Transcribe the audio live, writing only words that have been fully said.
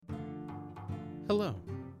Hello,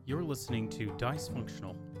 you're listening to Dice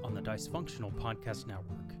Functional on the Dice Functional Podcast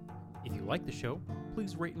Network. If you like the show,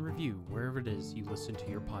 please rate and review wherever it is you listen to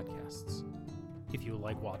your podcasts. If you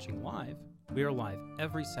like watching live, we are live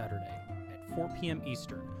every Saturday at 4 p.m.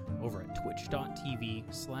 Eastern over at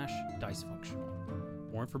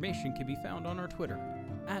twitch.tv/dicefunctional. More information can be found on our Twitter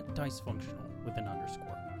at dicefunctional with an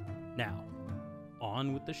underscore. Now,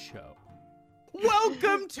 on with the show.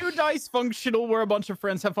 Welcome to Dice Functional, where a bunch of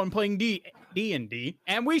friends have fun playing D&D,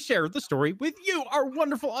 and we share the story with you, our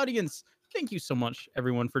wonderful audience. Thank you so much,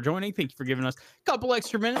 everyone, for joining. Thank you for giving us a couple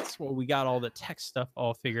extra minutes while we got all the tech stuff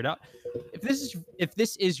all figured out. If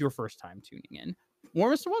this is your first time tuning in,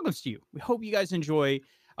 warmest of welcomes to you. We hope you guys enjoy,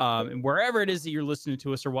 and wherever it is that you're listening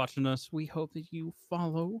to us or watching us, we hope that you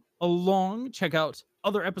follow along. Check out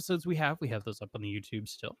other episodes we have. We have those up on the YouTube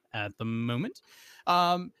still at the moment.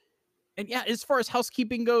 And yeah, as far as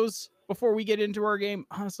housekeeping goes, before we get into our game,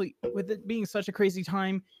 honestly, with it being such a crazy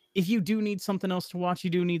time, if you do need something else to watch, you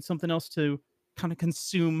do need something else to kind of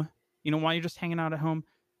consume, while you're just hanging out at home,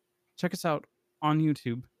 check us out on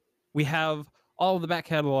YouTube. We have all of the back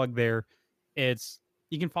catalog there. You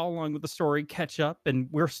can follow along with the story, catch up, and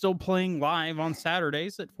we're still playing live on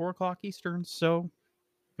Saturdays at 4 o'clock Eastern, so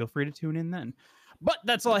feel free to tune in then. But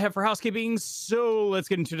that's all I have for housekeeping, so let's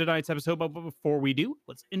get into tonight's episode. But before we do,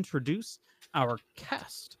 let's introduce our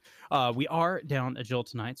cast. We are down a Jill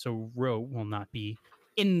tonight, so Ro will not be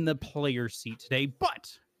in the player seat today.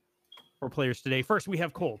 But for players today, first we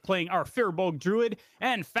have Cole playing our Firbolg Druid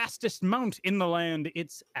and fastest mount in the land.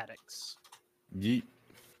 It's Addix. Yeet.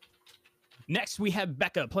 Next, we have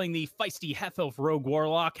Becca playing the feisty half-elf rogue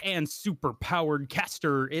warlock and super-powered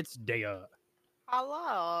caster. It's Dea.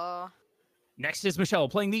 Hello. Next is Michelle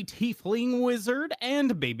playing the Tiefling Wizard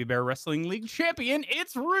and Baby Bear Wrestling League champion.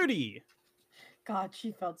 It's Rudy. God,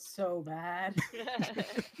 she felt so bad.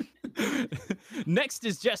 Next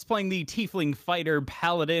is Jess playing the Tiefling Fighter,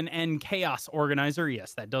 Paladin, and Chaos Organizer.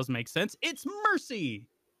 Yes, that does make sense. It's Mercy.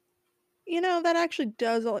 That actually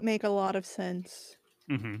does make a lot of sense.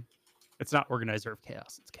 Mm-hmm. It's not Organizer of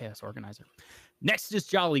Chaos. It's Chaos Organizer. Next is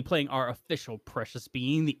Jolly playing our official Precious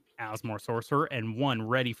Being, the Asmore Sorcerer, and one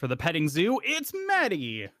ready for the petting zoo. It's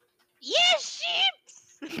Maddie. Yes,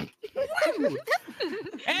 sheeps.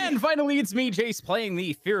 And finally, it's me, Jace, playing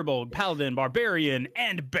the Firbolg Paladin, Barbarian,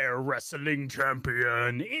 and Bear Wrestling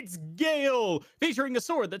Champion. It's Gale, featuring a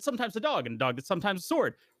sword that's sometimes a dog and a dog that's sometimes a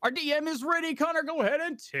sword. Our DM is ready. Connor, go ahead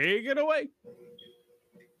and take it away.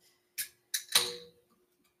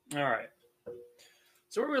 All right.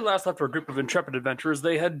 So where we last left our group of intrepid adventurers,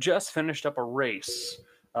 they had just finished up a race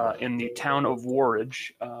in the town of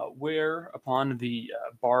Warridge, where upon the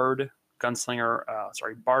Bard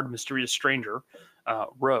Mysterious Stranger,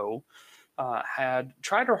 Ro, had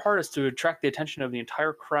tried her hardest to attract the attention of the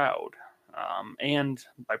entire crowd, and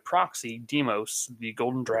by proxy, Demos, the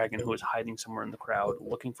golden dragon who was hiding somewhere in the crowd,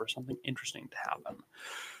 looking for something interesting to happen.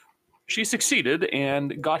 She succeeded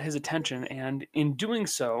and got his attention, and in doing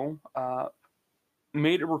so,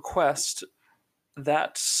 made a request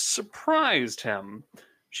that surprised him.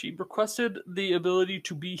 She requested the ability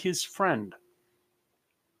to be his friend.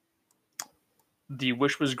 The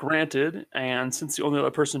wish was granted, and since the only other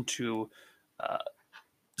person to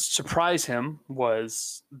surprise him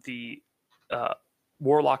was the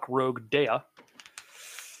warlock rogue Dea,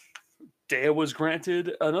 Dea was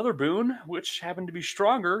granted another boon, which happened to be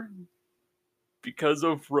stronger because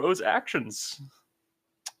of Ro's actions.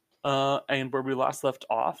 And where we last left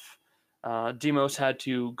off, Demos had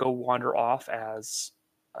to go wander off as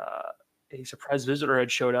a surprise visitor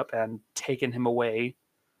had showed up and taken him away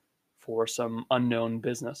for some unknown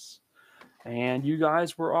business. And you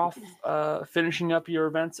guys were off finishing up your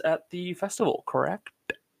events at the festival, correct?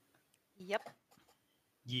 Yep.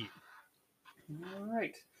 Yeah. All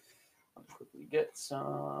right. I'll quickly get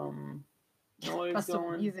some noise Festival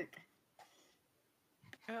going. music.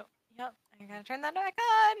 Oh, yep. I gotta turn that back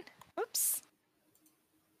on. Oops.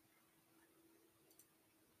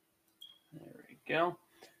 There we go.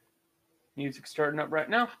 Music starting up right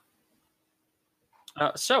now.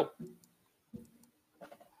 So,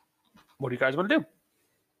 what do you guys want to do?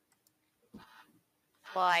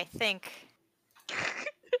 Well, I think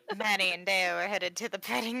Maddie and Deo are headed to the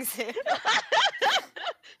petting zoo.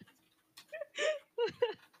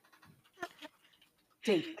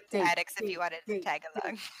 Date. Addicts, if you wanted to tag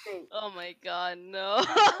along. Oh my god, no.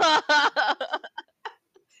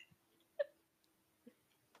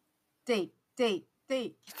 Date.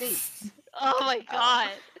 Oh my god.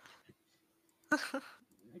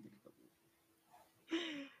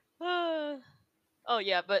 Oh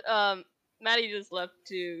yeah, but Maddie just left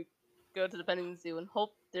to go to the petting zoo and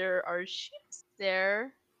hope there are sheep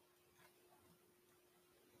there.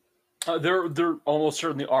 There almost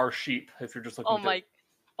certainly are sheep if you're just looking.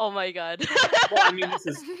 Oh my god. Well, I mean,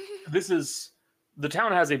 this is the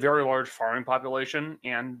town has a very large farming population,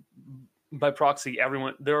 and by proxy,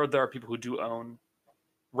 there are people who do own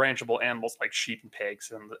ranchable animals like sheep and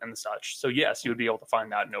pigs and such. So yes, you would be able to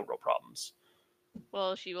find that no real problems.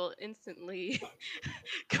 Well, she will instantly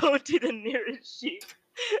go to the nearest sheep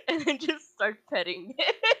and then just start petting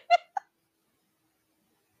it.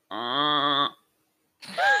 Oh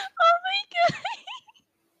my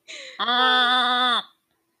god!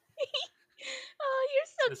 Oh,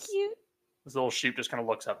 you're so cute. This little sheep just kind of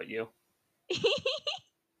looks up at you.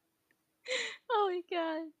 Oh my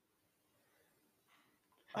god!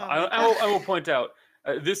 I will point out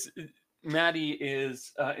Maddie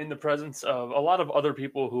is in the presence of a lot of other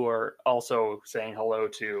people who are also saying hello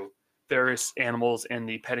to various animals in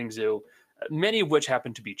the petting zoo, many of which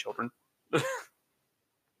happen to be children.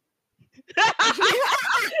 I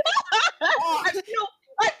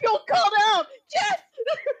feel called out. Yes.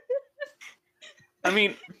 I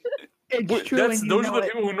mean, It's true, and you those know are the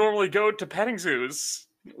it. people who normally go to petting zoos.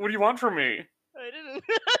 What do you want from me? I didn't.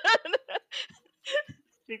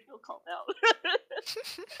 I feel called out.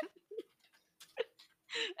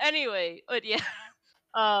 Anyway, but yeah,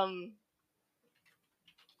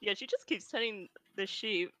 yeah, she just keeps petting the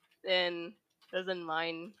sheep and doesn't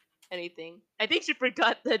mind anything. I think she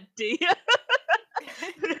forgot that Dia.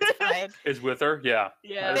 It's fine. Is with her? Yeah.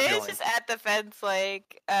 Yeah. Daya's just at the fence,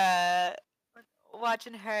 like,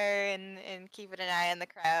 watching her and keeping an eye on the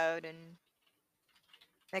crowd and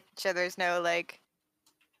making sure there's no, like,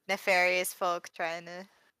 nefarious folk trying to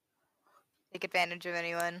take advantage of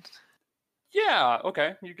anyone. Yeah,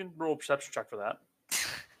 okay. You can roll a perception check for that.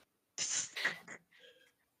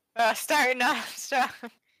 Starting off strong.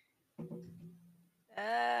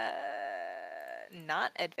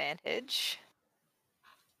 Not advantage.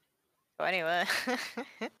 So anyway.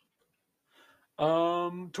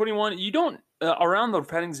 21. You don't around the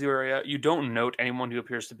petting zoo area. You don't note anyone who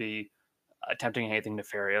appears to be attempting anything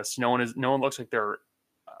nefarious. No one looks like they're.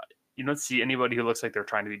 You don't see anybody who looks like they're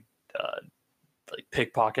trying to be like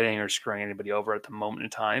pickpocketing or screwing anybody over at the moment in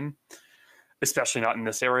time. Especially not in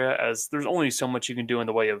this area, as there's only so much you can do in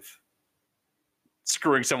the way of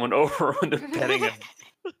screwing someone over when they're petting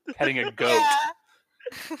a goat. Yeah.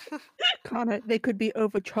 Connor, they could be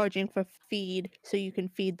overcharging for feed, so you can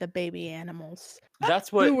feed the baby animals.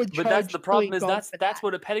 That's You what. would But that's charge the problem. Is $3 that's for that's that.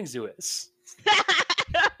 what a petting zoo is.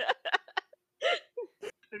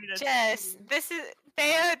 Jess,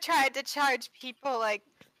 Thea tried to charge people like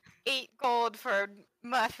 8 gold for a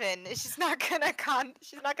muffin. She's not gonna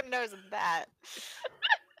notice that.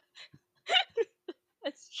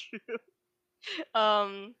 That's true.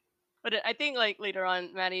 But I think like later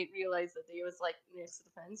on, Maddie realized that Dia was like next to the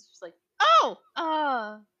fence. She's like, "Oh,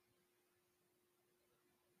 I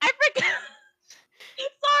forgot.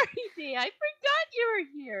 Sorry, Dia. I forgot you were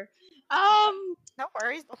here. No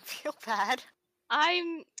worries, don't feel bad.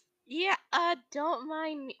 Don't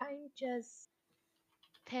mind me. I'm just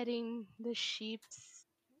petting the sheeps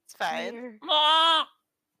It's fine. here." Ah!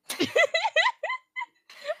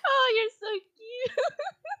 Oh, you're so cute.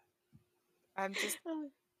 I'm just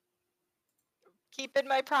keeping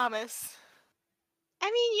my promise.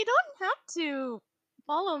 I mean, you don't have to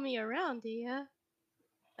follow me around, Dia.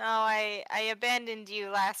 No, I abandoned you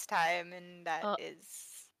last time, and that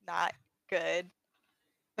is not good.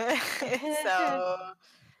 So,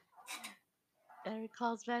 That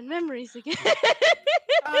recalls bad memories again.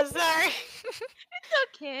 oh, sorry. It's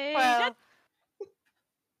okay. Well,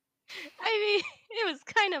 I mean, it was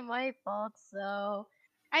kind of my fault, so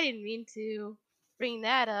I didn't mean to bring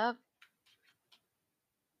that up.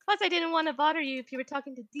 Plus, I didn't want to bother you if you were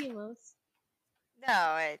talking to Demos. no,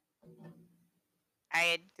 I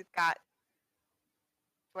had got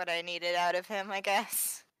what I needed out of him, I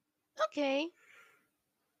guess. Okay.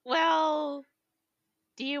 Well,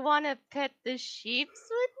 do you want to pet the sheeps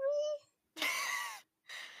with me?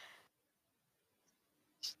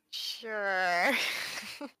 Sure.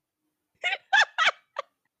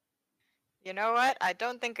 You know what? I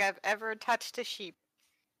don't think I've ever touched a sheep.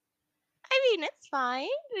 I mean, it's fine.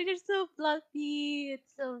 They're so fluffy.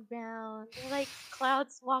 It's so round. They're like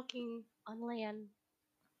clouds walking on land.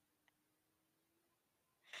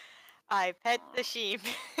 I pet the sheep.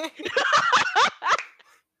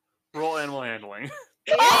 Roll animal handling.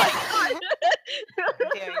 Yeah. Oh I'm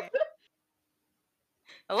doing it.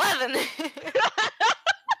 11.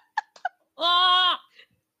 Ah!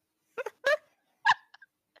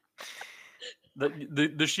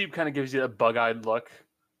 The sheep kind of gives you a bug-eyed look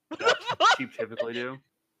that sheep typically do.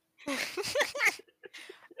 Why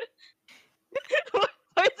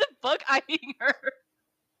is a bug eyeing her?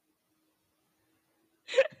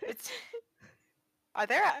 It's are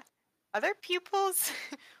there pupils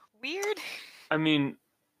weird? I mean,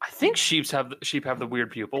 I think sheep have the weird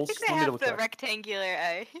I pupils. think they Let me have double the check. rectangular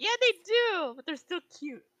eye. Yeah, they do, but they're still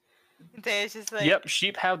cute. There's just like Yep,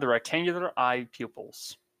 sheep have the rectangular eye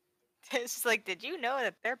pupils. it's just like, did you know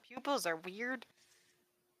that their pupils are weird?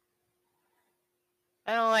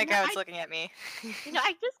 I don't like No, how it's looking at me.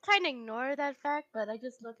 I just kind of ignore that fact, but I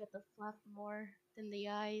just look at the fluff more than the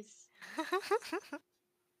eyes. Like,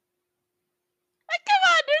 come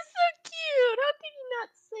on, they're so cute. How can you not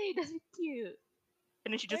say they're cute?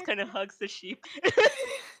 And then she just kind of hugs the sheep.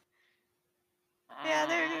 Yeah,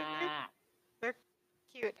 they're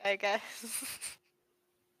cute, I guess.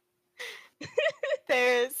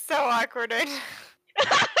 They're so awkward. I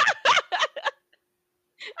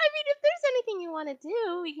mean, if there's anything you want to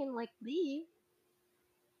do, we can like leave.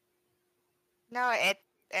 No,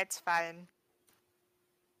 it's fine.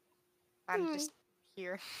 I'm Hmm. just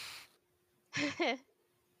here.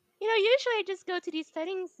 Usually I just go to these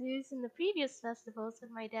petting zoos in the previous festivals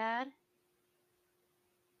with my dad.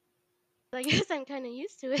 So I guess I'm kind of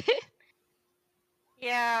used to it.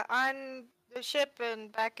 Yeah, on the ship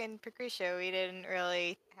and back in Patricia, we didn't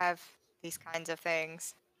really have these kinds of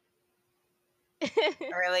things.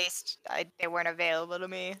 Or at least they weren't available to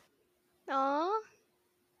me. Aw,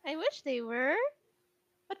 I wish they were.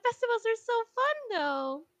 But festivals are so fun,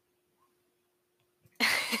 though.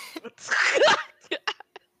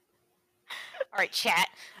 Alright, chat.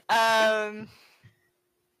 Yeah,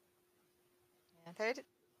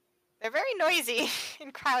 they're very noisy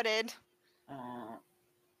and crowded.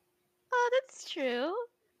 Oh, that's true.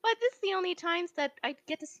 But this is the only times that I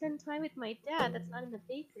get to spend time with my dad that's not in the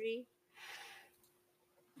bakery.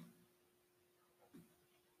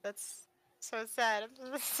 That's so sad.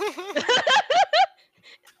 It's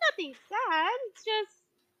nothing sad. It's just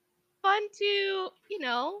fun to,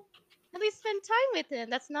 at least spend time with him.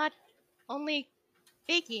 That's not only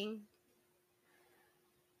baking.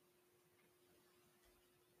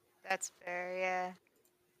 That's fair, yeah.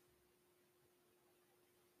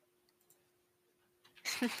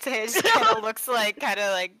 It just kind of looks like,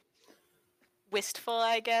 wistful,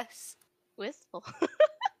 I guess. Wistful.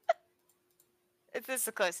 It's this is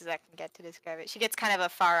the closest I can get to describe it. She gets kind of a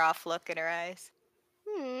far-off look in her eyes.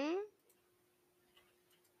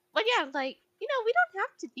 But yeah, we don't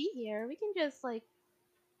have to be here. We can just,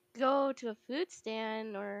 go to a food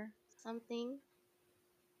stand or something.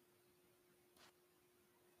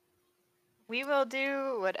 We will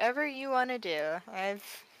do whatever you want to do.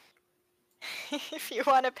 If you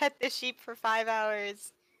want to pet the sheep for 5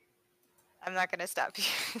 hours, I'm not gonna stop you.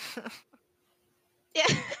 Yeah.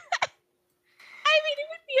 I mean, it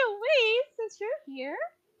would be a waste since you're here.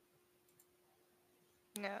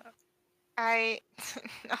 No.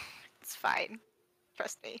 No, it's fine.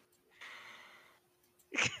 Trust me.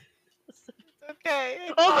 It's okay.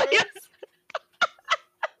 I Oh my promise.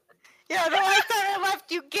 Yeah, the last time I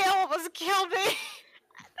left you, Gale almost killed me.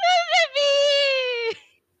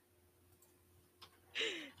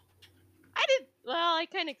 Well, I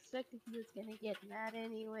kind of expected he was gonna get mad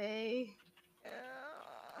anyway.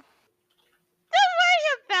 Don't worry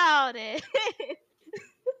about it.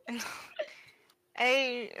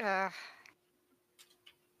 I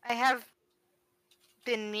have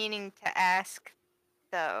been meaning to ask,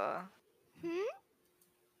 though.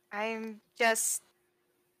 I'm just...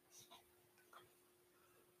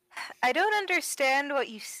 I don't understand what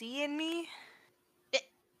you see in me.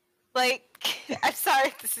 I'm sorry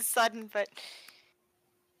if this is sudden, but...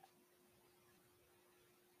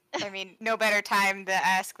 I mean, no better time to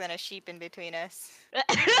ask than a sheep in between us.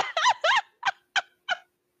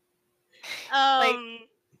 Why?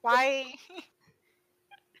 I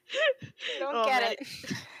don't get it.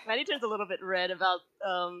 Maddie turns a little bit red about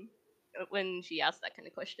when she asked that kind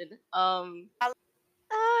of question. Well,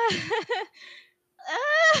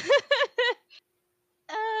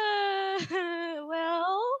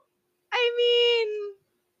 I mean,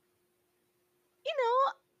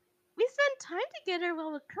 we spend time together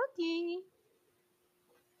while we're cooking,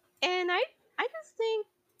 and I just think,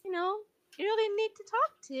 you really need to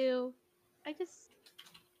talk to. I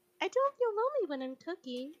don't feel lonely when I'm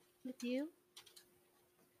cooking with you.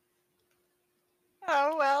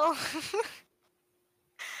 Oh, well.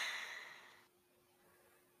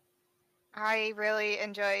 I really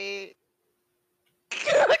enjoy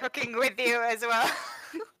cooking with you as well.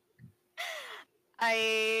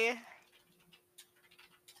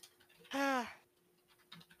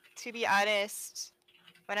 To be honest,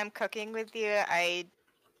 when I'm cooking with you, I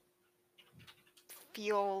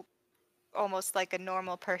feel almost like a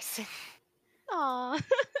normal person. Aw.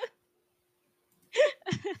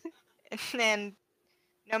 And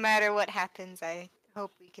no matter what happens, I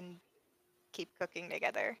hope we can keep cooking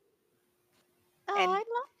together. Oh, And- I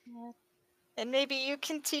love And maybe you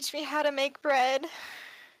can teach me how to make bread.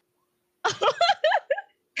 that.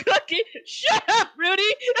 Cookie, shut up, Rudy.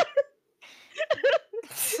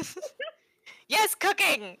 Yes,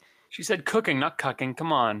 cooking! She said cooking, not cucking.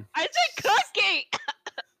 Come on. I said cookie.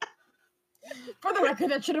 For the record,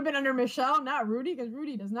 that should have been under Michelle, not Rudy, because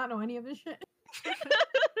Rudy does not know any of this shit.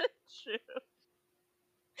 True.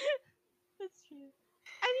 That's true.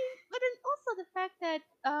 I mean, but then also the fact that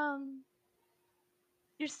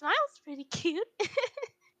your smile's pretty cute.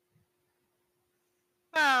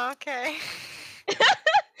 Oh, okay.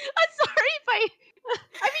 I'm sorry if I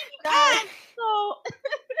mean, you asked, so.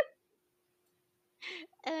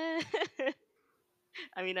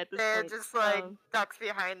 I mean, at this They're point, just like ducks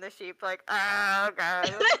behind the sheep, like, oh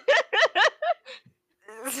god.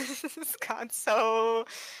 This has gone so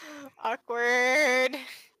awkward.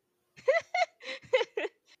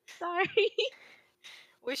 sorry.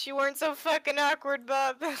 Wish you weren't so fucking awkward,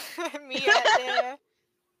 bub. Me out there.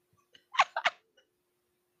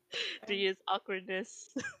 Dia's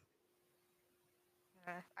awkwardness.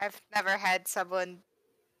 I've never had someone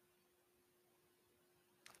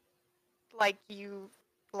like you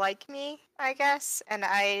like me, I guess, and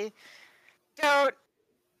I don't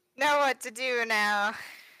know what to do now.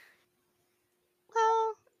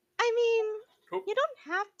 Well, I mean, Cool. you don't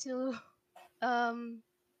have to,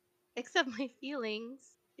 accept my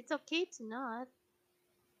feelings. It's okay to not.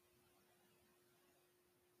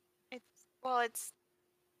 It's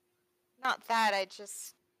not that,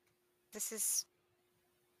 this is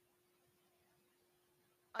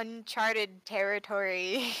uncharted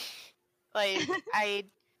territory. Like, I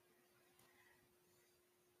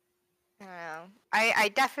don't know. I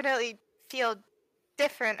definitely feel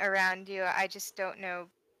different around you. I just don't know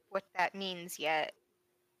what that means yet.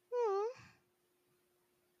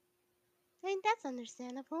 I mean, that's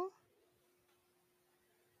understandable.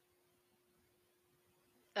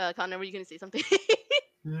 Connor, were you gonna say something?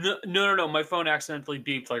 No. My phone accidentally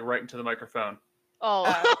beeped like right into the microphone. Oh.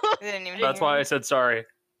 I didn't even That's hear why I you. said sorry.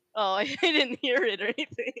 Oh, I didn't hear it or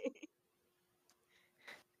anything.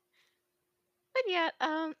 But yeah,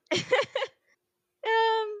 it's,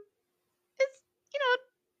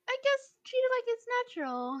 I guess treat it like it's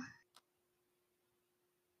natural.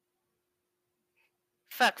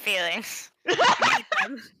 Fuck feelings.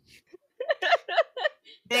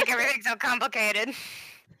 Make everything so complicated.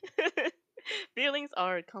 Feelings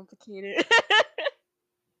are complicated.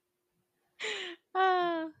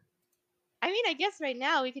 I mean, I guess right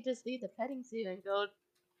now we could just leave the petting zoo and go,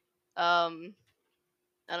 I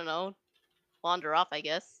don't know, wander off, I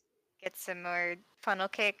guess. Get some more funnel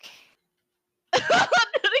cake. Do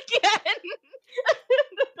it again!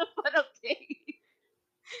 The funnel cake.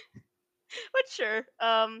 But sure,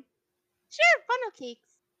 funnel cakes.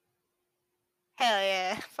 Hell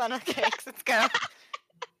yeah, funnel cakes, let's go.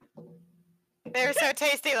 They were so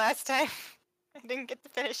tasty last time. I didn't get to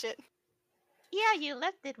finish it. Yeah, you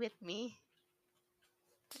left it with me.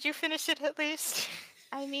 Did you finish it at least?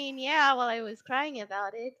 I mean, yeah, while I was crying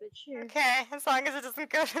about it, but sure. Okay, as long as it doesn't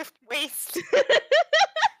go to waste.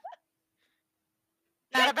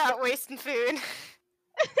 Not about wasting food.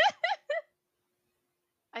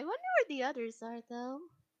 I wonder where the others are, though.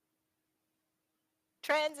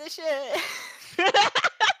 Transition.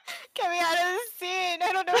 Get me out of this scene.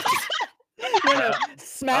 I don't know. What to No.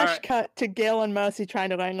 Smash Alright. cut to Gale and Mercy trying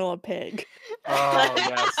to wrangle a pig. Oh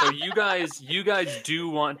yeah. So you guys do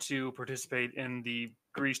want to participate in the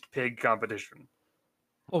greased pig competition.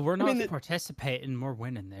 Well, we're not mean, participating. We're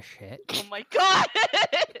winning this shit. Oh my god!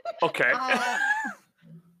 Okay.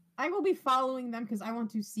 I will be following them because I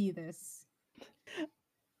want to see this.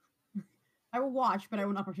 I will watch, but I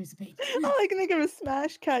will not participate. All I can think of is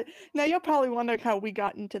Smash cut. Now you're probably wondering how we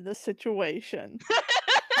got into this situation.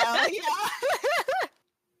 Hell yeah.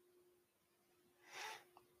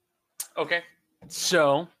 Okay.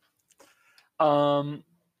 So,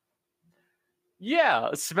 yeah,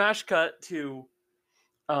 smash cut to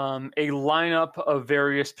a lineup of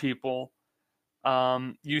various people.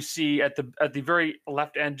 You see at the very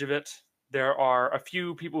left end of it, there are a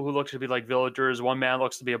few people who look to be like villagers. One man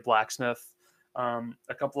looks to be a blacksmith.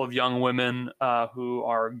 A couple of young women who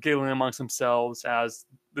are giggling amongst themselves as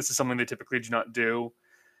this is something they typically do not do.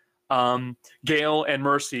 Gale and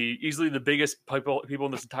Mercy, easily the biggest people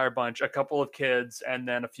in this entire bunch, a couple of kids, and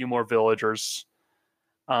then a few more villagers.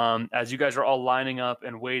 As you guys are all lining up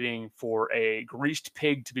and waiting for a greased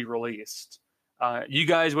pig to be released, You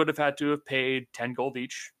guys would have had to have paid 10 gold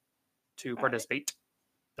each to participate.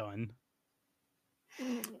 Done.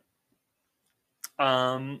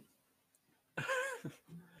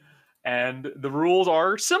 And the rules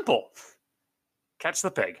are simple. Catch the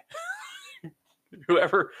pig.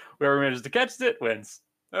 Whoever manages to catch it wins.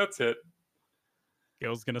 That's it.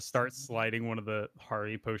 Gale's gonna start sliding one of the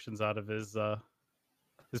Harvey potions out of his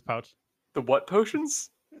pouch. The what potions?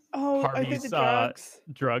 Oh, are they Harvey's the drugs?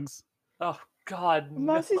 drugs. Oh God.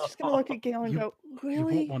 Mousie's just gonna look at Gale and You- go, You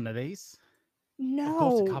really? want one of these? I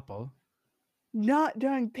bought a No, couple. not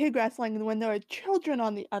during pig wrestling when there are children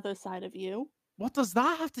on the other side of you. What does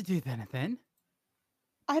that have to do with anything?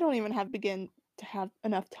 I don't even have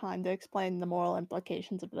enough time to explain the moral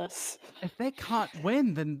implications of this. If they can't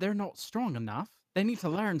win, then they're not strong enough. They need to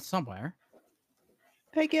learn somewhere.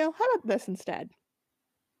 Hey Gail, how about this instead?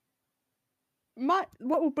 What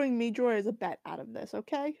will bring me joy is a bet out of this,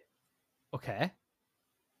 okay? Okay.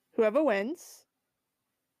 Whoever wins,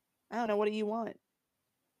 I don't know, what do you want?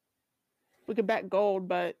 We could bet gold,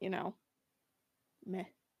 but meh.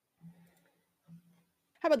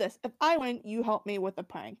 How about this? If I win, you help me with a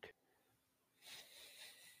prank.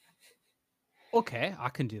 Okay, I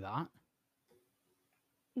can do that.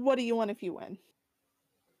 What do you want if you win?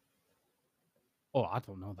 Oh, I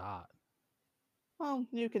don't know that. Well,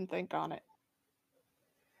 you can think on it.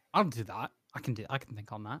 I'll do that. I can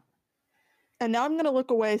think on that. And now I'm gonna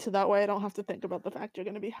look away so that way I don't have to think about the fact you're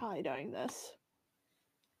gonna be high during this.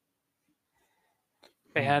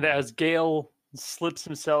 And as Gale slips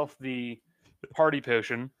himself the party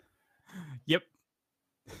potion, Yep.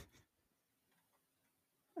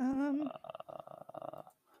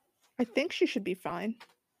 I think she should be fine.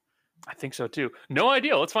 I think so too. No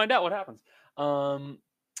idea. Let's find out what happens.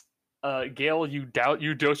 Gale, you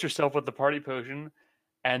dose yourself with the party potion,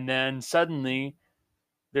 and then suddenly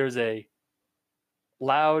there's a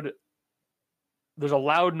loud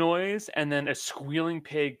noise, and then a squealing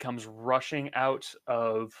pig comes rushing out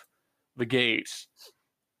of the gate,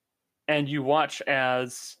 and you watch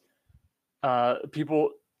as people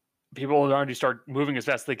around you start moving as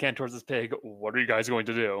fast as they can towards this pig. What are you guys going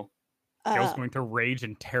to do? Gale's going to rage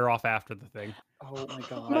and tear off after the thing. Oh my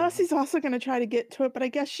god! Marcy's also gonna try to get to it, but I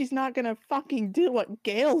guess she's not gonna fucking do what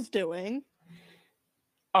Gale's doing.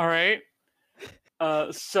 All right.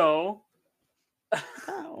 So.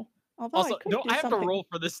 Oh, although Also, I could no, do I have to something- roll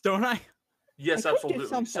for this, don't I? Yes, I could do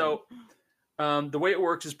absolutely. So, something. the way it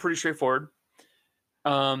works is pretty straightforward.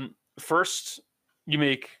 First, you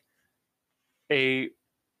make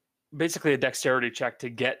basically a dexterity check to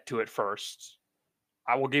get to it first.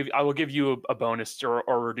 I will give you a bonus or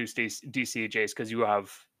reduce DC, Jace, because you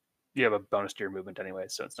have a bonus to your movement anyway,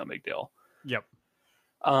 so it's no big deal. Yep.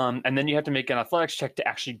 And then you have to make an athletics check to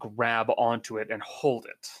actually grab onto it and hold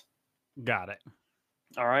it. Got it.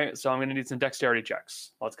 All right, so I'm going to need some dexterity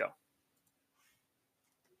checks. Let's go.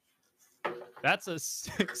 That's a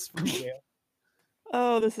 6 from Gale.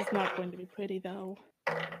 Oh, this is not going to be pretty though.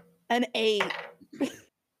 An 8.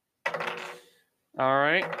 All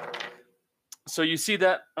right. So you see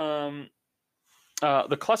that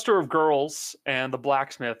the cluster of girls and the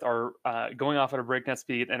blacksmith are going off at a breakneck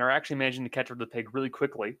speed and are actually managing to catch up to the pig really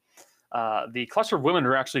quickly. The cluster of women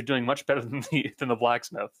are actually doing much better than the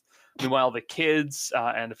blacksmith. Meanwhile, the kids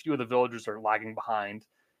and a few of the villagers are lagging behind,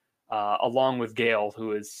 along with Gale,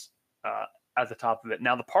 who is at the top of it.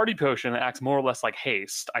 Now, the party potion acts more or less like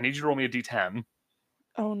haste. I need you to roll me a d10.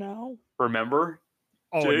 Oh no. Remember?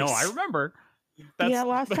 Oh no, Jace? I remember. Yeah,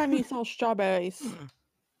 last time you saw strawberries.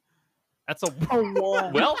 That's a A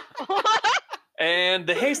 1. Well, and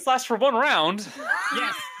the haste lasts for 1 round.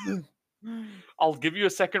 yes. I'll give you a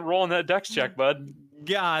second roll on that dex check, bud.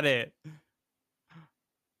 Got it.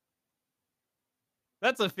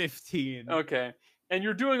 That's a 15. Okay. And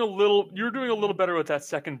you're doing a little better with that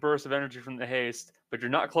second burst of energy from the haste, but you're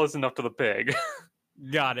not close enough to the pig.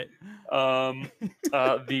 Got it.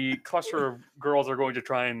 The cluster of girls are going to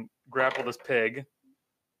try and grapple this pig.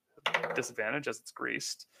 Disadvantage as it's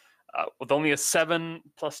greased. With only a 7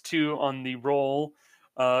 plus 2 on the roll,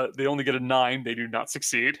 they only get a 9. They do not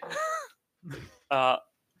succeed.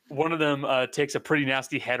 One of them takes a pretty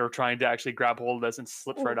nasty header trying to actually grab hold of this and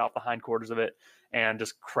slips right off the hindquarters of it and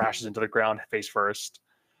just crashes into the ground face first,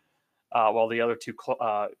 while the other two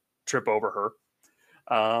trip over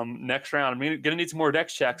her. Next round, I'm going to need some more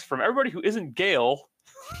dex checks from everybody who isn't Gale,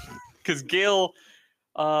 because Gale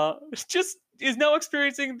just is now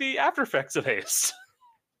experiencing the after effects of haste.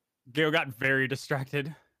 Gale got very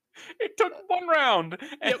distracted. It took 1 round,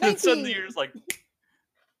 and then Thank suddenly you. you're just like,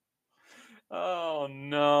 oh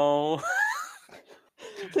no.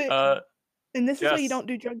 So, And this is why you Yes. don't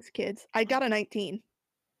do drugs, kids. I got a 19.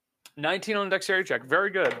 19 on the dexterity check. Very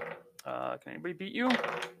good. Can anybody beat you?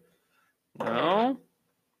 No.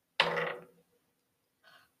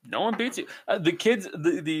 No one beats you. The kids,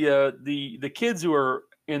 the kids who are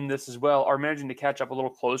in this as well are managing to catch up a little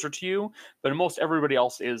closer to you, but most everybody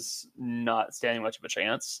else is not standing much of a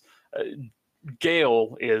chance.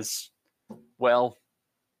 Gale is, well,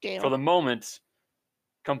 Gale. for the moment,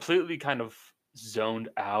 completely kind of zoned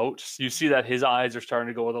out. You see that his eyes are starting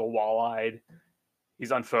to go a little wall-eyed.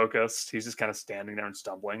 He's unfocused. He's just kind of standing there and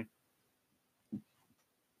stumbling.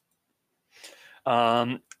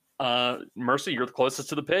 Mercy, you're the closest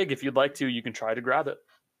to the pig. If you'd like to, you can try to grab it.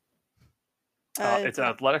 It's an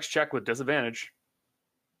athletics check with disadvantage.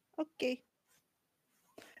 Okay.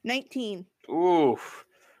 19. Oof.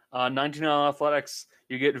 19 on athletics.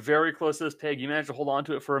 You get very close to this pig. You manage to hold on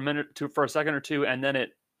to it for a second or two, and then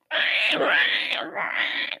it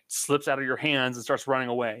slips out of your hands and starts running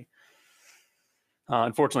away.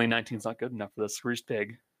 Unfortunately, 19 is not good enough for this greased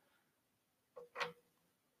pig.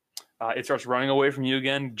 It starts running away from you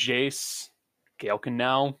again. Jace, Gale can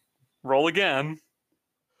now roll again.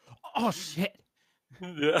 Oh shit! I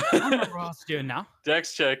Yeah. remember what I was doing now.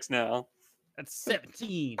 Dex checks now. That's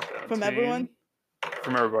 17. From 17. everyone?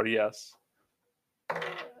 From everybody, yes.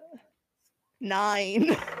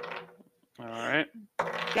 9. All right.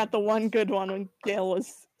 Got the one good one when Gale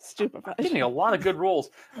was stupefied. Getting a lot of good rolls.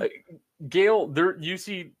 Gale, there you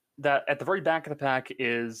see that at the very back of the pack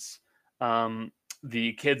is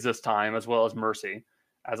the kids this time, as well as Mercy,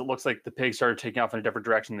 as it looks like the pig started taking off in a different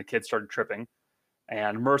direction. The kids started tripping,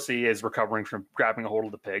 and Mercy is recovering from grabbing a hold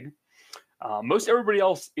of the pig. Most everybody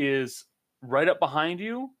else is right up behind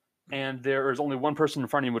you, and there is only one person in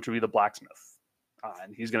front of you, which would be the blacksmith,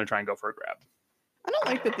 and he's going to try and go for a grab. I don't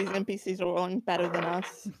like that these NPCs are rolling better than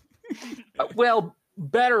us. Well,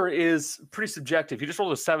 better is pretty subjective. You just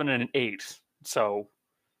rolled a 7 and an 8, so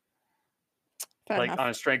Fair like enough. on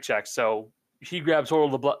a strength check. So he grabs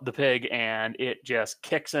hold of the pig, and it just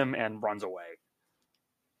kicks him and runs away.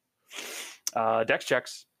 Dex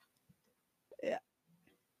checks.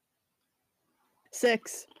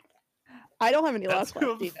 6. I don't have any That's luck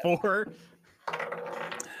left either. 4.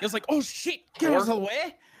 He was like, "Oh shit! Get us 4.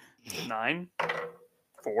 away!" 9,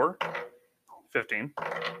 4, 15,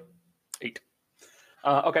 8.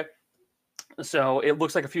 Okay. So it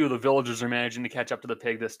looks like a few of the villagers are managing to catch up to the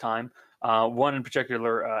pig this time. One in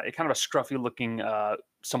particular, a kind of a scruffy-looking,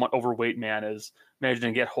 somewhat overweight man is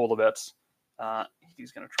managing to get hold of it.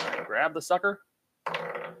 He's going to try and grab the sucker.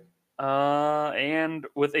 And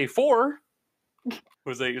with a 4, it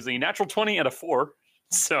was a natural 20 and a 4.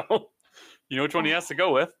 So you know which one he has to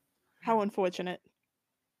go with. How unfortunate.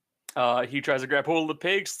 He tries to grab hold of the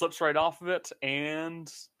pig, slips right off of it,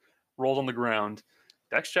 and rolls on the ground.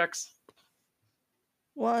 Dex checks.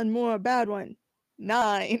 One more bad one.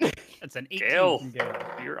 9. That's an 18 Gale. from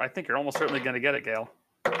Gale. I think you're almost certainly going to get it, Gale.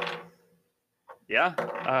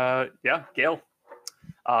 Yeah. Gale.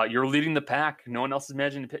 You're leading the pack. No one else is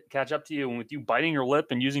managing to catch up to you. And with you biting your lip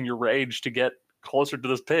and using your rage to get closer to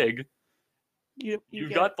this pig, you you've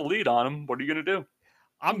get- got the lead on him. What are you going to do?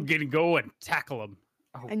 I'm gonna go and tackle him.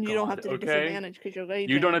 Oh, and you don't have to do okay. disadvantage because you're raging.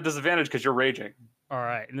 You don't have disadvantage because you're raging. All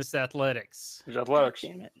right, and this is athletics. It's athletics.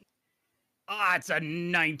 Damn it. It's a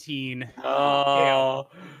 19. Oh,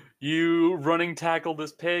 you running tackle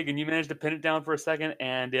this pig, and you manage to pin it down for a second,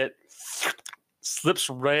 and it slips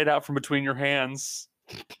right out from between your hands.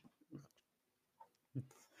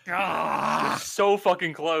 Ah! It's so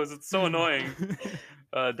fucking close. It's so annoying.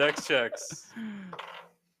 Dex checks.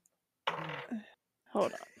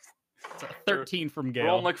 Hold on. It's a 13 from Gale.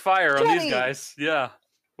 Rolling like fire on these Jenny! guys. Yeah,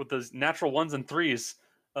 with those natural 1s and 3s.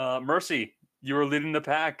 Mercy, you are leading the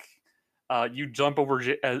pack. You jump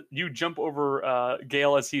over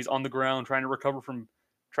Gale as he's on the ground trying to recover from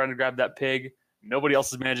trying to grab that pig. Nobody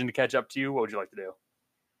else is managing to catch up to you. What would you like to do?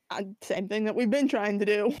 Same thing that we've been trying to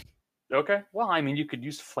do. Okay. Well, I mean, you could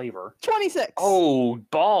use flavor. 26. Oh,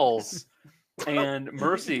 balls. And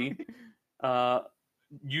Mercy,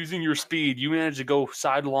 using your speed, you manage to go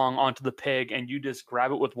sidelong onto the pig, and you just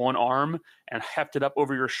grab it with one arm and heft it up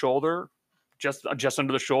over your shoulder, just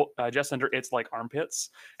under the shoulder, just under its like armpits,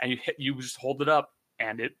 and you just hold it up,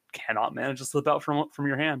 and it cannot manage to slip out from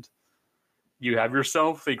your hand. You have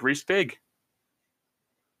yourself a greased pig.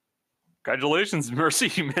 Congratulations,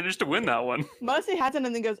 Mercy! You managed to win that one. Mercy has it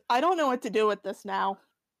and then goes, I don't know what to do with this now.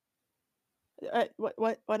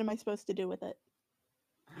 What am I supposed to do with it?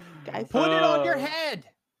 Guys, Put it on your Uh, head.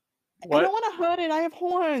 I don't want to hurt it. I have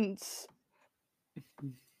horns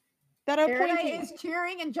that are Paradise pointy. is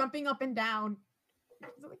cheering and jumping up and down.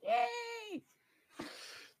 He's like, yay!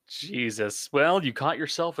 Jesus. Well, you caught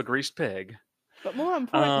yourself a greased pig. But more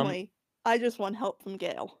importantly, I just want help from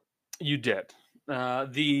Gale. You did.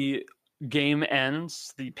 The game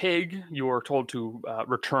ends. The pig, you are told to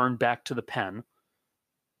return back to the pen,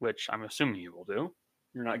 which I'm assuming you will do.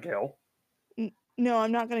 You're not Gale. No,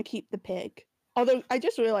 I'm not going to keep the pig. Although I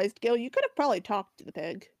just realized, Gale, you could have probably talked to the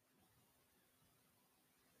pig.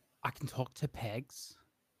 I can talk to pigs.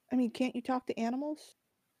 I mean, can't you talk to animals?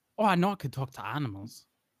 Oh, I know I could talk to animals.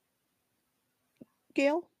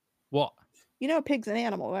 Gale, What? you know a pig's an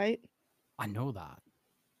animal, right? I know that.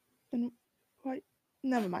 Then why?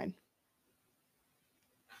 Never mind.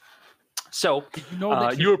 So, Did you know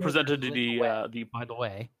that you your were presented to shoulder is wet, the. By the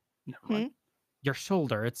way, Never mind. your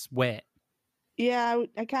shoulder, it's wet. Yeah,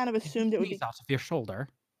 I kind of Did you assumed it would be. sneeze out of your shoulder.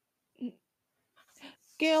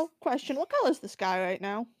 Gale, question: what color is the sky right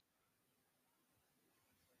now?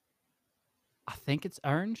 I think it's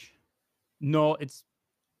orange. No, it's...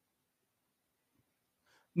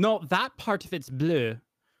 No, that part of it's blue,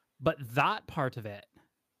 but that part of it...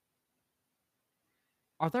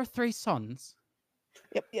 Are there 3 suns?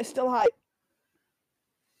 Yep, you're still high.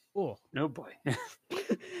 Oh, No boy.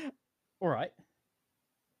 all right.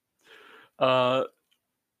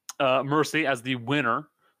 Mercy, as the winner,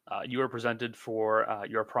 you are presented for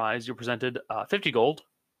your prize. You're presented 50 gold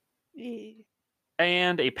Yeah.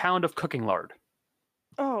 and a pound of cooking lard.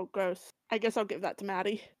 Oh, gross. I guess I'll give that to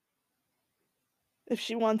Maddie. If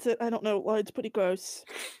she wants it, I don't know. Lard's pretty gross.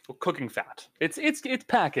 Well, cooking fat. It's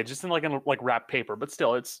packaged. It's in like wrapped paper, but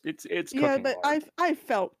still, it's cooking Yeah, but lard. I've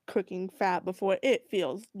felt cooking fat before. It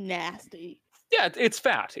feels nasty. Yeah, it's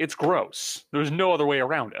fat. It's gross. There's no other way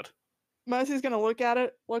around it. Mercy's gonna look at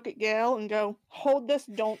it, look at Gale, and go, "Hold this,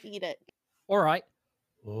 don't eat it." All right.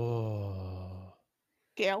 Oh.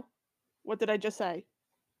 Gale, what did I just say?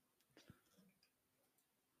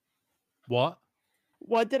 What?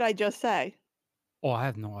 What did I just say? Oh, I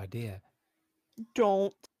have no idea.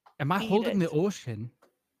 Don't. Am I Eat holding the it. ocean?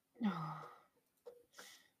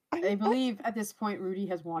 I believe at this point Rudy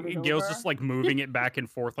has wandered Gale's over. just like moving it back and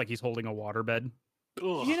forth like he's holding a waterbed.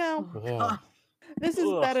 Ugh. You know, Oh, Oh. God. this is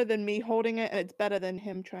Ugh. better than me holding it, and it's better than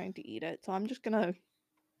him trying to eat it. So I'm just gonna.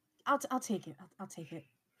 I'll take it. I'll take it.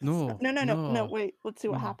 No. No. Wait. Let's see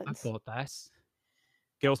what No, happens. I got this.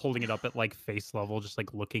 Gale's holding it up at like face level, just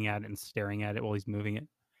like looking at it and staring at it while he's moving it.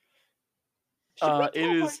 Should we It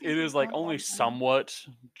tell is Harvey like to only go? somewhat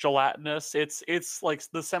gelatinous. It's like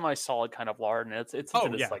the semi-solid kind of lard, and it's Oh,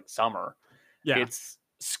 into this yeah. like summer. Yeah. It's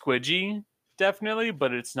squidgy, definitely,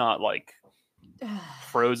 but it's not like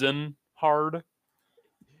frozen hard.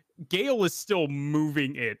 Gale is still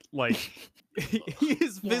moving it. Like he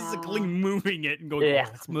is physically Yeah. moving it and going, Yeah.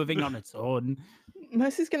 oh, it's moving on its own.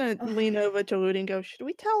 Mercy's gonna lean over to Rudy and go, "Should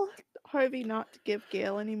we tell Harvey not to give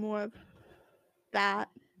Gale any more of that?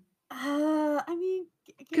 I mean,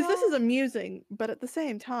 Because this is amusing, but at the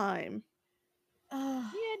same time, Yeah,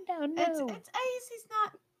 no,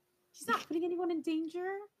 he's not putting anyone in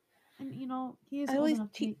danger, and you know he is At old least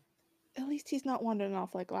enough to. at least he's not wandering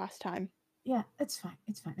off like last time." Yeah, it's fine.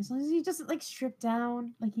 It's fine as long as he doesn't like strip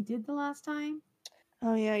down like he did the last time.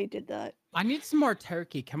 Oh yeah, he did that. I need some more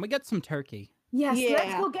turkey. Can we get some turkey? Yes, let's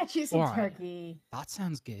Yeah. go get you some Alright. turkey. That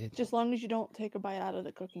sounds good. Just as long as you don't take a bite out of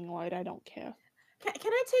the cooking lard, I don't care. Can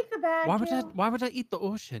I take the bag? Why would I eat the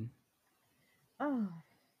ocean? Oh,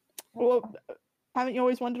 Well, haven't you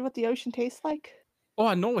always wondered what the ocean tastes like? Oh,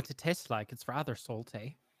 I know what it tastes like. It's rather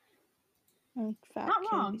salty. Fat Not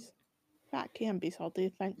can wrong. be fat can be salty.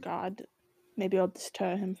 Thank God. Maybe I'll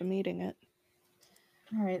deter him from eating it.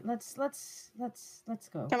 all right. Let's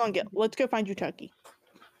go. Come on, Gil. Let's go find you turkey.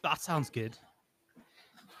 That sounds good.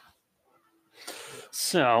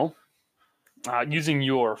 So, using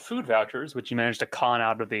your food vouchers, which you managed to con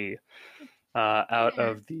out of the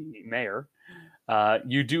mayor,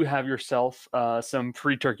 you do have yourself some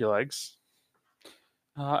free turkey legs,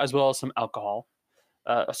 as well as some alcohol.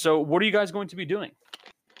 So, what are you guys going to be doing?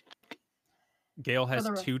 Gale has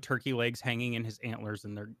the re- 2 turkey legs hanging in his antlers,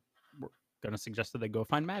 and they're gonna suggest that they go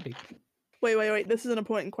find Maddie. Wait. This is an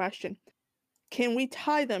important question. Can we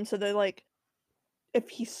tie them so they're like, if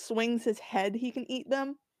he swings his head, he can eat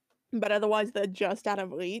them, but otherwise they're just out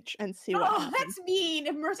of reach and see what Oh, happens? that's mean.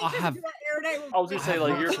 If Mercy I tries have- to do that air night, I was gonna say,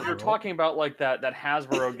 like, you're Hasbro. talking about like that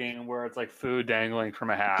Hasbro game where it's like food dangling from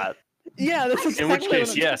a hat. Yeah, that's In exactly which case,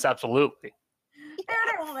 what yes, absolutely. Air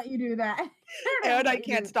won't let you do that. Air won't Air let Knight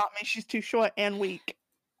you can't do- stop me. She's too short and weak.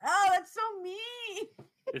 Oh, that's so mean.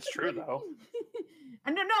 It's true though.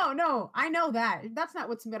 No. I know that. That's not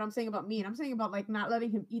what I'm saying about mean. I'm saying about like not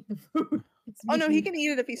letting him eat the food. It's Oh no, he mean. can eat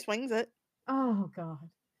it if he swings it. Oh God.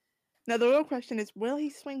 Now the real question is, will he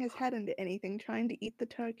swing his head into anything trying to eat the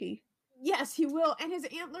turkey? Yes, he will, and his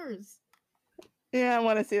antlers. Yeah, I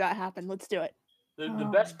want to see that happen. Let's do it. The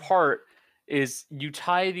best part is you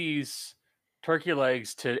tie these turkey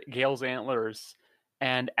legs to Gale's antlers,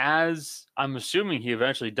 and as I'm assuming he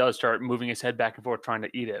eventually does start moving his head back and forth trying to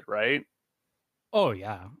eat it, right? Oh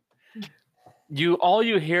yeah. All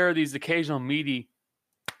you hear are these occasional meaty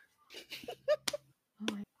Oh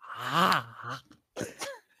my- Ah.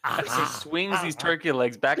 as he swings these turkey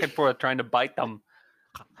legs back and forth trying to bite them.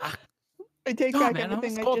 I take Oh, back man, I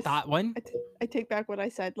everything almost I caught just. that one. I take back what I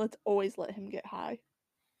said. Let's always let him get high.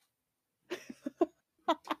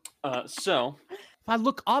 So If I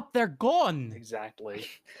look up, they're gone. exactly.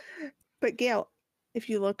 But Gale, if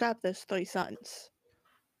you look up, there's 3 suns.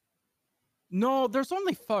 No, there's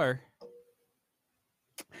only 4.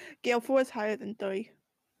 Gale, 4 is higher than 3.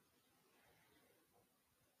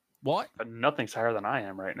 What? But nothing's higher than I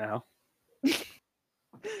am right now.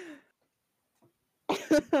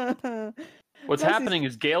 What's Plus, happening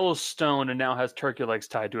is Gale is stoned and now has turkey legs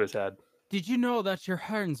tied to his head. Did you know that your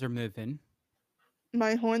horns are moving?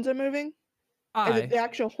 My horns are moving? Is it the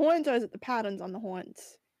actual horns or is it the patterns on the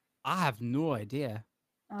horns? I have no idea.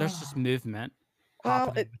 There's just Ah. movement Well,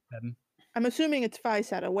 happening with them. I'm assuming it's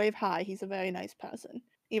Phi-Setter. Wave high. He's a very nice person.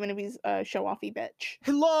 Even if he's a show-offy bitch.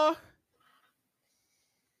 Hello.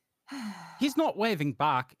 He's not waving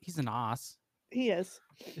back. He's an ass. He is.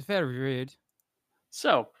 It's very rude.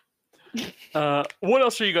 So, what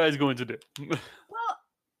else are you guys going to do? Well,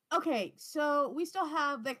 okay, so we still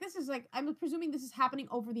have like this is like I'm presuming this is happening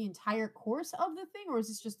over the entire course of the thing, or is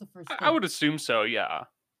this just the first? I would assume so, yeah.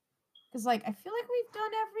 Because like I feel like we've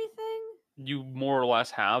done everything. You more or less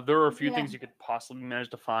have. There are a few Yeah. things you could possibly manage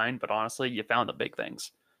to find, but honestly, you found the big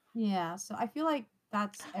things. Yeah, so I feel like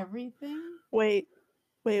that's everything. Wait.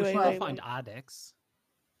 We should go wait, find addicts.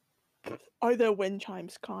 Are there wind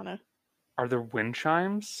chimes, Connor? Are there wind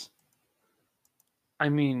chimes? I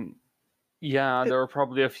mean, yeah, there are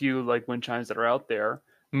probably a few like wind chimes that are out there.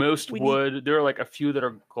 Most We need- wood. There are like a few that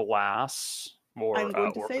are glass or I'm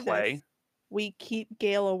going to or say clay. this. We keep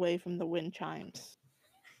Gale away from the wind chimes.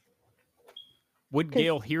 Would 'Cause-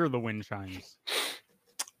 Gale hear the wind chimes?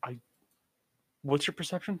 What's your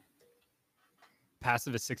perception?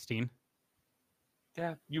 Passive is 16.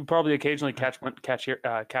 Yeah, you probably occasionally catch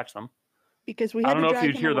them. Because we I had don't to know if drag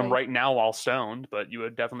you'd him hear them away. right now while stoned, but you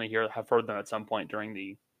would definitely have heard them at some point during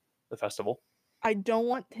the festival. I don't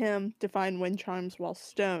want him to find wind chimes while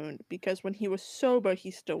stoned, because when he was sober, he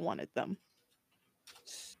still wanted them.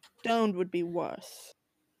 Stoned would be worse.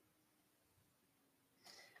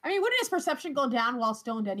 I mean, wouldn't his perception go down while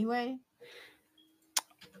stoned anyway?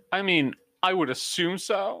 I mean, I would assume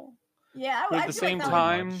so. Yeah, But I at the feel like same that would-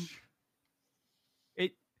 time-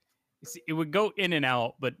 It would go in and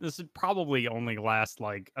out, but this would probably only last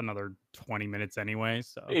like another 20 minutes anyway.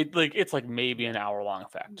 So It's like maybe an hour long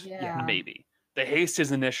effect. Yeah. Maybe. The haste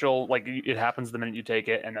is initial, like it happens the minute you take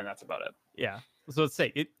it, and then that's about it. yeah. So let's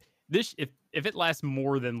say if it lasts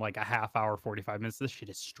more than like a half hour, 45 minutes, this shit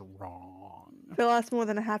is strong. If it lasts more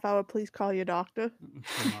than a half hour, please call your doctor.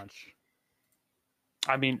 Too much.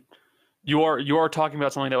 I mean, you are talking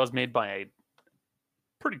about something that was made by a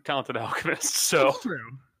pretty talented alchemist. So,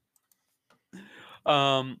 True.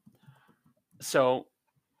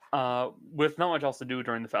 with not much else to do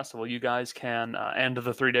during the festival, you guys can end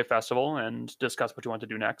the 3-day festival and discuss what you want to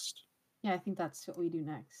do next. Yeah, I think that's what we do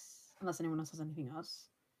next. Unless anyone else has anything else.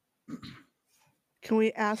 Can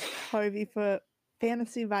we ask Harvey for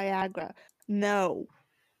fantasy Viagra? No.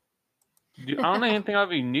 I don't even think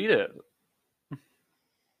I'd even need it.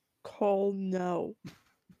 Cole, no.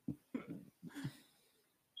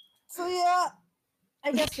 So yeah,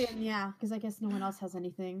 I guess yeah, because I guess no one else has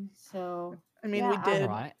anything. So I mean, Yeah, we did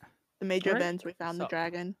Alright. the major Alright. events. We found the So-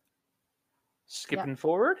 dragon. Skipping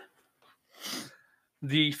forward,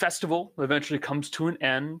 the festival eventually comes to an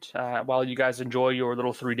end while you guys enjoy your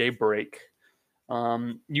little 3-day break.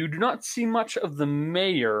 You do not see much of the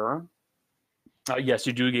mayor. Yes,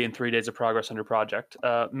 you do gain 3 days of progress on your project.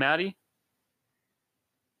 Maddie?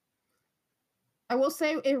 I will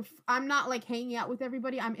say, if I'm not like hanging out with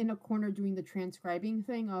everybody, I'm in a corner doing the transcribing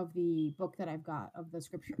thing of the book that I've got of the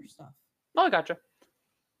scripture stuff. Oh, I gotcha.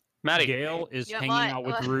 Maddie? Gail is Yeah, hanging what? out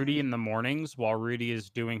with Rudy in the mornings while Rudy is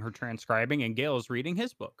doing her transcribing, and Gail is reading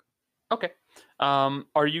his book. Okay.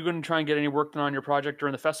 Are you going to try and get any work done on your project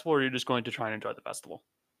during the festival, or are you just going to try and enjoy the festival?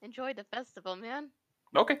 Enjoy the festival, man.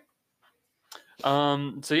 Okay.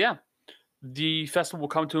 So yeah, the festival will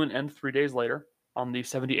come to an end 3 days later on the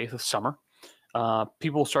 78th of summer.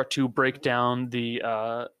 People start to break down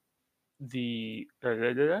the the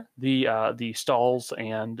stalls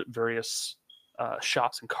and various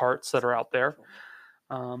shops and carts that are out there.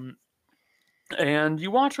 And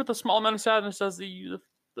you watch with a small amount of sadness as the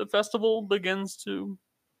festival begins to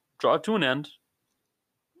draw to an end.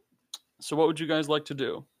 So what would you guys like to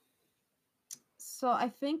do? So I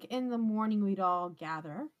think in the morning we'd all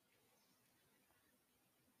gather.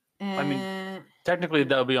 And I mean, technically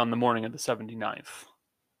that'll be on the morning of the 79th.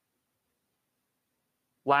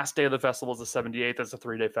 Last day of the festival is the 78th. It's a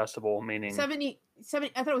 3-day festival, meaning 70,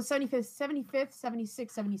 I thought it was 75th,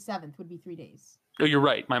 76th, 77th would be 3 days. Oh, you're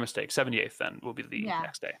right. My mistake. 78th then will be the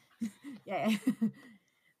next day. Yeah.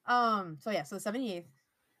 So the 78th.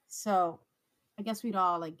 So I guess we'd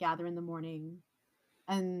all like gather in the morning,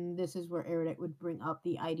 and this is where Erudite would bring up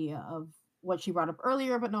the idea of what she brought up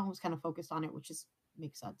earlier, but no one was kind of focused on it, which is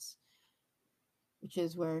makes sense. Which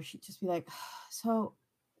is where she'd just be like, so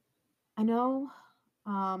I know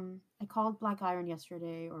I called Black Iron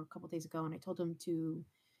yesterday or a couple days ago, and I told him to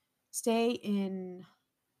stay in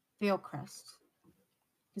Veilcrest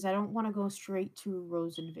because I don't want to go straight to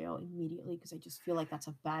Rosenvale immediately because I just feel like that's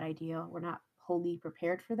a bad idea. We're not wholly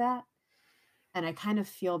prepared for that. And I kind of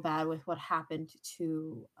feel bad with what happened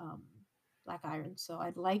to Black Iron. So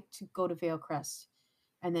I'd like to go to Veilcrest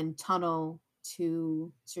and then tunnel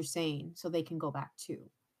to Sursane so they can go back too.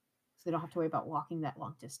 So they don't have to worry about walking that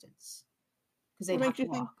long distance. Because they'd have to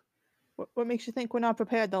walk. What makes you think we're not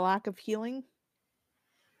prepared? The lack of healing?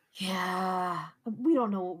 Yeah, we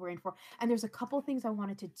don't know what we're in for. And there's a couple things I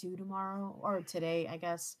wanted to do tomorrow or today, I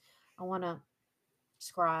guess. I want to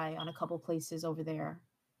scry on a couple places over there.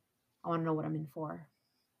 I want to know what I'm in for.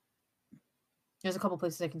 There's a couple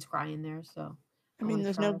places I can scry in there, so. I mean,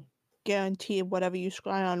 there's no guarantee whatever you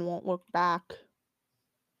scry on won't look back.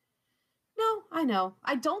 No, I know.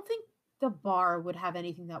 I don't think the bar would have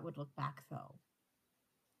anything that would look back, though.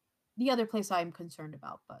 The other place I'm concerned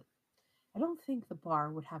about, but I don't think the bar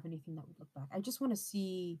would have anything that would look back. I just want to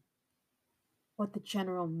see what the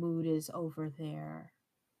general mood is over there.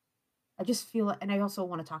 I just feel, and I also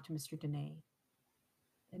want to talk to Mr. Dene.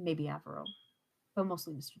 And maybe Avro. But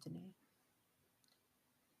mostly Mr. Dene.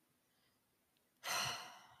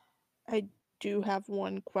 I do have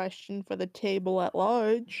one question for the table at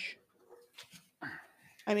large.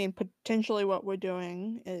 I mean, potentially what we're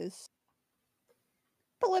doing is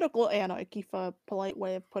political anarchy, for a polite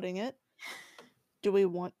way of putting it. Do we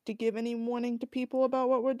want to give any warning to people about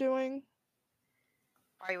what we're doing?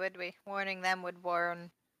 Why would we? Warning them would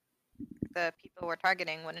warn the people we're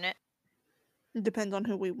targeting, wouldn't it? It depends on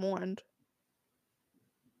who we warned.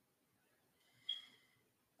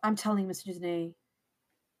 I'm telling Mr. Dene.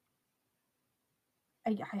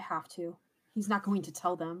 I have to. He's not going to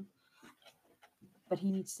tell them. But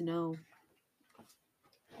he needs to know.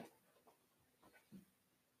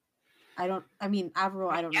 Avro,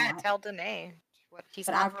 I don't know. Yeah, tell Dene what he's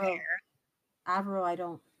but not Avro, there. Avro, I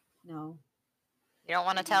don't know. You don't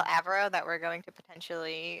want to tell Avro that we're going to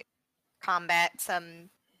potentially combat some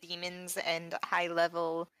demons and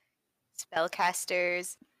high-level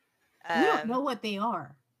spellcasters. We don't know what they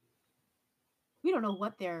are. We don't know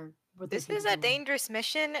what they're. This is a dangerous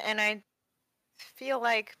mission, and I feel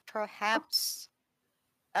like perhaps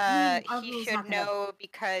he should know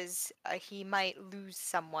because he might lose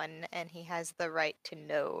someone, and he has the right to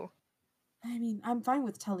know. I mean, I'm fine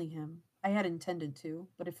with telling him. I had intended to,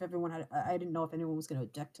 but if everyone had, I didn't know if anyone was going to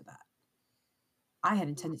object to that. I had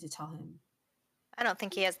intended to tell him. I don't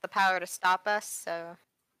think he has the power to stop us, so.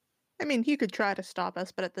 I mean, he could try to stop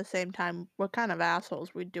us, but at the same time, we're kind of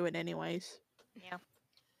assholes. We'd do it anyways. Yeah.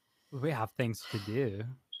 We have things to do.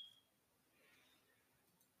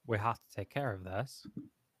 We have to take care of this.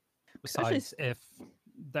 Besides, if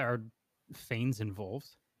there are fiends involved.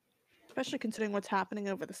 Especially considering what's happening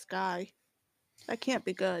over the sky. That can't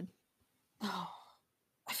be good. Oh,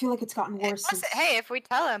 I feel like it's gotten worse. Plus, hey, if we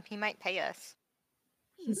tell him, he might pay us.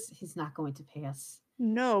 He's not going to pay us.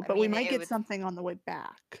 No, but we might get something on the way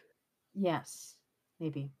back. Yes,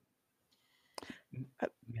 maybe.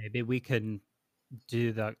 Maybe we can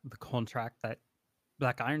do the contract that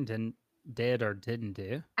Black Iron did or didn't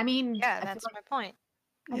do. I mean, yeah, that's my point.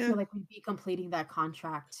 I feel like we'd be completing that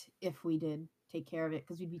contract if we did take care of it,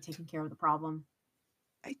 because we'd be taking care of the problem.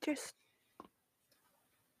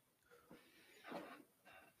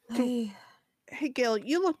 Hey, Gil,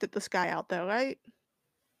 you looked at the sky out there, right?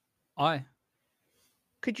 Aye.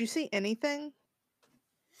 Could you see anything?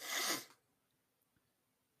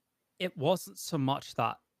 It wasn't so much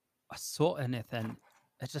that I saw anything.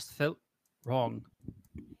 It just felt wrong.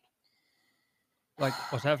 Like,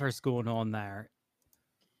 whatever's going on there,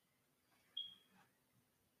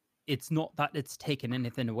 it's not that it's taken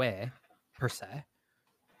anything away. per se.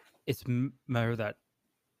 It's more that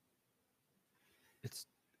it's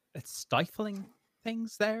stifling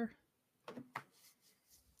things there.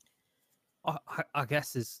 I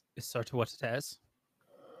guess is sort of what it is.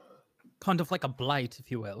 Kind of like a blight, if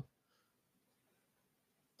you will.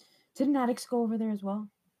 Didn't Addix go over there as well?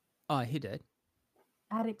 He did.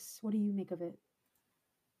 Addix, what do you make of it?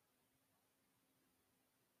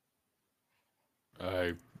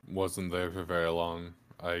 I wasn't there for very long.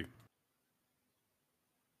 I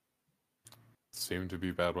seemed to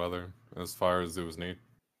be bad weather. As far as it was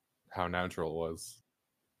how natural it was,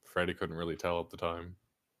 Freddy couldn't really tell at the time.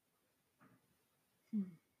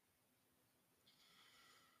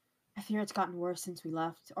 I fear it's gotten worse since we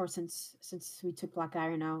left, or since we took Black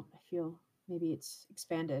Iron out. I feel maybe it's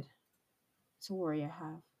expanded. It's a worry I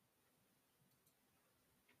have.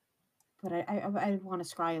 But I want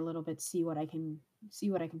to scry a little bit, see what I can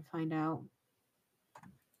find out.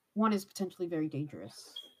 One is potentially very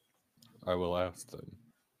dangerous. I will ask then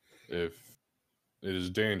if it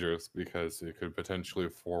is dangerous because it could potentially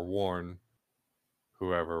forewarn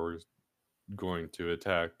whoever was going to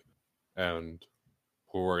attack, and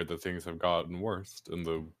we're worried that things have gotten worse in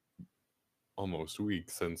the almost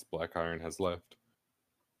week since Black Iron has left.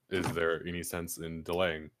 Is there any sense in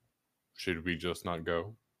delaying? Should we just not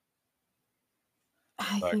go?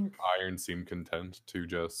 I Black think Iron seemed content to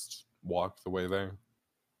just walk the way there.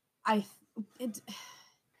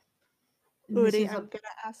 Udi, I'm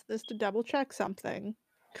gonna ask this to double check something,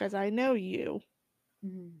 because I know you.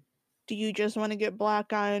 Mhm. Do you just want to get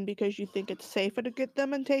Black Iron because you think it's safer to get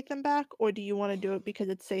them and take them back, or do you want to do it because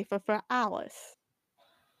it's safer for Alice?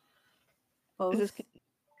 Both. Is this...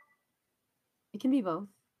 It can be both.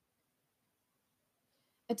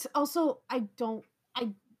 It's also I don't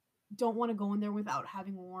want to go in there without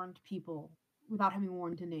having warned people, without having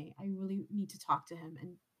warned Danae. I really need to talk to him,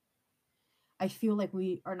 and I feel like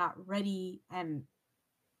we are not ready, and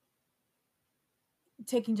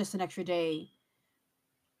taking just an extra day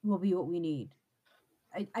will be what we need.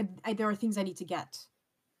 I there are things I need to get.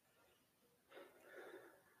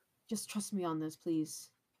 Just trust me on this, please.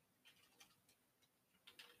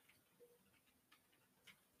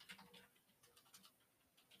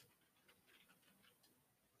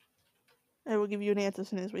 I will give you an answer as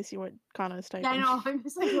soon as we see what Kana is typing. Yeah, I know. I'm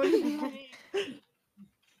just like, what do you mean?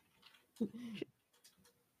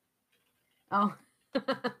 Oh.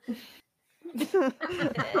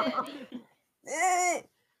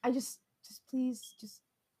 I just please just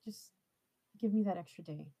give me that extra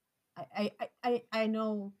day. I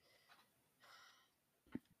know.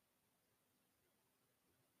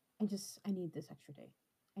 I need this extra day.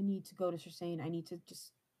 I need to go to Sursane.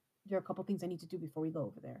 There are a couple things I need to do before we go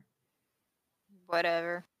over there.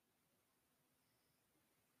 Whatever.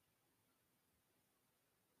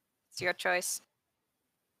 It's your choice.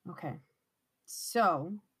 Okay.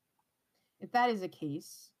 So, if that is the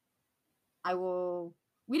case, I will.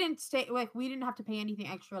 We didn't have to pay anything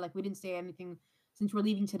extra. Like, we didn't say anything since we're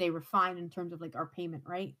leaving today. We're fine in terms of like our payment,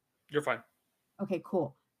 right? You're fine. Okay,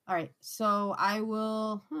 cool. All right. So I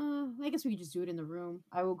will. I guess we could just do it in the room.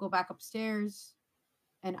 I will go back upstairs,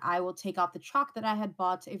 and I will take out the chalk that I had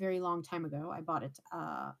bought a very long time ago. I bought it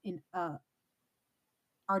in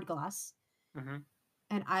art glass. Mm-hmm.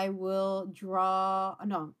 And I will draw.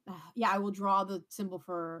 I will draw the symbol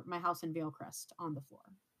for my house in Veilcrest on the floor,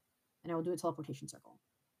 and I will do a teleportation circle.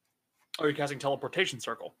 Oh, you're casting teleportation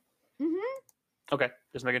circle. Mm-hmm. Okay,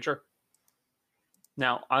 just making sure.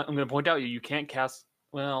 Now I'm going to point out you can't cast.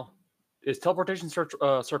 Well, is teleportation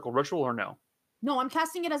circle ritual or no? No, I'm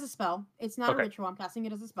casting it as a spell. It's not a ritual. I'm casting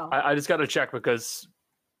it as a spell. I just got to check, because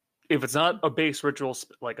if it's not a base ritual,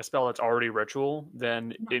 like a spell that's already ritual,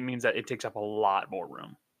 then it means that it takes up a lot more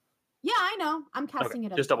room. Yeah, I know. I'm casting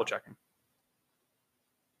it as just double checking.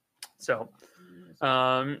 So,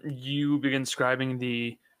 you begin scribing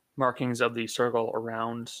the markings of the circle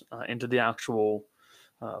around into the actual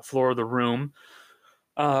floor of the room.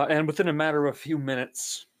 And within a matter of a few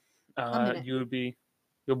minutes, you would be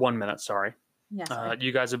 1 minute, sorry. Yes.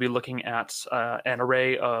 You guys will be looking at an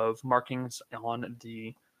array of markings on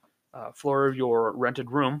the floor of your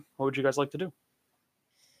rented room. What would you guys like to do?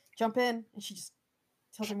 Jump in. And she just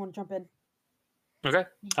tells everyone to jump in. Okay.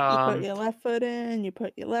 You put your left foot in, you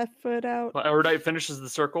put your left foot out. Erudite finishes the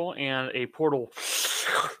circle, and a portal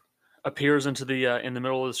appears into the in the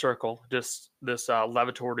middle of the circle. Just this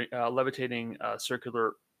levitating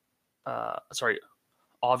circular,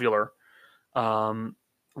 ovular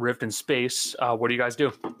rift in space. What do you guys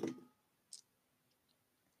do?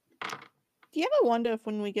 Do you ever wonder if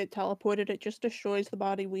when we get teleported, it just destroys the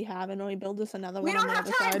body we have and only builds us another We one don't on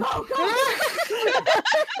the have other time. side? Go,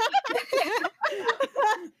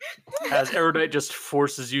 go. As Erudite just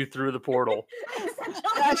forces you through the portal.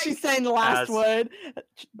 As she's saying the last As- word,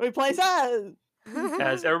 replace us.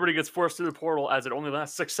 As everybody gets forced through the portal, as it only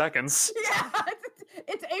lasts 6 seconds. Yeah,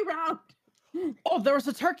 it's a round. Oh, there was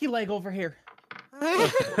a turkey leg over here.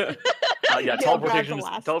 Yeah, Gail grabs the teleportation.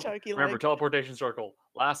 last turkey Remember, leg. teleportation circle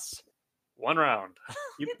lasts 1 round.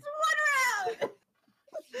 It's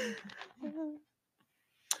one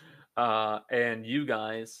round. And you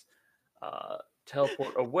guys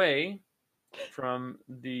teleport away from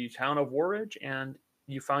the town of Warridge, and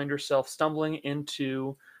you find yourself stumbling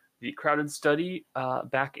into the crowded study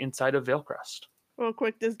back inside of Veilcrest. Real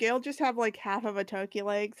quick, does Gail just have like half of a turkey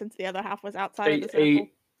leg since the other half was outside of the circle?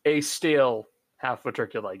 A stale half a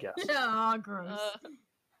turkey leg, yes. Oh, gross.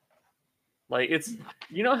 Like it's,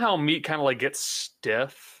 you know how meat kind of like gets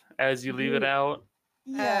stiff as you leave it out.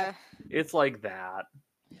 Yeah. It's like that.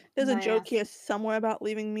 There's a joke Nice. here somewhere about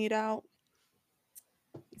leaving meat out.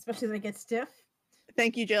 Especially when it gets stiff.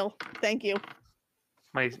 Thank you, Jill. Thank you.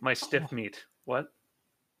 My stiff meat. What?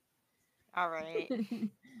 All right.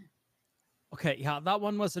 Okay, yeah, that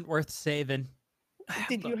one wasn't worth saving.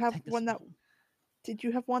 Did you Look, have take this one that? Did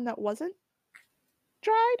you have one that wasn't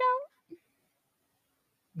dried out?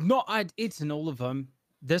 No, I'd eaten all of them.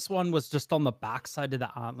 This one was just on the backside of the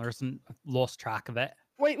antlers and I lost track of it.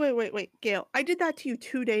 Wait, Gail. I did that to you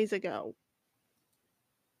 2 days ago.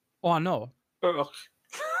 Oh, no. Ugh.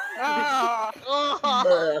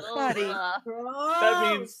 Buddy.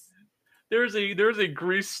 That means there's a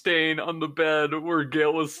grease stain on the bed where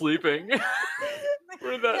Gail was sleeping.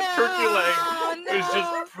 Where that turkey leg was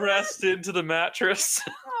just pressed into the mattress.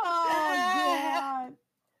 Oh,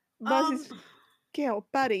 Buzzy's Gail,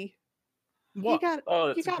 buddy. What? Oh,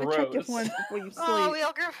 You that's gotta gross. check your horns before you sleep.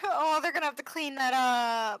 Oh, they're gonna have to clean that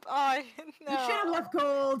up. Oh, no. You should have left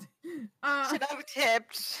gold. Should have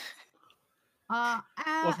tipped. Well,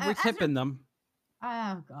 As we're they're- tipping them.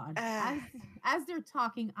 Oh God! As they're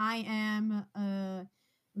talking, I am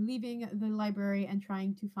leaving the library and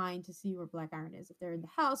trying to see where Black Iron is. If they're in the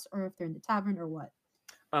house or if they're in the tavern or what.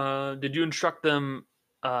 Did you instruct them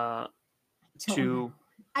Don't to? know.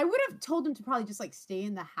 I would have told them to probably just like stay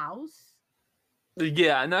in the house.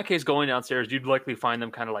 Yeah, in that case, going downstairs, you'd likely find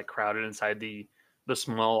them kind of like crowded inside the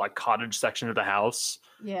small like cottage section of the house.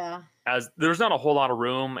 Yeah. As there's not a whole lot of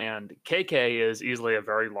room, and KK is easily a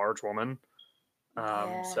very large woman.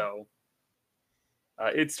 Yeah. So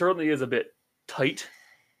it certainly is a bit tight.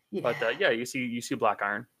 Yeah. But yeah, you see Black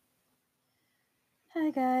Iron.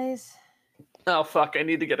 Hi guys. Oh fuck! I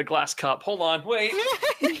need to get a glass cup. Hold on, wait.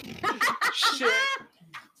 Shit.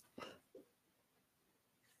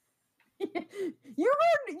 You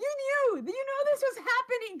knew this was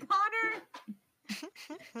happening, Connor.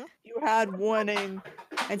 You had warning.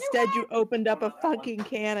 Instead, you opened up a fucking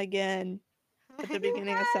can again at the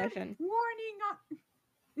beginning of session.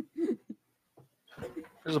 Warning.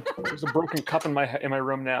 There's a broken cup in my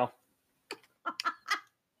room now.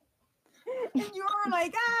 And you were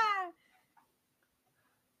like, ah.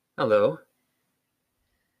 Hello,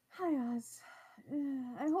 Hi, Oz.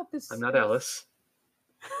 I hope this. I'm not Alice.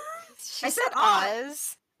 She I said said Oz.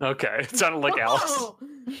 Oz. Okay, it sounded like Alice.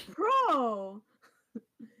 Bro.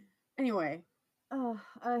 Anyway,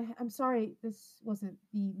 I'm sorry. This wasn't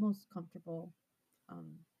the most comfortable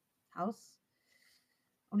house.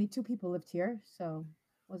 Only 2 people lived here, so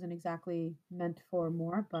wasn't exactly meant for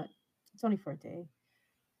more. But it's only for a day.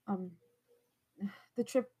 The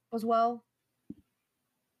trip was well.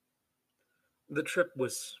 The trip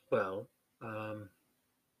was, well,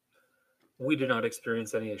 we did not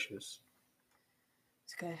experience any issues.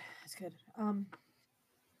 It's good. It's good.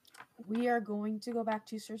 We are going to go back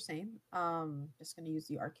to Sursane. Just going to use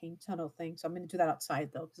the arcane tunnel thing. So I'm going to do that outside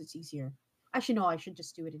though, because it's easier. Actually, no, I should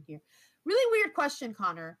just do it in here. Really weird question,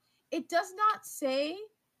 Connor. It does not say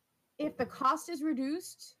if the cost is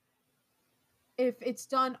reduced, if it's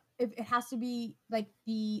done, if it has to be like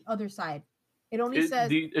the other side. It only says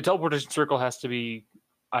The teleportation circle has to be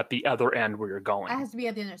at the other end where you're going. it has to be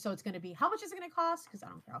at the end. So it's going to be, how much is it going to cost? Because I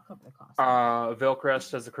don't care. I'll cover the cost.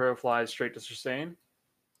 Veilcrest, as the crow flies straight to Sursane.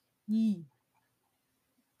 Yee.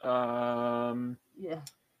 Yeah.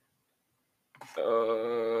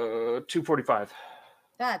 245.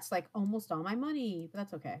 That's like almost all my money, but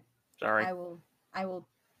that's okay. Sorry, I will.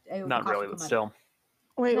 not really, but still.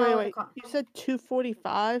 Wait, No, wait. the You said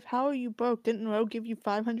 245. How are you broke? Didn't Ro give you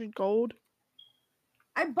 500 gold?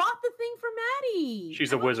 I bought the thing for Maddie.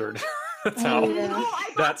 She's I a bought- wizard. That's Oh, how. yeah. No, I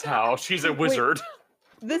bought That's the- how. She's a wizard.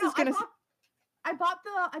 This No, is gonna. I bought, I bought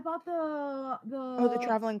the Oh, the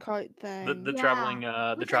traveling cart thing. The Yeah, traveling which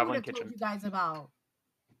I would traveling have told kitchen. you guys about.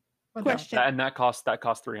 But Question. And that cost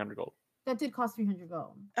 300 gold. That did cost 300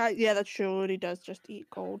 gold. Yeah, that's true. Ludi does just eat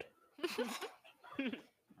gold.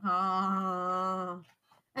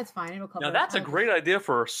 That's fine. It'll cover. Now that's a I'll great idea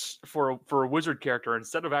for a wizard character.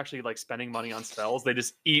 Instead of actually like spending money on spells, they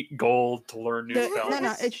just eat gold to learn new spells.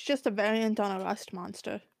 No, it's just a variant on a rust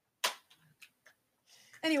monster.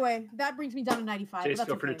 Anyway, that brings me down to 95. Chase, But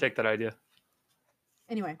feel that's free to okay. take that idea.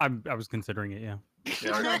 Anyway, I was considering it. Yeah.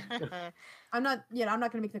 I'm not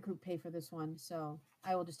gonna make the group pay for this one, so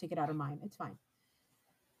I will just take it out of mine. It's fine.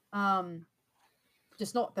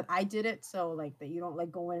 Just note that I did it, so like that you don't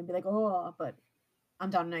like go in and be like, oh, but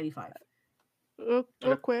I'm down to 95.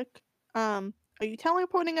 Real quick, are you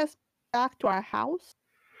teleporting us back to our house?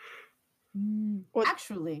 Or-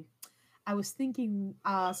 Actually, I was thinking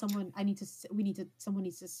someone needs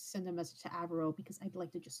to send a message to Avro because I'd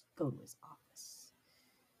like to just go to his office.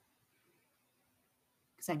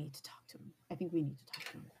 Because I need to talk to him. I think we need to talk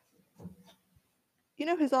to him. You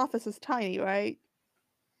know his office is tiny, right?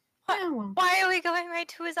 Yeah, well, Why are we going right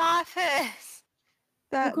to his office?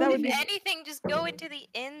 That Well, would If be anything, just go into the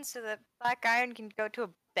inn so that Black Iron can go to a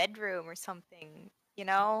bedroom or something. You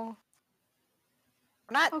know,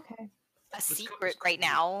 we're not okay. a secret right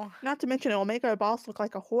now. not to mention it'll make our boss look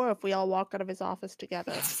like a whore if we all walk out of his office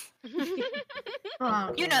together.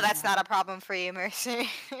 You know that's not a problem for you, Mercy.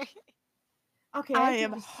 Okay. I can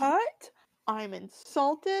am just- hurt. I'm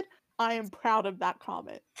insulted. I am proud of that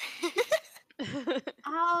comment.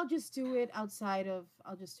 I'll just do it outside of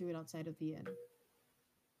the inn.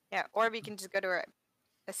 Yeah, or we can just go to our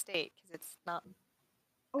estate because it's not.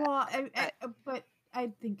 Well, but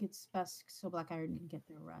I think it's best so Black Iron can get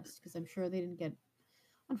their rest because I'm sure they didn't get.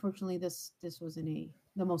 Unfortunately, this wasn't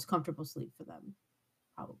the most comfortable sleep for them,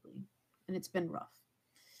 probably, and it's been rough.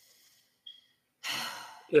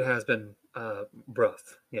 It has been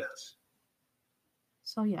rough, yes.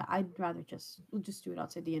 So yeah, we'll just do it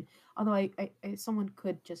outside the inn. Although I someone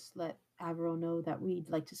could just let Avro know that we'd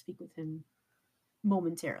like to speak with him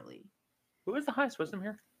momentarily. Who is the highest wisdom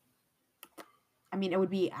here? I mean, it would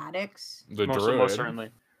be Addicts. The most druid. certainly.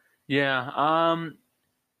 Yeah.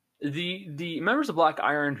 The members of Black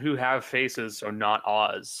Iron who have faces, so not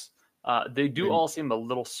Oz, they do Mm. all seem a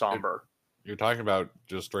little somber. You're talking about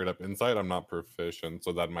just straight up insight. I'm not proficient,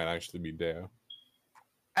 so that might actually be Deo.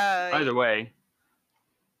 Either way,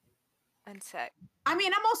 One sec. I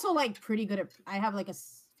mean, I'm also like pretty good at. I have like a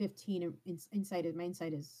 15 insight. My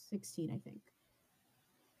insight is 16, I think.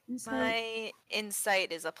 Insight. My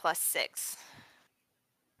insight is a +6.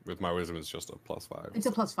 With my wisdom, it's just a +5. It's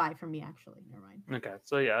a +5 for me, actually. Never mind. okay.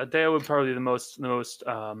 So yeah, Deo would probably be the most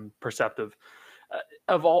perceptive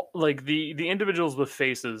of all. Like the individuals with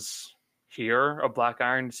faces here of Black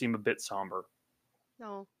Iron seem a bit somber.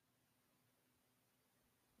 No.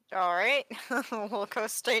 All right, we'll go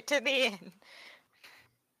straight to the inn.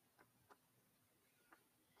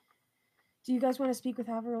 Do you guys want to speak with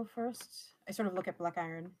Avro first? I sort of look at Black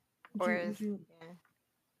Iron. Or yeah.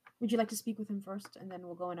 Would you like to speak with him first, and then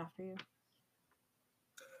we'll go in after you?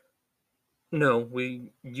 No,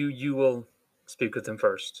 you will speak with him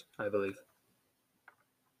first, I believe.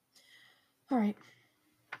 All right.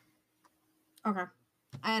 Okay.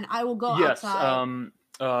 And I will go Yes. outside.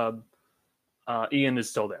 Ian is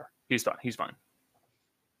still there. He's fine. He's fine.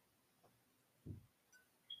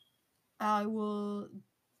 I will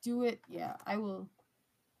do it. Yeah, I will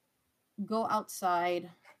go outside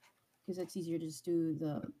because it's easier to just do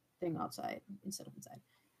the thing outside instead of inside.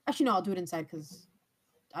 Actually, no, I'll do it inside because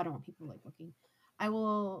I don't want people like looking. I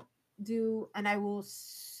will do, and I will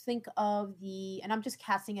think of the, and I'm just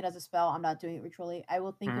casting it as a spell. I'm not doing it ritually. I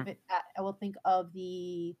will think of it. I will think of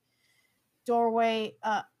the doorway.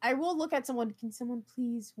 I will look at someone. Can someone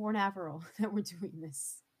please warn Avro that we're doing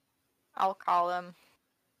this? I'll call him.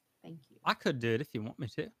 Thank you. I could do it if you want me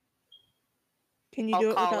to. Can you I'll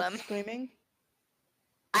do it call without him. screaming?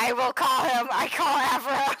 I will call him. I call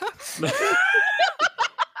Avro.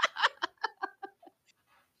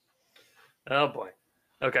 Oh boy.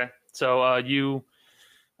 Okay. So you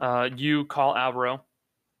call Alvaro,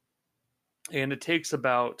 and it takes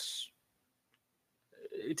about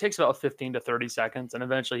 15 to 30 seconds, and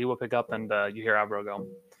eventually he will pick up, and you hear Alvaro go,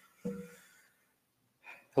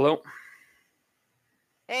 "Hello."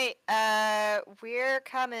 Hey, we're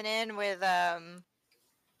coming in with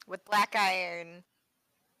Black Iron.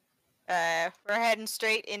 We're heading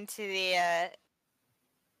straight into the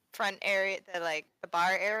front area, the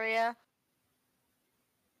bar area.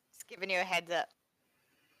 Just giving you a heads up.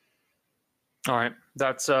 All right.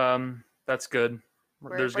 That's good.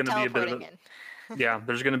 We're There's going to be a bit of teleporting a, in. Yeah,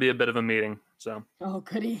 there's going to be a bit of a meeting. So Oh,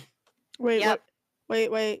 goody. Wait, Yep.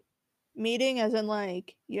 wait. Meeting as in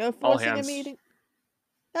like you're All forcing a hands. meeting?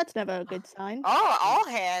 That's never a good sign. Oh, all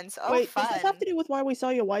hands. Oh, Wait, fun. does this have to do with why we saw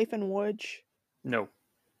your wife in Woods? no.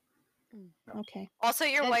 Okay. Also,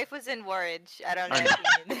 your And- wife was in Warridge. I don't know I if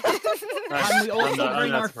you knew. And we also not- I'm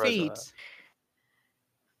bring not our surprised by feet. that.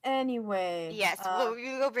 Anyway. Yes,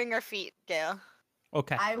 you go bring our feet, Gail.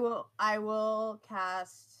 Okay. I will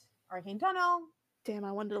cast Arcane Tunnel, Damn,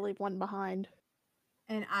 I wanted to leave one behind.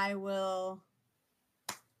 and I will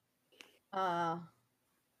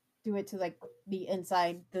do it to like the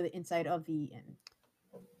inside of the inn.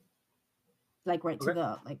 Like right to Okay.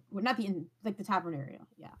 the well, not the inn, like the tavern area.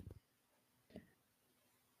 Yeah.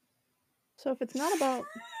 So if it's not about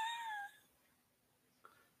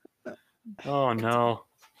Oh no.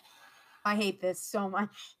 I hate this so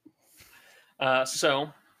much.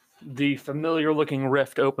 So the familiar looking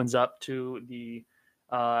rift opens up to the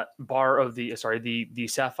bar of the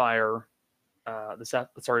sapphire,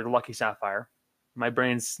 the lucky sapphire. My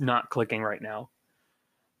brain's not clicking right now.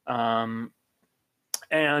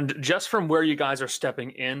 And just from where you guys are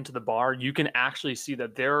stepping into the bar, you can actually see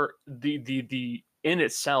that the inn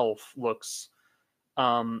itself looks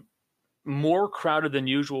more crowded than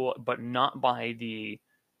usual, but not by the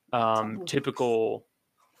typical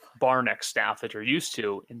bar neck staff that you're used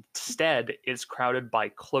to. Instead, it's crowded by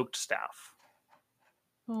cloaked staff.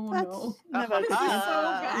 Oh that's no. never a good This is sign. so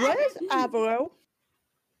bad. Where's Avro?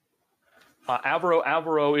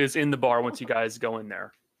 Alvaro is in the bar once you guys go in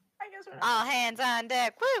there. I guess we're All hands on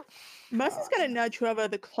deck. Woo! Mercy's gonna nudge whoever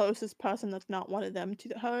the closest person that's not one of them to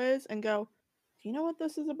her is and go, do you know what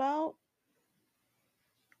this is about?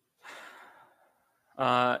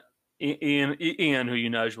 Ian, who you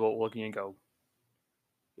nudge, will look at you and go,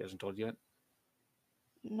 he hasn't told you yet?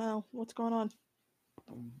 No, what's going on?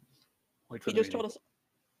 Wait for He the just told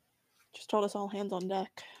meeting. us all hands on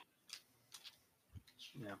deck.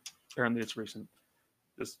 Yeah, apparently it's recent.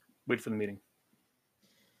 Just wait for the meeting.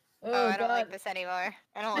 Oh, I don't like this anymore.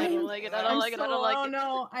 I don't like it. I don't I'm like it. I don't so- like oh it.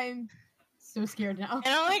 no, I'm so scared now. I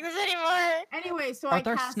don't like this anymore. Anyway, so Are I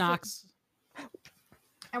there cast it- snacks?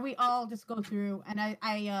 and we all just go through, and I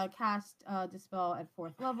cast Dispel at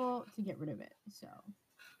 4th level to get rid of it. So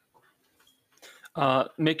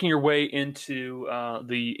Making your way into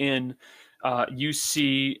the inn, you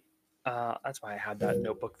see. That's why I had that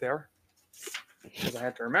notebook there, because I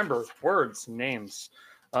had to remember words, and names.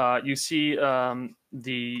 You see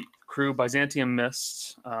the crew Byzantium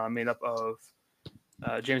Mist, made up of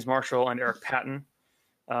James Marshall and Eric Patton.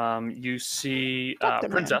 You see Dr.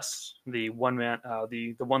 Man. Princess, the one man,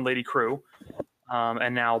 the one lady crew,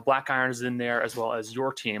 and now Black Iron is in there as well as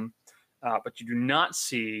your team, but you do not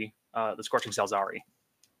see the Scorching Salzari.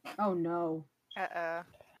 oh no.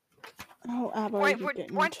 Oh, Avro, you Weren't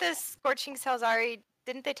didn't. the Scorching Salzari?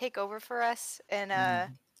 Didn't they take over for us? And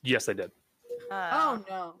Yes, they did. Oh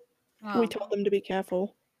no. We told them to be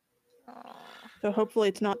careful. So hopefully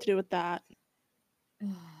it's not to do with that.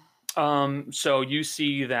 So you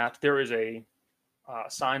see that there is a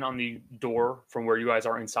sign on the door from where you guys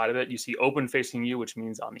are inside of it. You see open facing you, which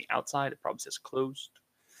means on the outside it probably says closed.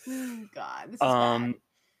 Oh god, this is bad.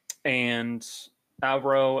 And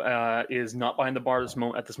Alvaro is not behind the bar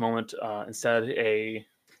at this moment. Instead, a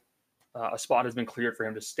spot has been cleared for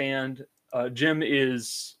him to stand. Jim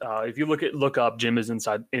is, if you look up, Jim is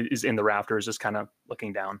in the rafters, just kind of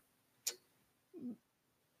looking down.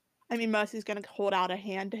 I mean, Mercy's gonna hold out a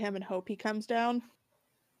hand to him and hope he comes down.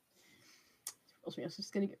 Tells me it's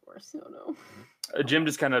just gonna get worse. Oh no. Jim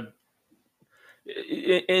just kind of,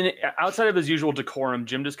 outside of his usual decorum,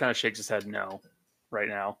 Jim just kind of shakes his head no, right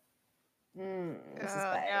now. This is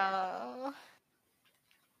bad. no.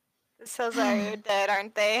 The Salzari are dead,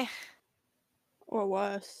 aren't they? Or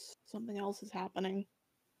worse, something else is happening.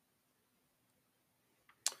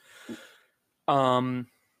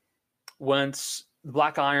 Once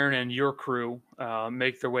Black Iron and your crew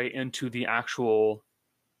make their way into the actual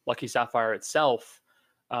Lucky Sapphire itself,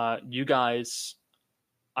 you guys,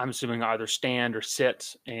 I'm assuming, either stand or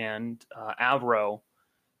sit, and Avro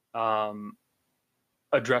looks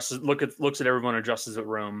at everyone, addresses the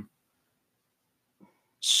room.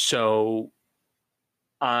 So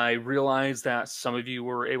I realize that some of you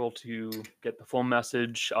were able to get the full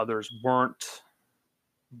message, others weren't,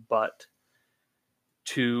 but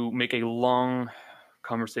to make a long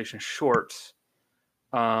conversation short,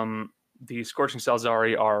 the Scorching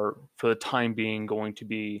Salzari are, for the time being, going to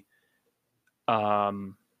be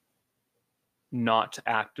not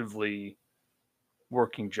actively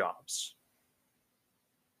working jobs.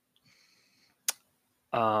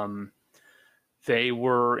 They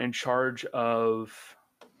were in charge of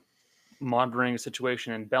monitoring a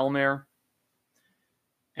situation in Belmare,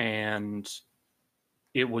 and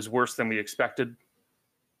it was worse than we expected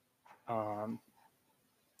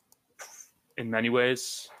in many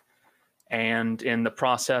ways. And in the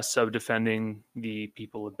process of defending the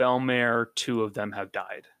people of Belmare, 2 of them have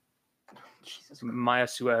died. Jesus Christ. Maya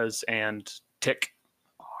Suez and Tick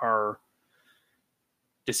are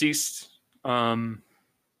deceased.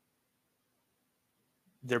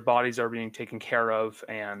 Their bodies are being taken care of,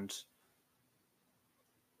 and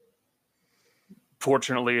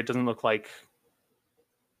fortunately, it doesn't look like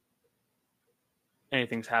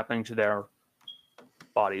anything's happening to their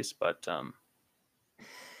bodies, but they're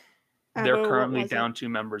Avo, what currently was it? down 2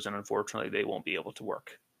 members, and unfortunately, they won't be able to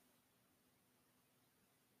work.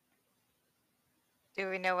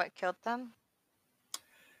 Do we know what killed them?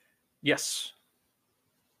 Yes.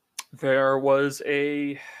 There was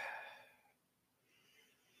according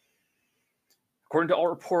to all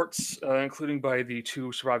reports, including by the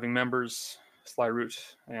 2 surviving members, Slyroot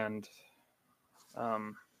and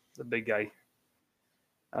the big guy,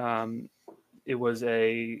 it was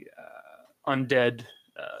a undead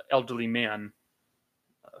elderly man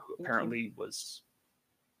who apparently was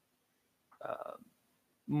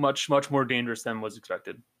much more dangerous than was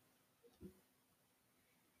expected.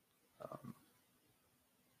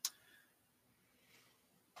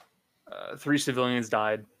 3 civilians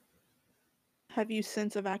died. Have you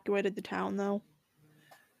since evacuated the town, though?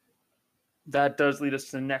 That does lead us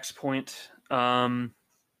to the next point. To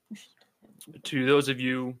those of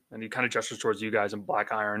you, and he kind of gestures towards you guys in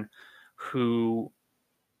Black Iron, who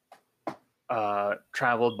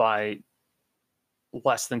traveled by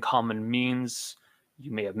less than common means,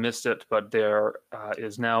 you may have missed it, but there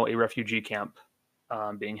is now a refugee camp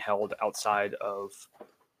being held outside of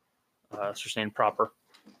Sustained proper.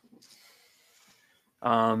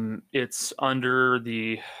 It's under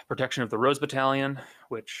the protection of the Rose Battalion,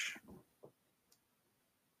 which,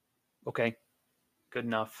 okay, good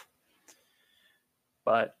enough.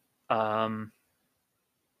 But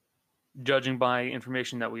judging by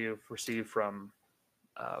information that we have received from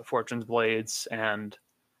Fortune's Blades and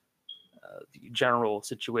the general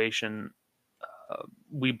situation,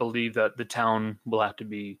 we believe that the town will have to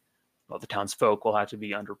be, well, the townsfolk will have to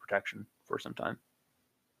be under protection for some time.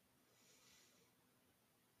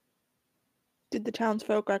 Did the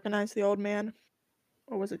townsfolk recognize the old man?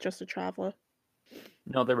 Or was it just a traveler?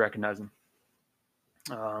 No, they recognize him.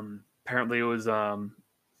 Apparently it was the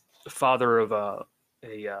father of a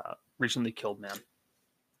recently killed man,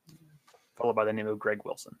 followed by the name of Greg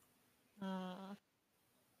Wilson.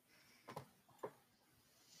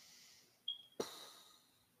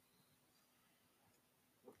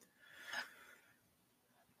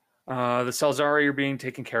 The Salzari are being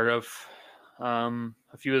taken care of.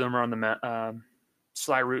 A few of them are on the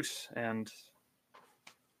Slyroot and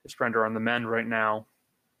his friend are on the mend right now,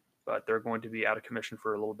 but they're going to be out of commission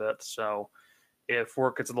for a little bit. So if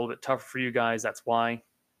work gets a little bit tougher for you guys, that's why.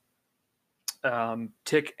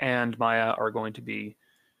 Tick and Maya are going to be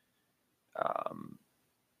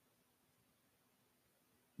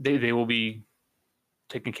they will be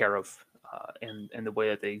taken care of in the way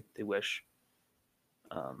that they wish.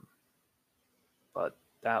 But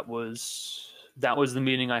that was the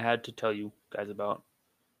meeting I had to tell you guys about.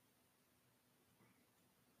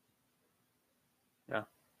 Yeah.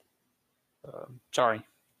 Sorry.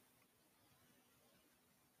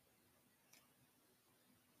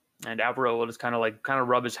 And Avro will just kind of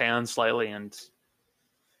rub his hands slightly, and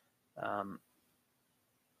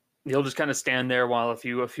he'll just kind of stand there while a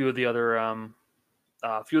few of the other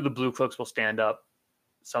a few of the blue cloaks will stand up.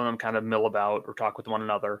 Some of them kind of mill about or talk with one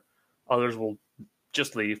another. Others will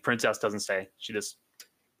just leave. Princess doesn't stay. She just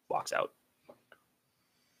walks out.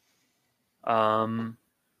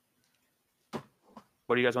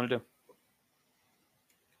 What do you guys want to do?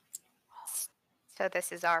 So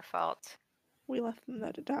this is our fault. We left them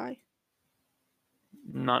there to die.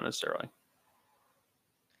 Not necessarily.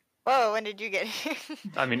 Whoa, when did you get here?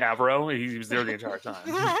 I mean, Avro, he was there the entire time.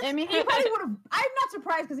 I mean, he probably would have. I'm not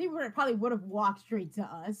surprised because he probably would have walked straight to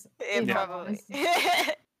us. It in all probably. honesty.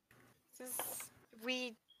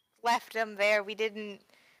 We left him there. We didn't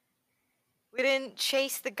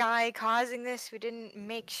chase the guy causing this. We didn't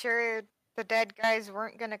make sure the dead guys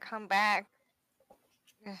weren't gonna come back.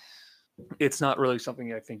 It's not really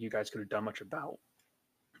something I think you guys could have done much about.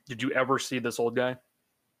 Did you ever see this old guy?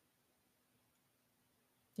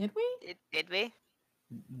 Did we? Did we?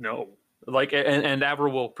 No. Like, and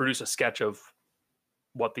Avro will produce a sketch of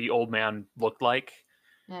what the old man looked like.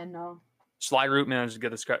 Yeah, no. Slyroot managed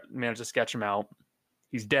to sketch him out.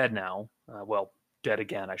 He's dead now. Well, dead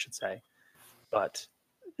again, I should say. But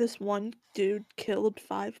This one dude killed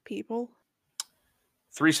 5 people.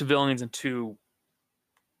 3 civilians and 2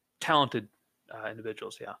 talented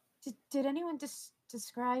individuals, yeah. Did anyone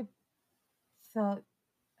describe the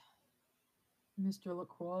Mr.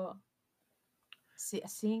 Lacroix?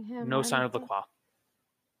 Seeing him? No or sign of anything? Lacroix.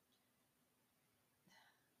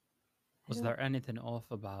 Was don't- there anything off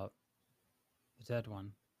about the dead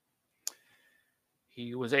one?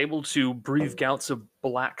 He was able to breathe gouts of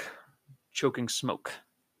black, choking smoke.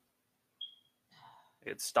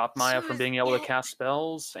 It stopped Maya So from is being able to it- cast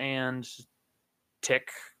spells, and Tick,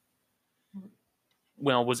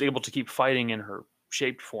 well, was able to keep fighting in her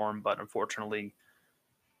shaped form, but unfortunately,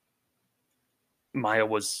 Maya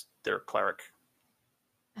was their cleric.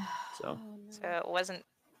 So Oh, no. So it wasn't.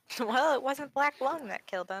 Well, it wasn't Black Lung that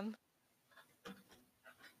killed him.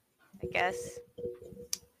 I guess.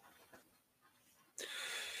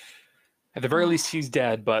 at the very least, he's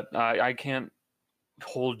dead, but I can't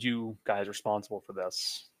hold you guys responsible for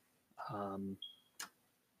this. I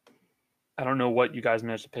don't know what you guys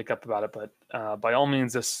managed to pick up about it, but by all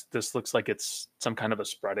means, this looks like it's some kind of a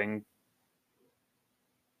spreading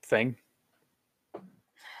thing.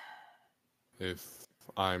 If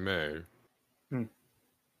I may, Hmm.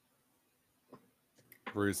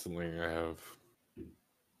 recently I have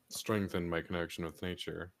strengthened my connection with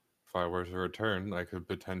nature. If I were to return, I could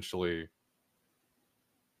potentially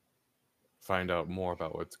find out more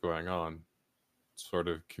about what's going on, sort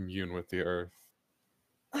of commune with the earth,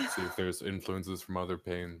 see if there's influences from other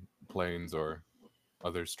planes or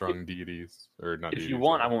other strong deities, or not If deities. you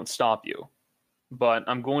want, I won't stop you, but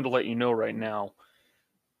I'm going to let you know right now.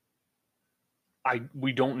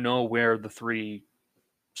 We don't know where the 3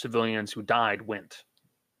 civilians who died went.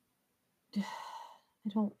 I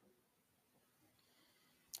don't.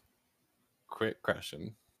 Quick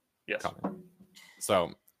question. Yes. Connor.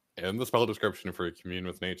 So, in the spell description for commune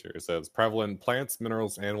with nature, it says prevalent plants,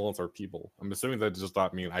 minerals, animals, or people. I'm assuming that does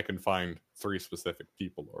not mean I can find 3 specific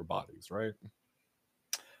people or bodies, right?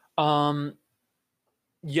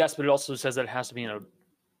 Yes, but it also says that it has to be in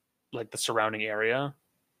the surrounding area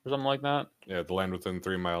or something like that. Yeah, the land within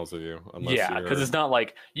 3 miles of you. Yeah, because it's not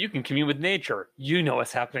like you can commune with nature. You know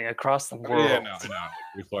what's happening across the world. Yeah, no.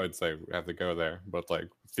 Before I'd say we have to go there, but like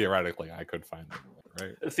theoretically, I could find them,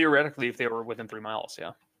 right? Theoretically, if they were within 3 miles,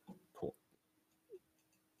 yeah. Cool.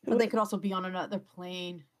 But they could also be on another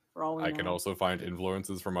plane for all we know. I can also find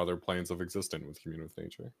influences from other planes of existence with commune with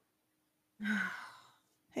nature.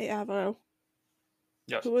 Hey, Avro.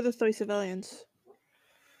 Yes. Who are the 3 civilians?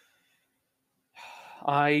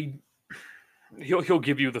 He'll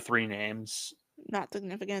give you the 3 names. Not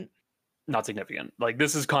significant. Not significant. Like,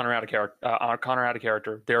 this is Connor out of character. Connor out of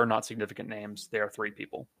character. They are not significant names. They are 3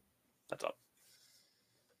 people. That's all.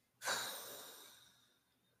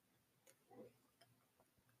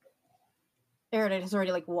 Erudite has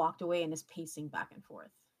already walked away and is pacing back and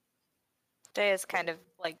forth. Jay is kind of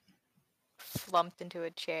slumped into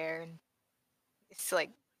a chair and it's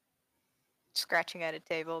scratching at a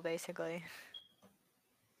table basically.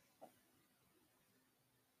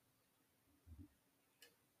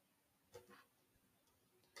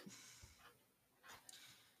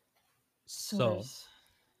 So, So- there's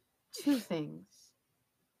 2 things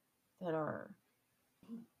that are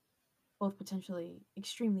both potentially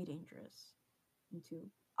extremely dangerous in 2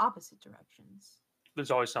 opposite directions.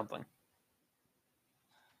 There's always something.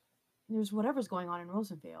 There's whatever's going on in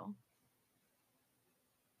Rosenvale.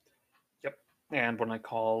 And when I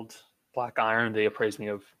called Black Iron, they appraised me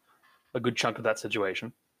of a good chunk of that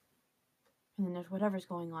situation. And then there's whatever's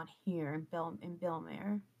going on here in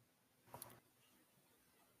Belmare.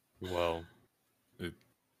 Well, it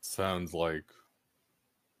sounds like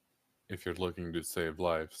if you're looking to save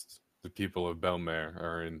lives, the people of Belmare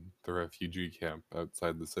are in the refugee camp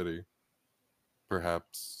outside the city.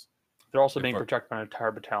 Perhaps, They're also If being our- protected by an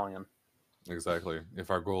entire battalion. exactly, if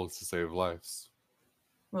our goal is to save lives,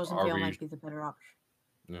 Rosenvale we- might be the better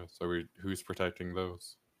option. so who's protecting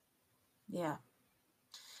those? Yeah.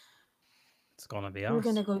 It's gonna be We're us.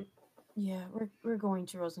 gonna go. Yeah, we're going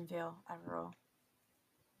to Rosenvale, Avro.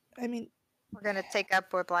 I mean, We're gonna take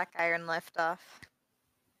up where Black Iron left off.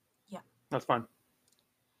 That's fine.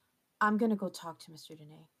 I'm gonna go talk to Mr.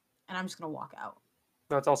 Dene, and I'm just gonna walk out.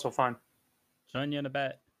 That's also fine. Join you in a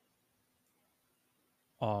bet.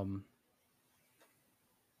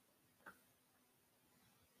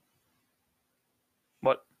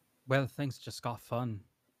 What? Well, things just got fun.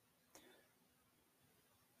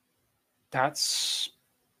 That's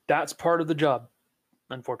part of the job,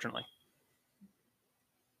 unfortunately.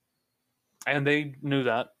 And they knew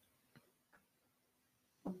that.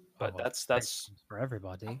 But well, that's predictions for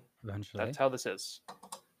everybody eventually. that's how this is.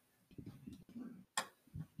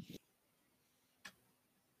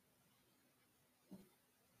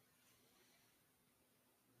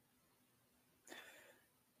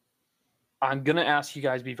 I'm gonna ask you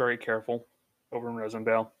guys be very careful over in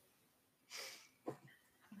Rosenvale.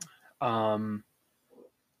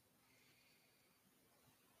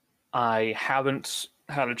 I haven't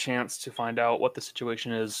had a chance to find out what the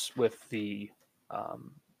situation is with the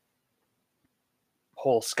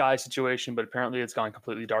whole sky situation, but apparently it's gone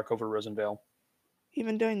completely dark over Rosenvale.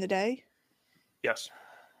 Even during the day? Yes,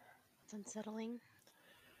 It's unsettling.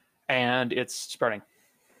 and it's spreading.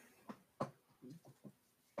 I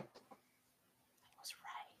was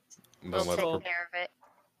right. And We'll then let take her- care of it.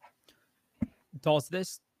 Does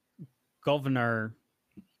this governor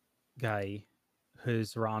guy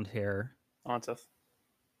who's around here Anseth.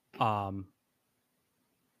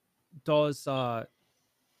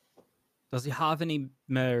 does he have any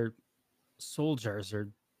more soldiers or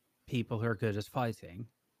people who are good at fighting?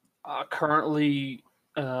 Currently,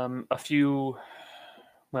 a few.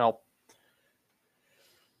 Well,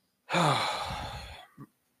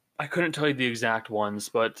 I couldn't tell you the exact ones,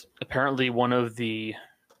 but apparently one of the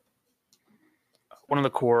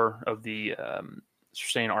core of the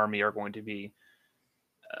Sustained Army are going to be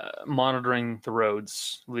monitoring the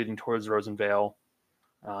roads leading towards Rosenvale.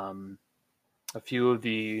 A few of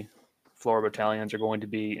the Flora battalions are going to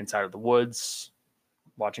be inside of the woods,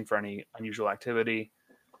 watching for any unusual activity,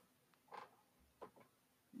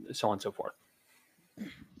 so on and so forth.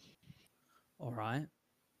 All right.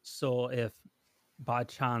 So if by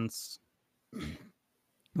chance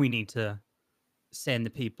we need to send the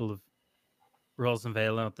people of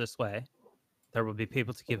Rosenvale out this way, there will be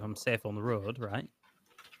people to keep them safe on the road, right?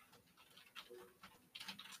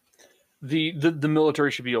 The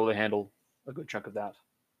military should be able to handle a good chunk of that.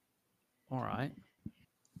 All right.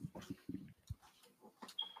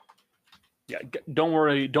 Yeah, don't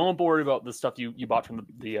worry about the stuff you bought from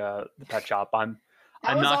the pet shop. I'm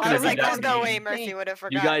was not all- going I to was do like, that. there's to no you. way Mercy would have You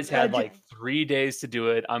forgotten. guys had Yeah, like 3 days to do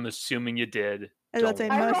it. I'm assuming you did. And Don't that's a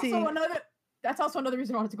worry. Mercy. That's also another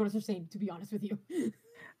reason I wanted to go to Sustained, to be honest with you.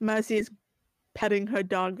 Mercy is petting her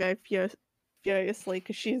dog very furiously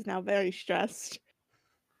because she is now very stressed.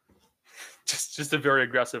 Just a very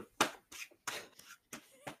aggressive.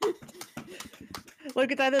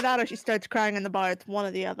 Look, it's either that or she starts crying in the bar. It's one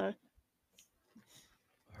or the other.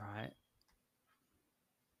 All right.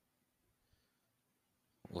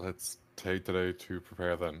 Let's take today to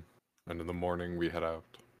prepare then. And in the morning we head out.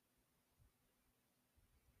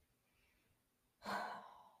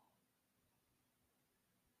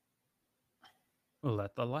 We'll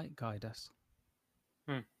let the light guide us.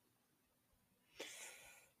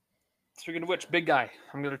 Speaking of which, big guy,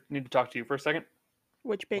 I'm gonna need to talk to you for a second.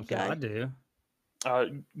 Which big What did guy? I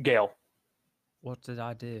do? Gale, What did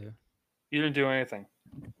I do? you didn't do anything.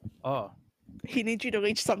 Oh. He needs you to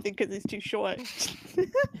reach something because he's too short.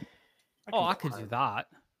 Oh, I could do that.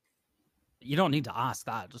 You don't need to ask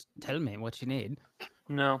that. Just tell me what you need.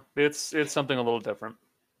 No, it's something a little different.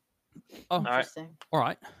 Oh, right. Interesting. all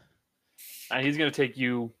right. And he's gonna take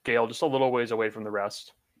you, Gale, just a little ways away from the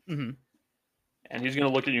rest. Mm-hmm. And he's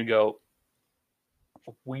gonna look at you and go,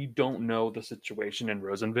 "We don't know the situation in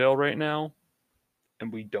Rosenvale right now,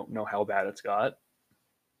 and we don't know how bad it's got.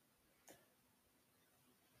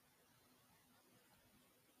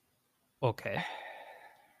 Okay.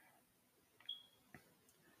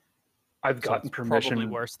 I've So gotten it's permission.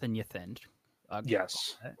 Probably worse than you think.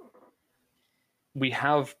 Yes. Okay. We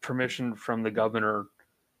have permission from the governor,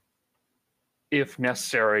 if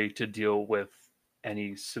necessary, to deal with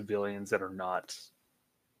any civilians that are not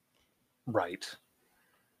right.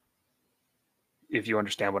 If you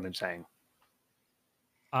understand what I'm saying.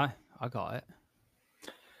 I got it.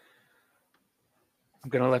 I'm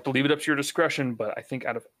going to have to leave it up to your discretion, but I think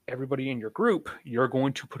out of everybody in your group, you're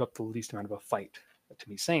going to put up the least amount of a fight to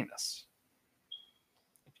me saying this.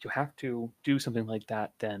 If you have to do something like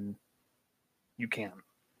that, then you can.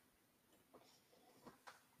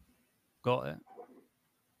 Got it.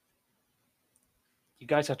 You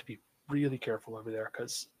guys have to be really careful over there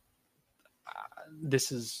because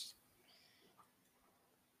this is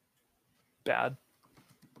bad,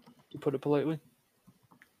 to put it politely.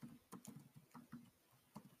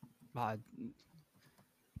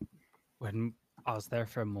 When I was there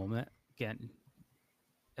for a moment, again,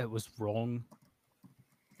 it was wrong.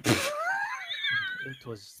 It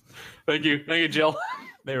was. Thank you, Jill.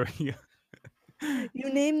 There we go.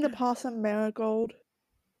 You named the possum Marigold.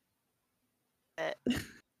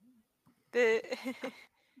 The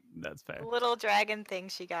That's fair. little dragon thing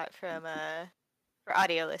she got from for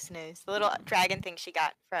audio listeners, the little dragon thing she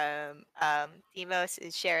got from Demos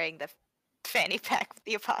is sharing the fanny pack with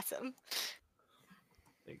the opossum.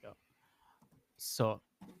 There you go. So,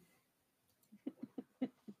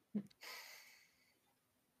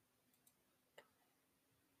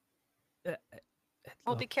 it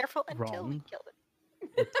We'll be looked careful until we wrong. kill it.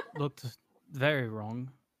 It looked very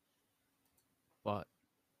wrong, but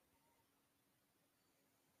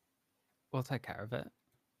we'll take care of it.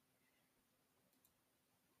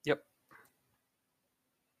 Yep.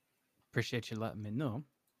 Appreciate you letting me know.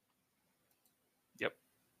 Yep.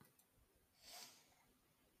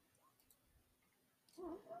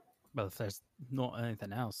 Well, if there's not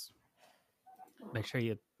anything else, make sure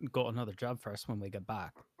you got another job for us when we get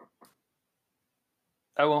back.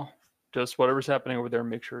 I will. Just whatever's happening over there,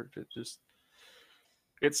 make sure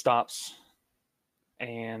it stops.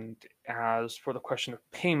 And as for the question of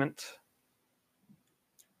payment,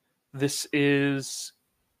 this is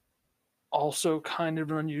also kind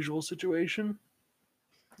of an unusual situation.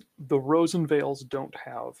 The Rosenvales don't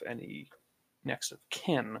have any next of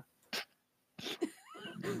kin,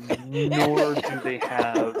 nor do they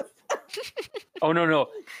have. Oh no,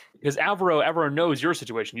 because Avro knows your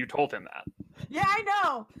situation. You told him that. Yeah, I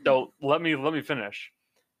know. So let me finish.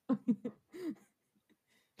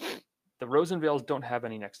 The Rosenvales don't have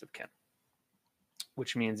any next of kin,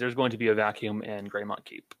 which means there's going to be a vacuum in Greymont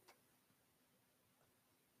Keep.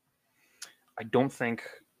 I don't think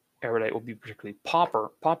Erudite will be particularly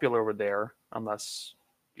popular over there unless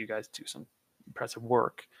you guys do some impressive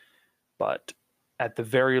work. But at the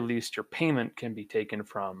very least, your payment can be taken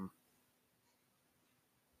from,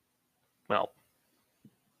 well,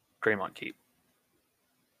 Greymont Keep.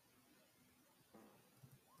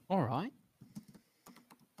 All right.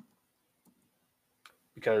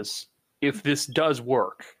 Because if this does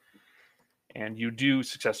work and you do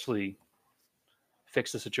successfully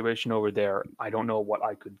fix the situation over there, I don't know what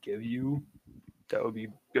I could give you that would be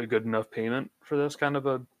a good enough payment for this kind of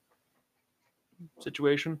a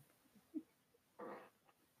situation.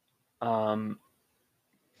 So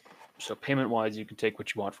payment-wise, you can take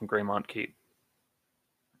what you want from Greymont Keep.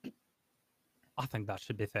 I think that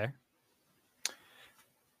should be fair.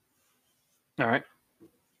 All right.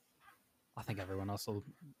 I think everyone else will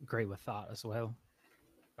agree with that as well.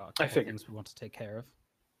 Got a I couple figured. things we want to take care of.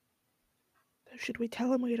 Should we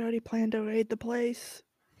tell him we had already planned to raid the place?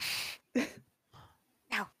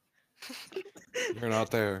 No. You're not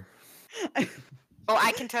there. Oh,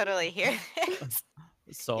 I can totally hear this.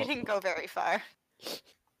 So, You didn't go very far.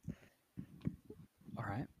 all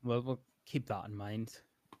right. Well, we'll keep that in mind.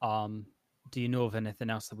 Do you know of anything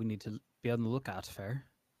else that we need to be on the lookout for?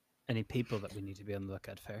 Any people that we need to be on the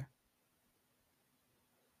lookout for?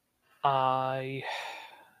 I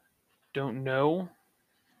don't know.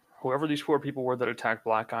 Whoever these 4 people were that attacked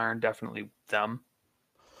Black Iron, definitely them.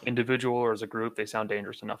 Individual or as a group, they sound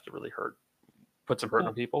dangerous enough to really put some hurt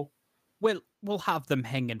on people. Well, we'll have them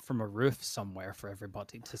hanging from a roof somewhere for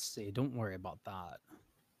everybody to see. Don't worry about that.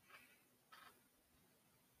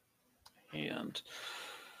 And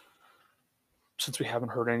since we haven't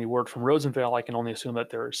heard any word from Rosenvale, I can only assume that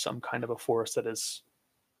there is some kind of a force that is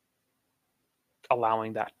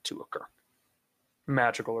allowing that to occur,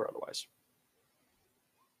 magical or otherwise.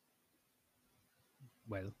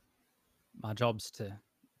 Well, my job's to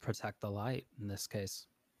protect the light in this case.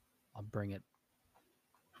 I'll bring it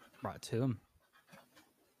right to him.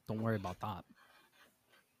 Don't worry about that.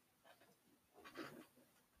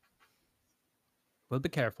 We'll be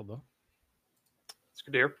careful, though. It's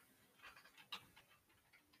good to hear.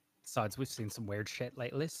 Besides, we've seen some weird shit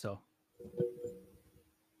lately, so...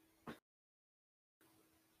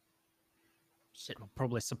 Shit will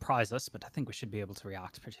probably surprise us, but I think we should be able to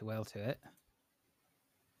react pretty well to it.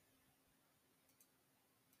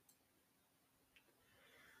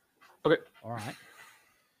 Okay. All right.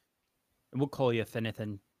 And we'll call you if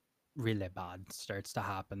anything really bad starts to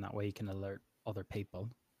happen. That way you can alert other people.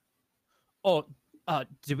 Oh,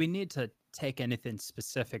 do we need to take anything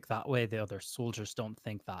specific? That way the other soldiers don't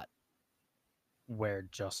think that we're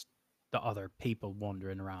just the other people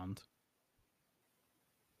wandering around.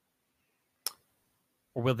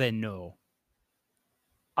 Or will they know?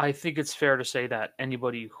 I think it's fair to say that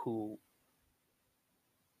anybody who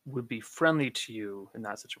would be friendly to you in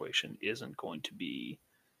that situation isn't going to be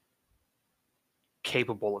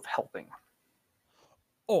capable of helping.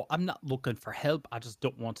 Oh, I'm not looking for help. I just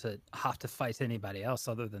don't want to have to fight anybody else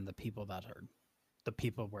other than the people that are the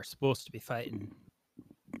people we're supposed to be fighting.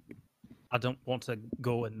 I don't want to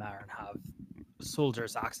go in there and have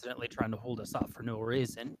soldiers accidentally trying to hold us up for no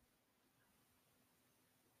reason.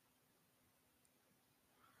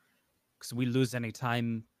 because we lose any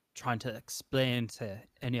time trying to explain to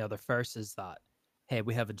any other forces that, hey,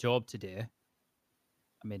 we have a job to do.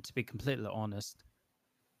 I mean, to be completely honest,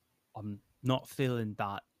 I'm not feeling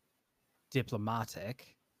that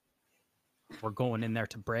diplomatic. We're going in there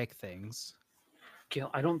to break things. Gil,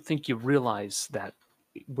 I don't think you realize that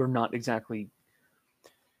we're not exactly.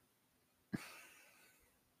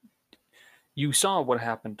 You saw what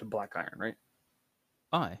happened to Black Iron, right?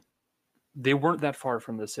 Aye. They weren't that far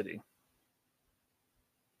from the city.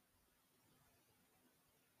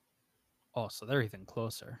 Oh, so they're even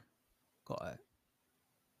closer. Got it.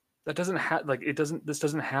 That doesn't This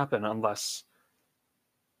doesn't happen unless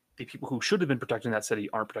the people who should have been protecting that city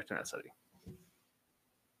aren't protecting that city,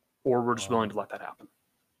 or we're just willing to let that happen.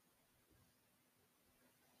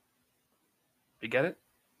 You get it?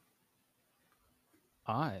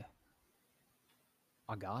 Aye.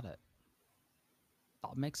 I got it.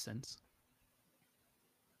 That makes sense.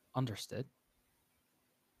 Understood.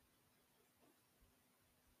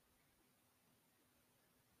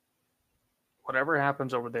 Whatever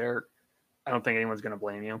happens over there, I don't think anyone's going to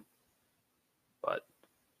blame you. But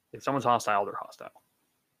if someone's hostile, they're hostile.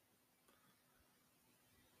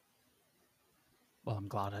 Well, I'm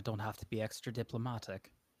glad I don't have to be extra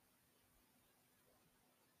diplomatic.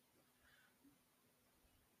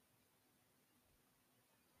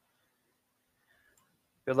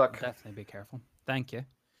 Good luck. Definitely be careful. Thank you.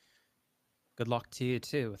 Good luck to you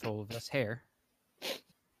too with all of this hair.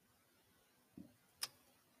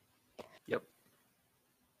 Yep.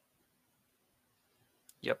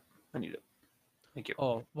 Yep. I need it. Thank you.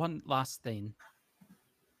 Oh, one last thing.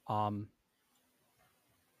 I've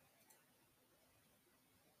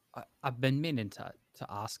been meaning to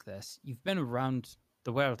ask this. You've been around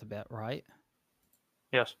the world a bit, right?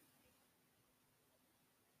 Yes.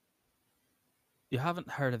 You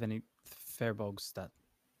haven't heard of any fairbugs that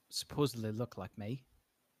supposedly look like me?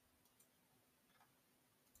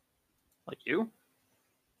 Like you?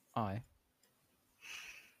 Aye.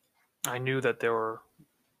 I knew that there were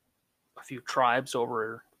a few tribes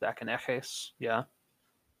over back in Eches, yeah.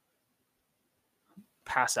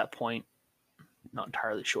 Past that point, not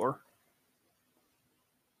entirely sure.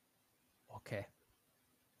 Okay.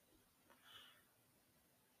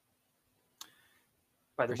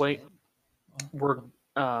 By the way,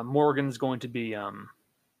 Morgan's going to be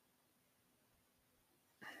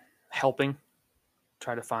helping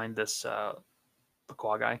try to find this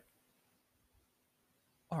Lacroix guy.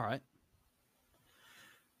 All right.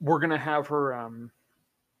 We're gonna have her.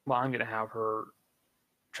 Well, I'm gonna have her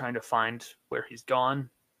trying to find where he's gone,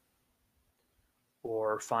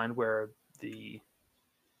 or find where the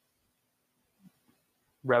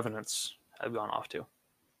revenants have gone off to.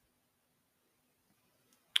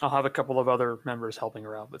 I'll have a couple of other members helping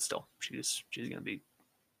her out, but still, she's gonna be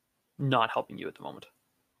not helping you at the moment.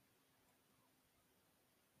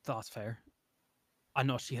 That's fair. I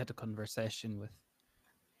know she had a conversation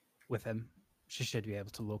with him. She should be able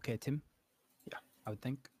to locate him. Yeah. I would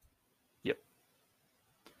think. Yep.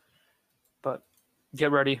 But get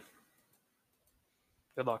ready.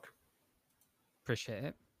 Good luck. Appreciate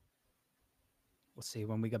it. We'll see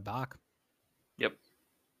when we get back. Yep.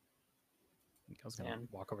 I was going to And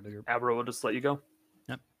walk over to your... Abra will just let you go.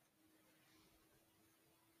 Yep.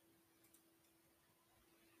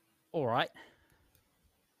 All right.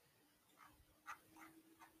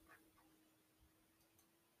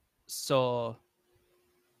 So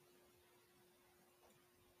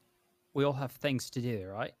we all have things to do,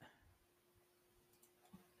 right?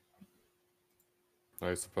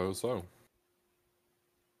 I suppose so.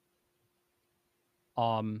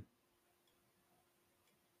 I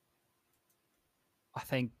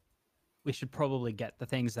think we should probably get the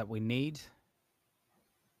things that we need.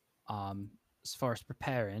 As far as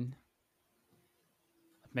preparing,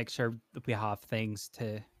 make sure that we have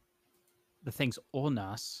the things on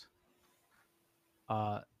us,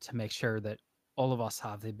 to make sure that all of us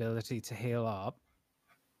have the ability to heal up.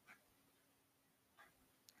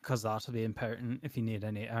 Because that'll be important if you need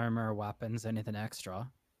any armor, weapons, anything extra.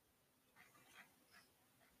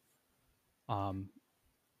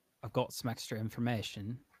 I've got some extra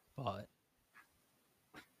information, but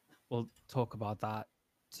we'll talk about that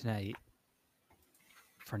tonight.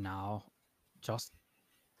 For now, just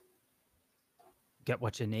get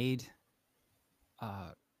what you need,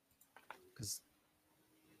 because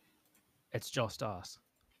it's just us.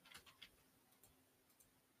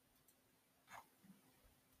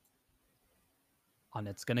 And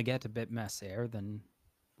it's going to get a bit messier than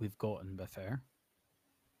we've gotten before.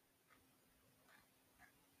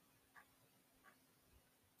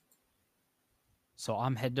 So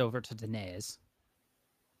I'm headed over to Danae's.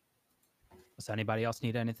 Does anybody else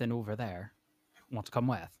need anything over there? Want to come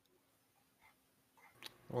with?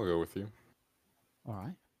 I'll go with you. All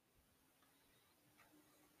right.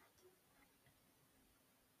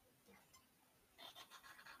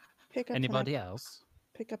 Anybody else?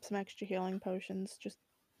 Pick up some extra healing potions. Just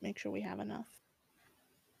make sure we have enough.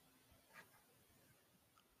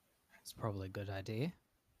 It's probably a good idea.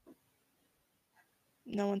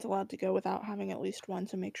 No one's allowed to go without having at least one,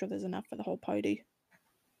 so make sure there's enough for the whole party.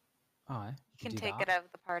 All right. You can do take that. it out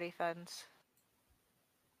of the party funds.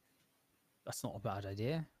 That's not a bad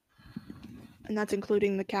idea. And that's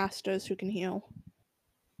including the casters who can heal.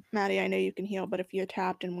 Maddie, I know you can heal, but if you're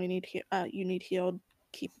tapped and you need healed,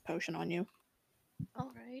 keep a potion on you.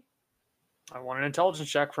 All right. I want an intelligence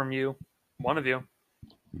check from you. One of you.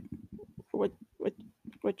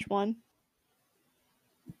 Which one?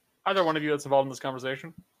 Either one of you that's involved in this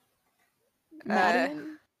conversation. Maddie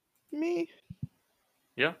and me?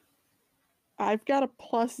 Yeah. I've got a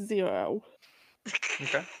 +0.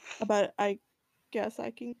 Okay. But I guess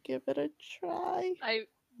I can give it a try.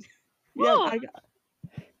 Whoa! Yeah,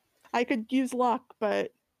 I could use luck,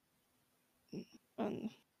 but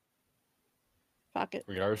fuck it.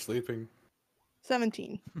 We are sleeping.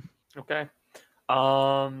 17. Okay.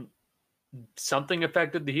 Something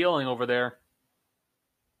affected the healing over there.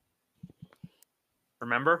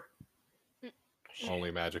 Remember?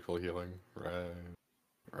 Only magical healing, right?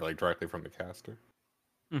 Or like directly from the caster.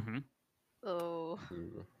 Mm-hmm. Oh.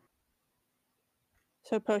 Ooh.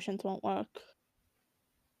 So potions won't work.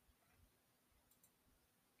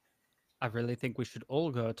 I really think we should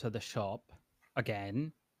all go to the shop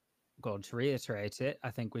again. Going to reiterate it,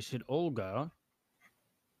 I think we should all go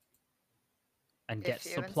and get If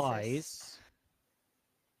you supplies. insist.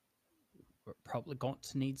 We're probably going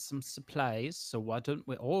to need some supplies, so why don't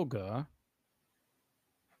we all go?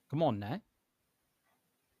 Come on now.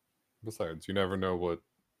 Besides, you never know what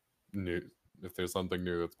new, if there's something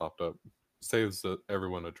new that's popped up. Saves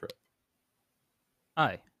everyone a trip.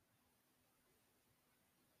 Aye.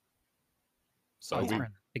 So Let's we,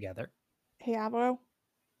 run together. Hey, Avro,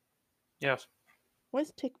 Yes.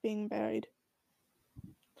 where's Tick being buried?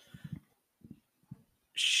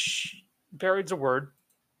 Buried's a word.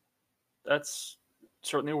 That's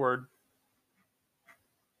certainly a word.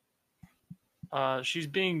 She's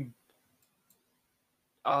being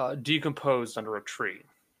decomposed under a tree.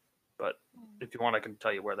 But if you want, I can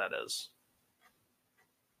tell you where that is.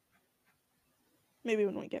 Maybe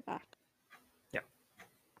when we get back. Yeah.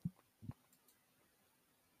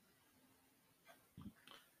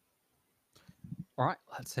 All right,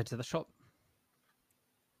 let's head to the shop.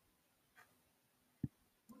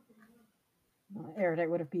 Erudite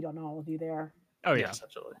would have beat on all of you there. Oh, yeah. Yes,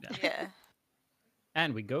 absolutely. Yeah. Yeah.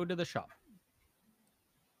 And we go to the shop.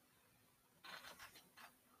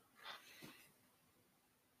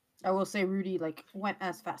 I will say Rudy went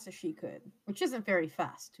as fast as she could, which isn't very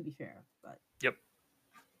fast to be fair, but Yep.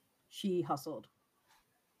 she hustled.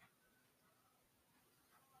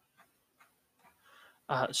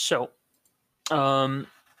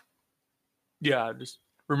 Yeah, just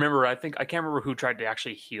remember, I can't remember who tried to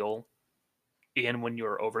actually heal Ian when you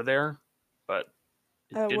were over there, but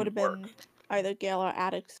it It didn't would have work. been either Gale or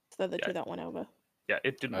Addicts. They're the Yeah. two that went over. Yeah,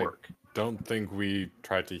 it didn't I- work. don't think we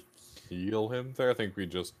tried to heal him there. I think we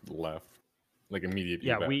just left. Like immediately.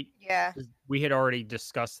 Yeah, back. Yeah. we had already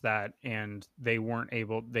discussed that, and they weren't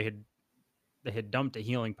able. They had dumped a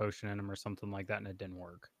healing potion in him or something like that, and it didn't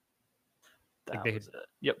work. That they was it.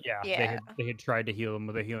 Yep. Yeah, Yeah. they had tried to heal him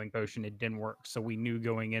with a healing potion. It didn't work, so we knew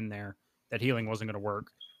going in there that healing wasn't going to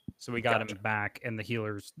work. So we got Gotcha. him back, and the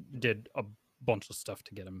healers did a bunch of stuff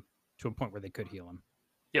to get him to a point where they could heal him.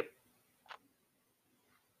 Yep.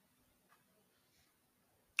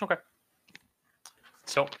 Okay.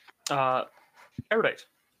 So, Erudite,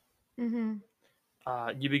 Mm-hmm.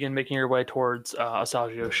 you begin making your way towards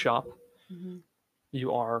Asagio's shop. Mm-hmm.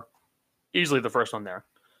 You are easily the first one there.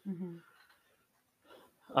 Mm-hmm.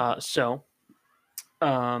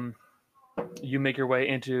 You make your way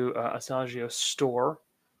into Asagio's store,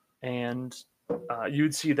 and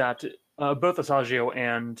you'd see that both Asagio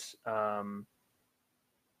and I'm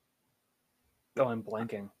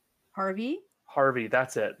blanking. Harvey,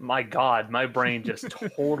 That's it. My God, my brain just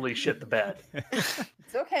totally shit the bed.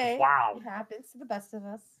 it's okay. Wow. It happens to the best of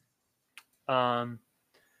us.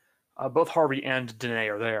 Both Harvey and Danae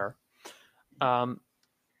are there. And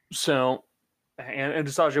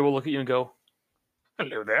Asagio will look at you and go,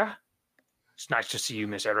 "Hello there. It's nice to see you,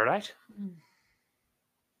 Miss Erudite."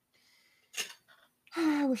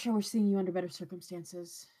 I wish I were seeing you under better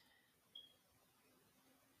circumstances.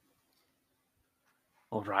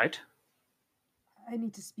 All right. I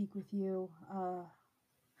need to speak with you. I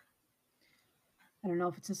don't know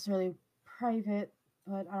if it's necessarily private,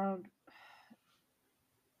 but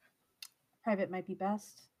private might be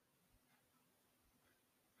best.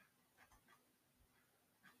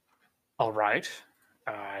 All right.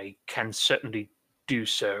 I can certainly do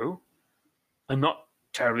so. I'm not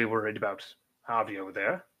terribly worried about Harvey over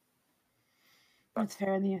there. That's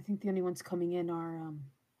fair. And I think the only ones coming in are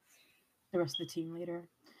the rest of the team later,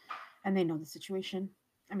 and they know the situation.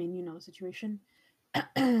 I mean, you know the situation.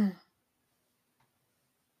 I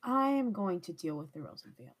am going to deal with the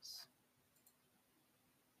Rosenvales.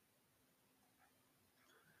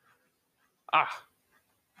 Ah.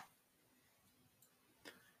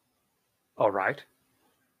 All right.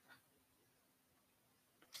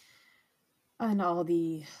 And all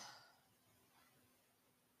the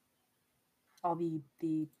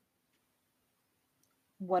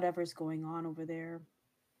whatever's going on over there.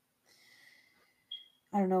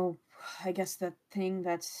 I don't know. I guess that thing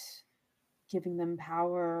that's giving them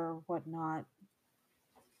power or whatnot.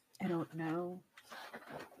 I don't know.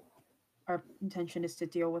 Our intention is to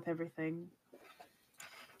deal with everything.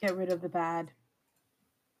 Get rid of the bad.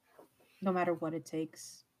 No matter what it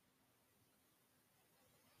takes.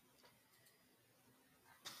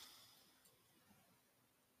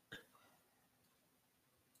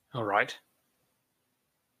 All right.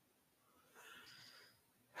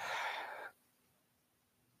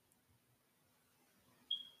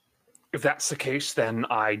 If that's the case, then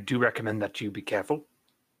I do recommend that you be careful.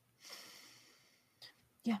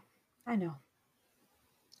 Yeah, I know.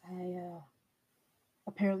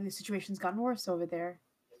 Apparently the situation's gotten worse over there.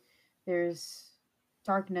 There's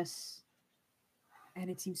darkness, and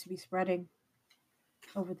it seems to be spreading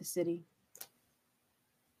over the city.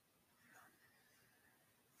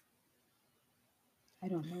 I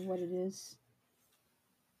don't know what it is.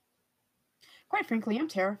 Quite frankly, I'm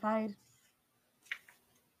terrified.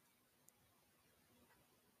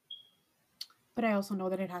 But I also know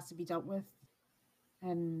that it has to be dealt with.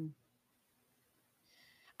 And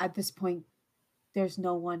at this point, there's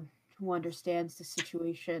no one who understands the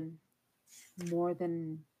situation more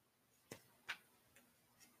than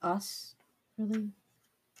us, really.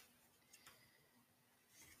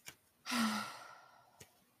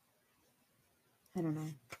 I don't know.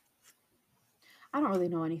 I don't really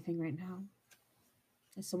know anything right now.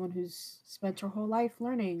 As someone who's spent her whole life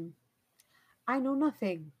learning, I know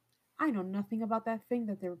nothing. I know nothing about that thing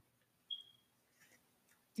that they're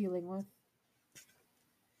dealing with.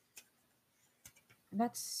 And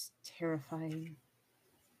that's terrifying.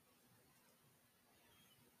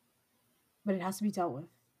 But it has to be dealt with.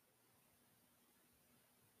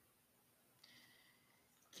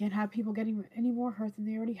 Can't have people getting any more hurt than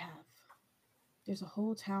they already have. There's a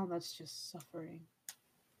whole town that's just suffering.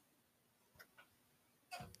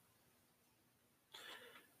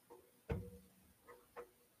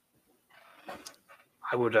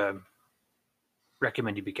 I would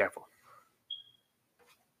recommend you be careful.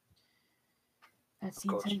 That's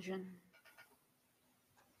the intention.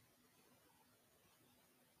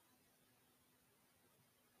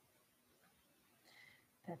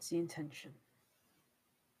 That's the intention.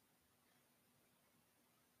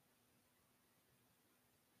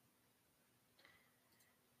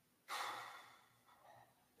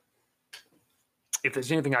 If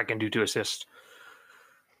there's anything I can do to assist,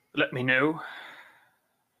 let me know.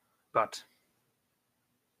 But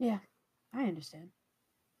yeah, I understand.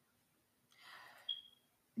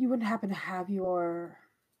 You wouldn't happen to have your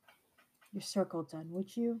circle done,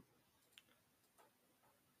 would you?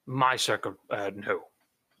 My circle, no,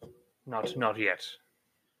 not yet.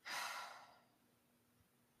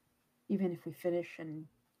 Even if we finish and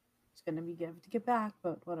it's gonna be good to get back,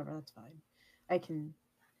 but whatever, that's fine.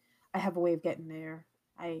 I have a way of getting there.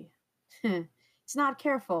 It's not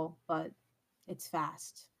careful, but it's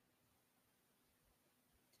fast.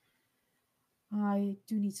 I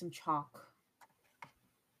do need some chalk.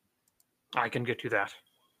 I can get you that.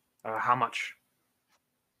 How much?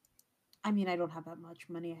 I mean, I don't have that much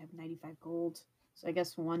money. I have 95 gold. So I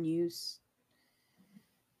guess one use.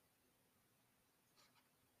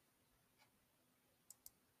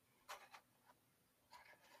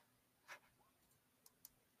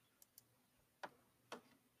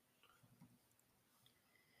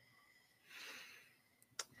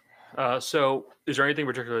 So, is there anything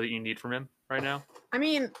particular that you need from him right now? I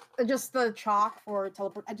mean, just the chalk for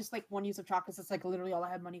teleport. I just like one use of chalk because it's like literally all I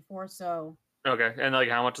have money for. So. Okay, and like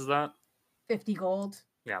how much is that? 50 gold.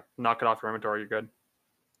 Yeah, knock it off your inventory. You're good.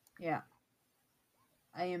 Yeah.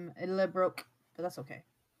 I am a little broke, but that's okay.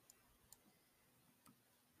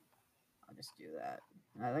 I'll just do that.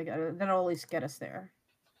 That'll at least get us there.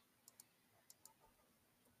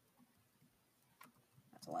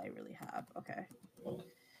 That's all I really have. Okay.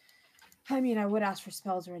 I mean, I would ask for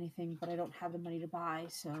spells or anything, but I don't have the money to buy,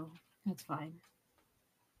 so that's fine.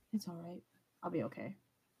 It's all right. I'll be okay.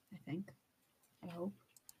 I think. I hope.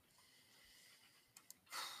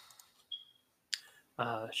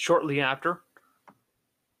 Shortly after,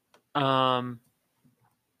 the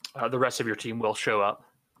rest of your team will show up.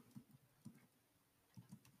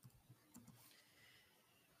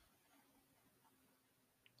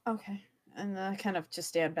 Okay. And I kind of just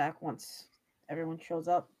stand back once everyone shows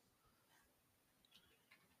up.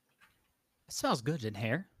 It smells good in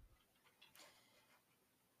here.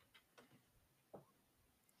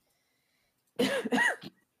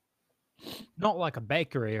 Not like a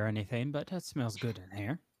bakery or anything, but it smells good in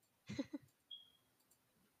here.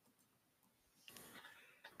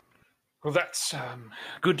 Well, that's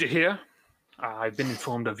good to hear. I've been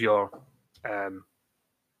informed of your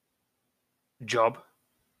job.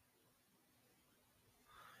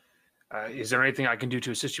 Is there anything I can do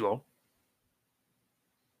to assist you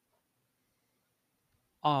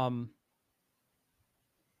all?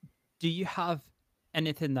 Do you have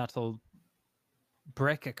anything that'll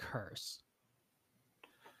break a curse?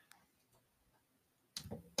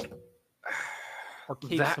 Or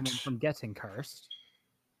keep someone from getting cursed?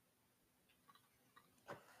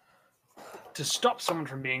 To stop someone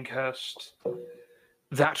from being cursed,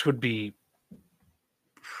 that would be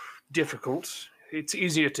difficult. It's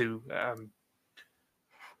easier to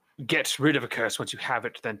get rid of a curse once you have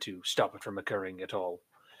it than to stop it from occurring at all.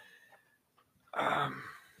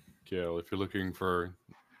 Gail, if you're looking for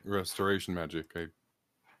restoration magic, I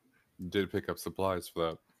did pick up supplies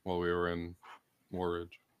for that while we were in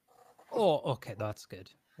Warridge. Oh, okay, that's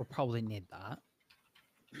good. We'll probably need that.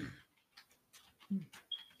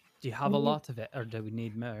 Do you have a lot of it, or do we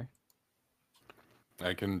need more?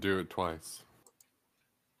 I can do it twice.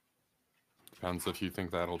 Depends if you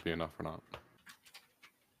think that'll be enough or not.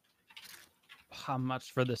 How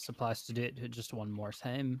much for the supplies to do it just one more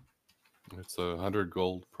time? It's 100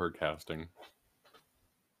 gold per casting.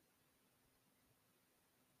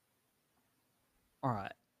 All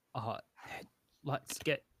right. Let's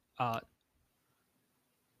get.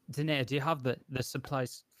 Danae, do you have the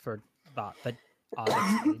supplies for that?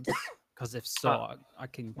 Because if so, I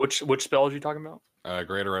can. Which spell are you talking about?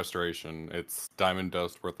 Greater Restoration. It's diamond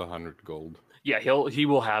dust worth 100 gold. Yeah, he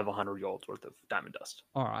will have 100 gold worth of diamond dust.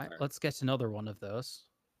 All right, let's get another one of those.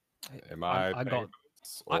 Am I I got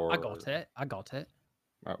or... I got it. I got it.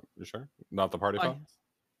 Oh, you sure? Not the party funds?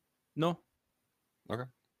 No. Okay.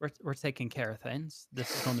 We're taking care of things.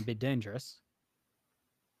 This is going to be dangerous.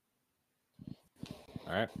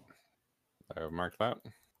 All right. I will mark that.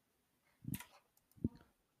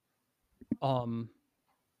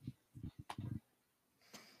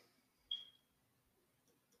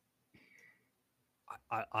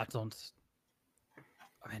 I don't.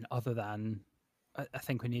 I mean, other than, I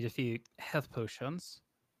think we need a few health potions.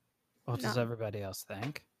 What does everybody else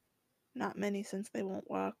think? Not many, since they won't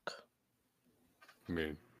work. I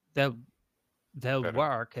mean, they'll better.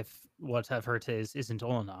 Work if whatever it is isn't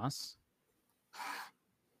on us.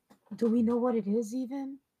 Do we know what it is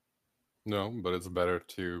even? No, but it's better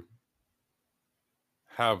to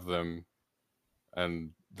have them and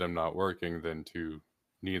them not working than to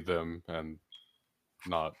need them and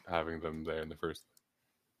not having them there in the first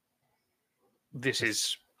place. This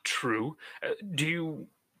is true.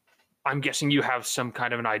 I'm guessing you have some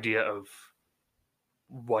kind of an idea of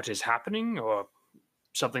what is happening or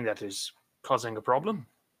something that is causing a problem?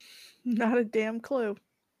 Not a damn clue.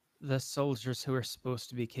 The soldiers who are supposed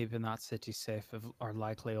to be keeping that city safe are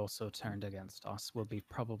likely also turned against us. We'll be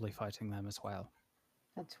probably fighting them as well.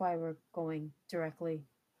 That's why we're going directly.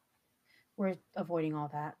 We're avoiding all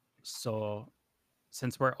that. So,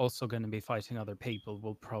 since we're also going to be fighting other people,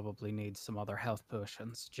 we'll probably need some other health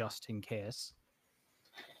potions just in case.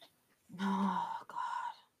 Oh, God.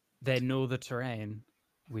 They know the terrain.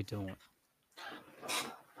 We don't.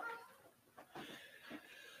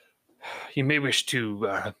 You may wish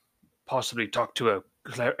to possibly talk to a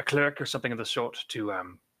cleric or something of the sort to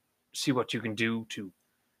see what you can do to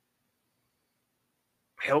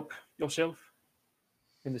help yourself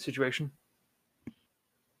in the situation.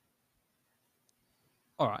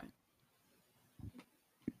 All right.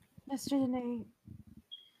 Mr. Danae,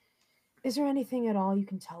 is there anything at all you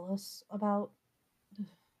can tell us about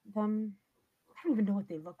them? I don't even know what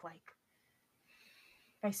they look like.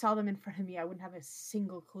 If I saw them in front of me, I wouldn't have a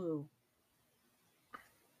single clue.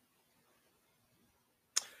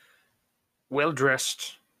 Well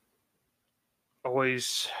dressed,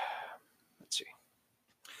 always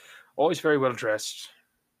Always very well dressed.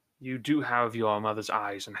 You do have your mother's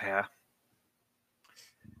eyes and hair.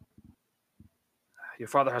 Your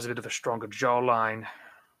father has a bit of a stronger jawline,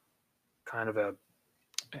 kind of a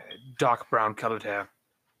dark brown colored hair,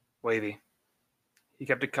 wavy. He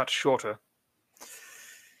kept it cut shorter.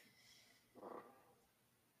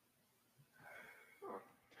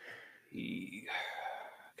 He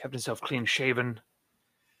kept himself clean shaven.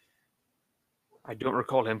 I don't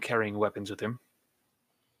recall him carrying weapons with him.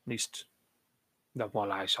 At least, not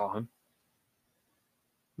while I saw him.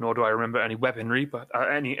 Nor do I remember any weaponry, but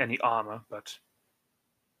any armor, but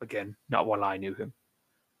again, not while I knew him.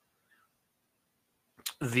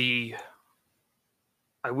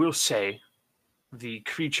 I will say, the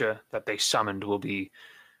creature that they summoned will be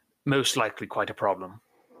most likely quite a problem.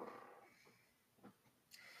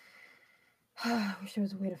 I wish there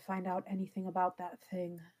was a way to find out anything about that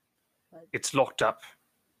thing. But... It's locked up.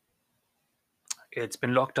 It's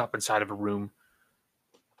been locked up inside of a room.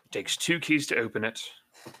 It takes 2 keys to open it.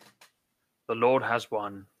 The Lord has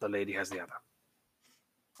one, the lady has the other.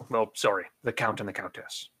 Well, sorry, the Count and the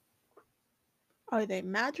Countess. Are they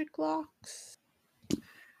magic locks?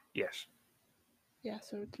 Yes. Yeah,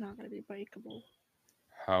 so it's not going to be breakable.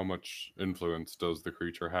 How much influence does the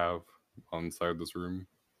creature have inside this room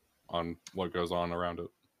on what goes on around it?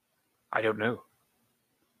 I don't know.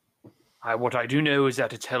 What I do know is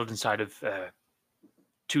that it's held inside of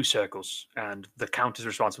 2 circles, and the Count is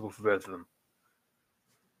responsible for both of them.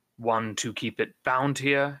 One to keep it bound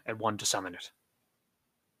here, and one to summon it.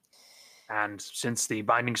 And since the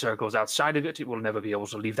binding circle is outside of it, it will never be able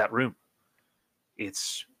to leave that room.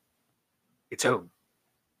 It's home,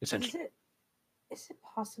 essentially. Is it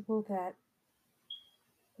possible that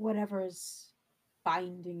whatever is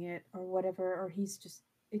binding it or whatever, or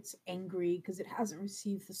it's angry because it hasn't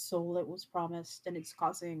received the soul it was promised, and it's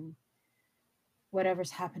causing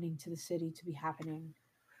whatever's happening to the city to be happening?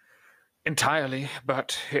 Entirely,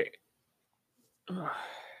 but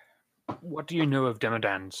what do you know of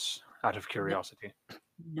Demodans, out of curiosity?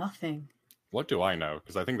 Nothing. What do I know?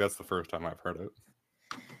 Because I think that's the first time I've heard it.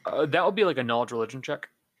 That would be like a knowledge religion check.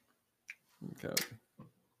 Okay.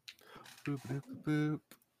 Boop, boop, boop, boop.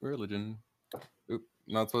 Religion. Oop.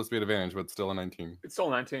 Not supposed to be an advantage, but still a 19. It's still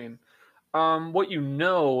 19. What you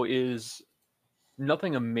know is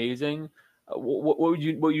nothing amazing. What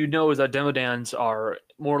you know is that Demodans are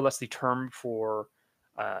more or less the term for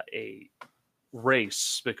a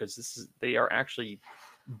race, because they are actually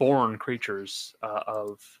born creatures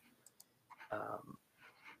of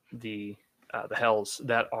the Hells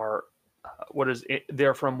that are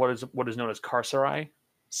they're from what is known as Carceri,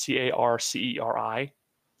 Carceri.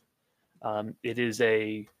 It is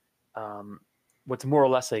what's more or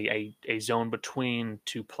less a zone between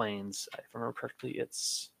 2 planes. If I remember correctly,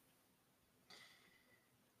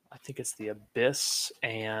 I think it's the Abyss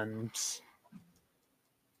and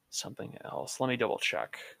something else. Let me double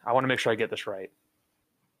check. I want to make sure I get this right.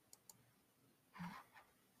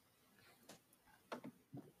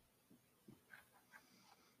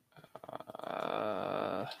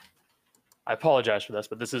 I apologize for this,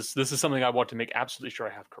 but this is something I want to make absolutely sure I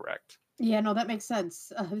have correct. Yeah, no, that makes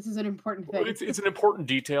sense. This is an important thing. It's an important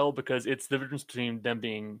detail because it's the difference between them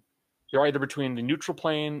being, you're either between the neutral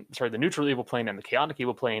evil plane and the chaotic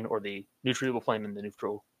evil plane, or the neutral evil plane and the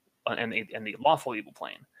neutral and the lawful evil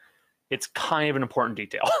plane. It's kind of an important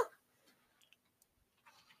detail.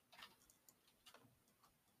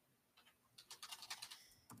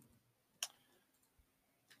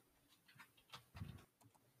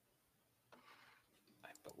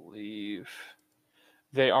 Believe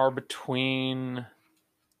they are between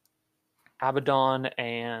Abaddon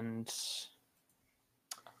and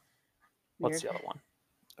what's the other one?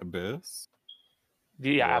 Abyss?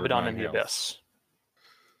 Yeah, Or Abaddon and Nine the Hells?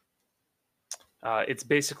 Abyss. It's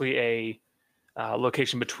basically a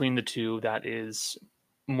location between the two that is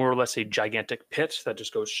more or less a gigantic pit that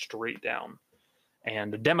just goes straight down.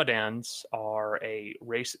 And the Demodans are a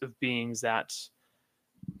race of beings that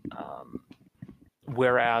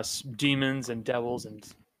whereas demons and devils and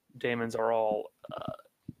daemons are all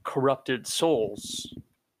corrupted souls,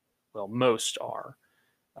 well, most are.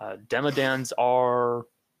 Demodans are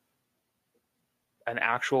an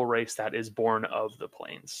actual race that is born of the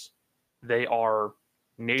planes. They are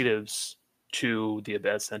natives to the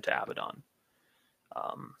Abyss and to Abaddon.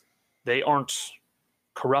 They aren't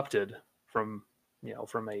corrupted from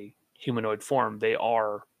a humanoid form. They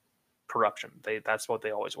are corruption. That's what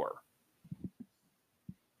they always were.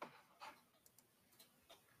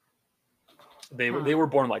 They were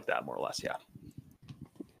born like that, more or less, yeah.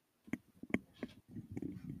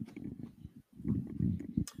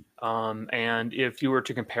 And if you were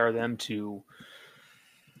to compare them to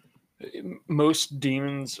most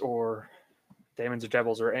demons or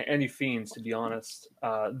devils or any fiends, to be honest,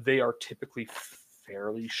 they are typically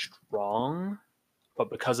fairly strong, but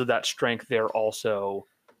because of that strength, they're also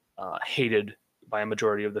hated by a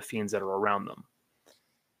majority of the fiends that are around them.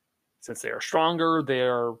 Since they are stronger, they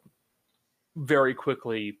are very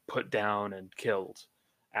quickly put down and killed,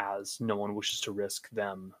 as no one wishes to risk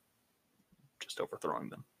them just overthrowing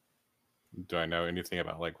them. Do I know anything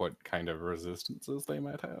about like what kind of resistances they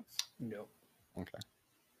might have? No. Okay.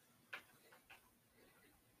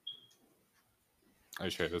 I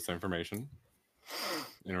share this information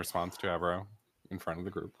in response to Avro in front of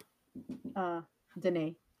the group.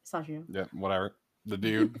 Danae, Sajio. Yeah, whatever. The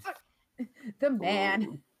dude. The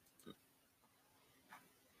man.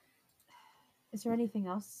 Is there anything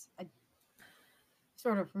else?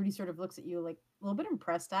 Rudy sort of looks at you like a little bit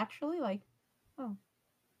impressed, actually. Like, oh,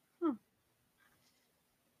 huh.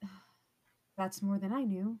 That's more than I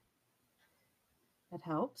knew. That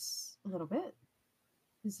helps a little bit.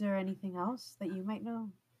 Is there anything else that you might know?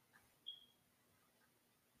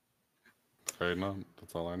 Afraid not.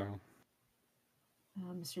 That's all I know.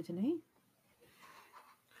 Mr. Danae?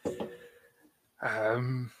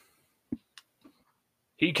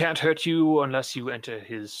 He can't hurt you unless you enter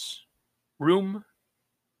his room,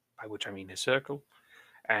 by which I mean his circle,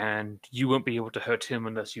 and you won't be able to hurt him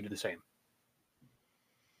unless you do the same.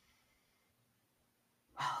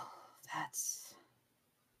 Well, that's...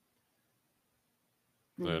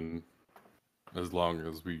 Then, as long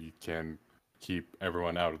as we can keep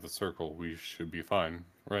everyone out of the circle, we should be fine,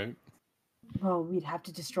 right? Well, we'd have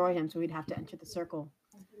to destroy him, so we'd have to enter the circle.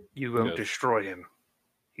 You won't Yes. destroy him.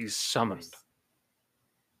 He's summoned.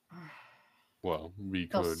 Well, we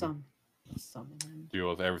They'll could summon him. deal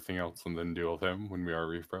with everything else and then deal with him when we are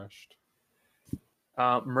refreshed.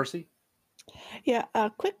 Mercy? Yeah,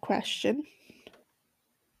 a quick question.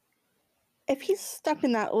 If he's stuck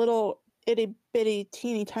in that little itty bitty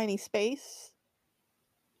teeny tiny space,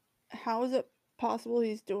 how is it possible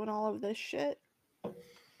he's doing all of this shit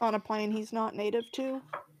on a plane he's not native to?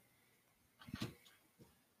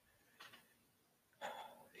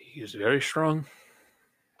 He is very strong.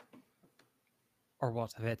 Or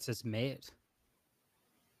what if it's his mate?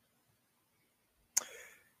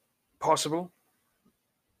 Possible.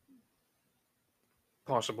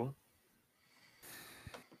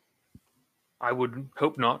 I would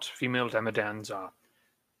hope not. Female Demodans are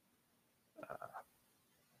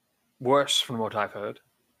worse from what I've heard.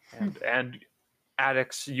 And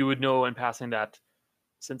addicts, you would know in passing that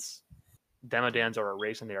since Demodans are a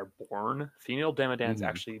race and they are born, female Demodans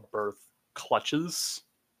actually birth clutches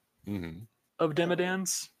of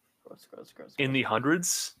Demodans Gross. in the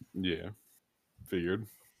hundreds. Yeah. Figured.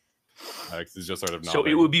 Alex is just sort of So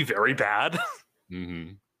it would be very bad.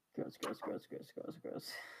 Mm-hmm. Gross.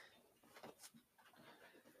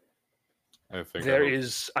 I think There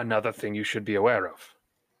is another thing you should be aware of.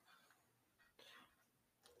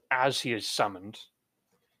 As he is summoned,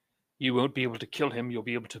 you won't be able to kill him. You'll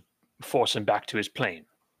be able to force him back to his plane,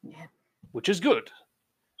 Yeah. which is good.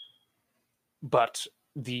 But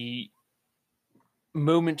the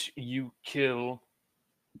moment you kill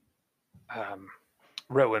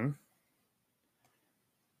Rowan,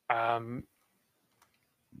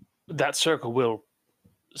 that circle will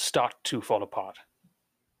start to fall apart.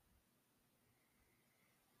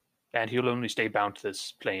 And he'll only stay bound to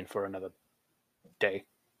this plane for another day.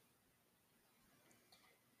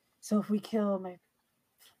 So if we kill my...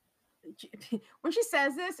 When she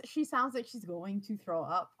says this, she sounds like she's going to throw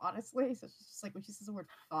up, honestly. So she's just like, when she says the word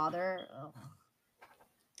father,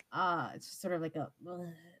 it's just sort of like a...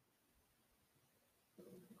 When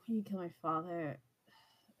you kill my father,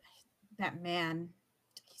 that man,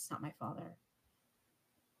 he's not my father.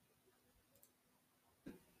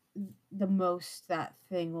 The most that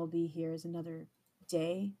thing will be here is another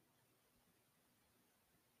day.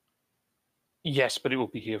 Yes, but it will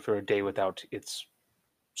be here for a day without its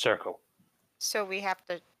circle. So we have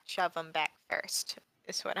to shove him back first,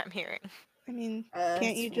 is what I'm hearing. I mean,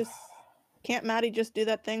 it's- can't Maddie just do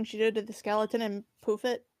that thing she did to the skeleton and poof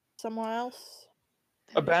it somewhere else?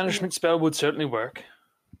 A banishment spell would certainly work.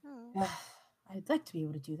 I'd like to be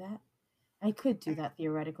able to do that. I could do that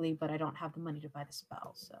theoretically, but I don't have the money to buy the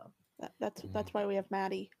spell, so... That's why we have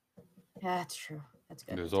Maddie. Yeah, that's true. That's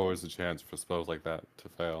good. There's always a chance for spells like that to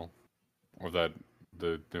fail. Or that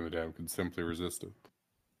the Dimmadam could simply resist it.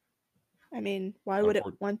 I mean, why would it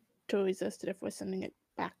want to resist it if we're sending it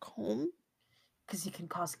back home? Because he can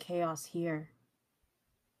cause chaos here.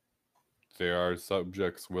 There are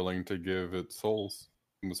subjects willing to give it souls,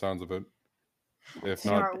 from the sounds of it. If They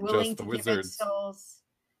are not willing just the to give its wizards. souls.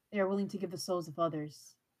 They are willing to give the souls of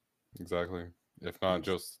others. Exactly. If not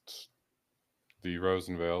just the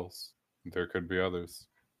Rosenvales, there could be others.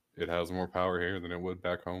 It has more power here than it would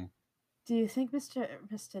back home. Do you think Mr.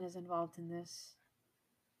 Piston is involved in this?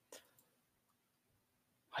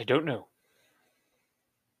 I don't know.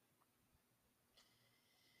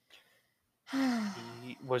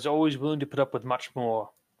 He was always willing to put up with much more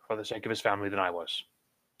for the sake of his family than I was.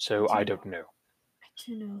 So I don't know. I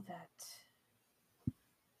do know that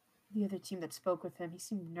the other team that spoke with him, he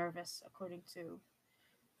seemed nervous, according to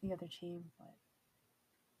the other team, but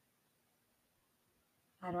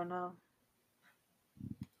I don't know.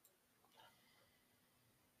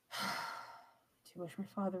 Do you wish my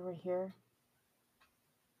father were here?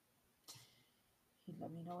 He'd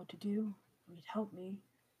let me know what to do, or he'd help me.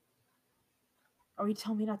 Or he'd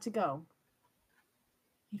tell me not to go.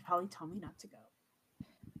 He'd probably tell me not to go.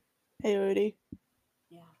 Hey, Rudy.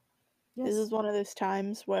 Yeah. This is one of those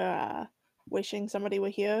times where wishing somebody were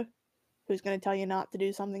here who's going to tell you not to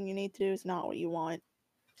do something you need to do is not what you want.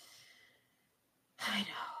 I know.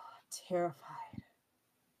 I'm terrified.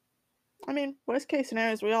 I mean, worst case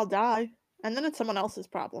scenario is we all die, and then it's someone else's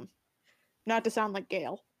problem. Not to sound like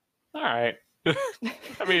Gale. All right.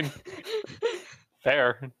 I mean,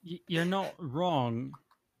 fair. You're not wrong,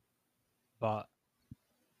 but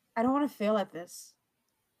I don't want to fail at this.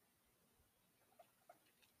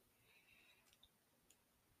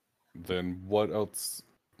 Then what else?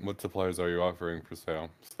 What supplies are you offering for sale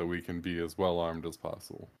so that we can be as well armed as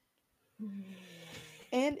possible?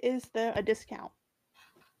 And is there a discount?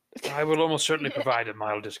 I will almost certainly provide a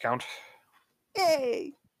mild discount.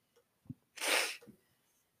 Yay!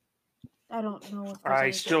 I don't know if I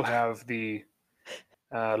still have the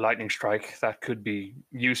lightning strike that could be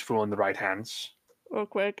useful in the right hands. Real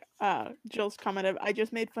quick, Jill's commented, I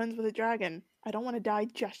just made friends with a dragon. I don't want to die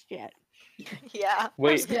just yet. Yeah.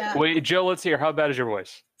 Wait, Yeah. wait, Jill, let's hear. How bad is your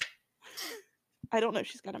voice? I don't know if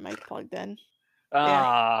she's got a mic plugged in.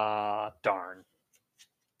 Ah, darn.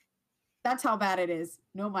 That's how bad it is.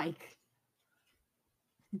 No mic.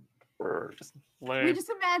 Just We lame. just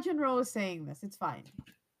imagine Rose saying this. It's fine.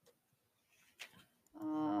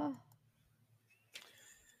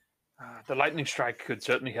 The lightning strike could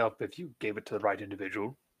certainly help if you gave it to the right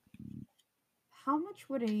individual. How much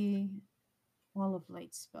would a wall of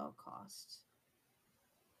light spell cost?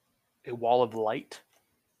 A wall of light.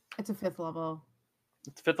 It's a 5th level.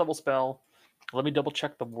 It's a 5th level spell. Let me double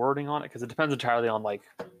check the wording on it because it depends entirely on like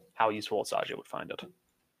how useful Asajia would find it.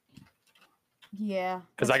 Yeah.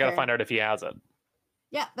 Because that's I gotta fair. find out if he has it.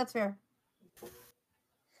 Yeah, that's fair.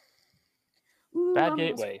 Ooh, Bad I'm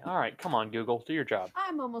gateway. All right, come on, Google, do your job.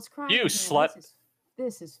 I'm almost crying. You again. slut.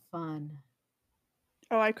 This is fun.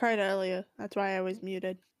 Oh, I cried earlier. That's why I was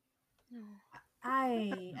muted.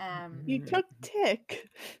 I am. You took Tick.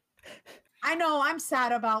 I know. I'm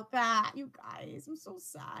sad about that, you guys. I'm so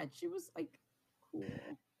sad. She was like cool.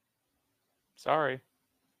 Sorry.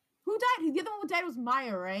 Who died? The other one who died was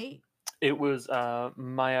Maya, right? It was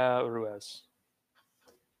Maya Ruiz.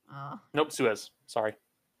 Nope, Suez. Sorry.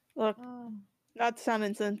 Look, not to sound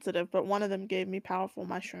insensitive, but one of them gave me powerful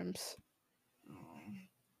mushrooms.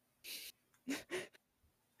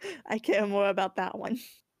 I care more about that one.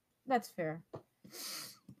 That's fair.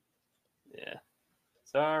 Yeah.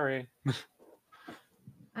 Sorry.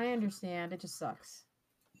 I understand. It just sucks.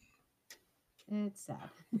 It's sad.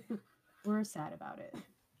 We're sad about it.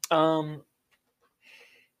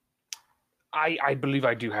 I believe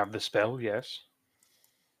I do have the spell, yes.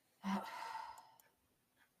 Oh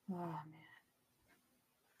man.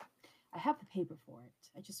 I have the paper for it.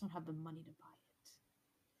 I just don't have the money to buy it.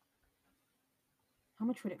 How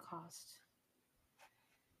much would it cost?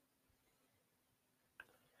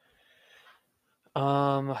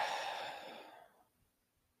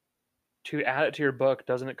 To add it to your book,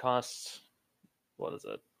 doesn't it cost, what is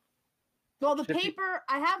it? Well, the 50 paper,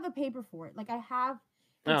 I have the paper for it. Like I have,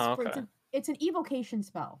 Oh, for- okay. it's an evocation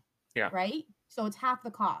spell. Yeah. Right? So it's half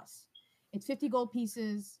the cost. It's 50 gold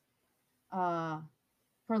pieces per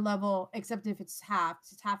level, except if it's half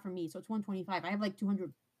for me. So it's 125. I have like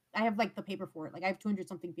 200. I have like the paper for it. Like I have 200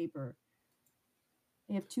 something paper.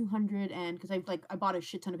 I have 200 and because I bought a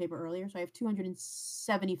shit ton of paper earlier, so I have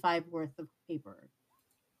 275 worth of paper.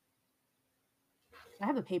 I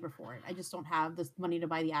have the paper for it. I just don't have the money to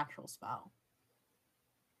buy the actual spell.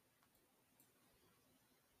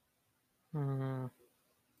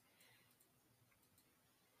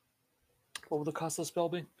 What would the cost of the spell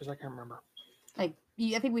be? Because I can't remember. Like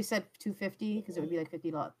I think we said 250 because it would be like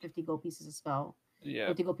 50 gold pieces of spell. Yeah.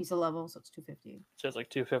 50 gold piece of level, so it's 250. So it's like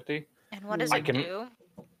 250. And what does I it can- do?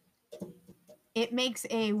 It makes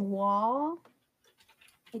a wall.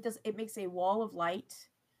 It makes a wall of light,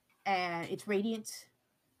 and it's radiant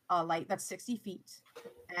light that's 60 feet.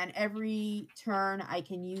 And every turn, I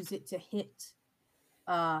can use it to hit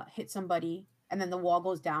somebody, and then the wall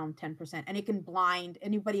goes down 10%. And it can blind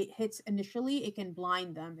anybody it hits initially. It can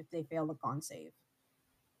blind them if they fail the con save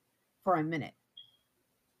for a minute.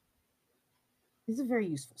 This is a very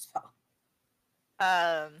useful spell.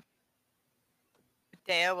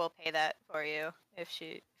 Dea will pay that for you if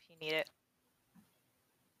you need it.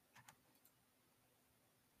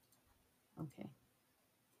 Okay.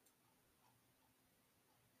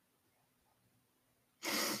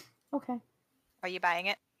 Okay. Are you buying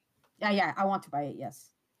it? Yeah, I want to buy it, yes.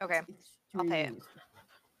 Okay. I'll pay it. Useful.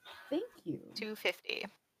 Thank you. $250.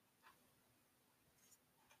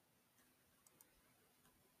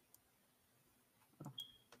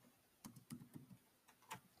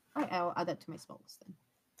 All right, I'll add that to my spell list then.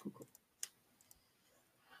 Cool.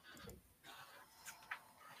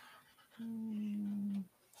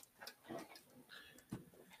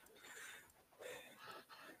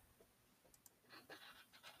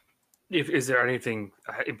 Is there anything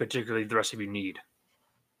in particular the rest of you need?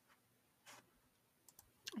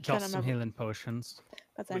 I'm trying to Just some remember- healing potions.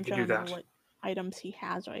 But We I'm can trying do to remember that. what items he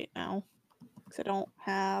has right now. Because I don't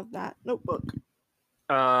have that notebook.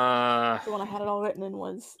 The one I had it all written in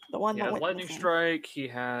was the one He that has went lightning missing. strike. He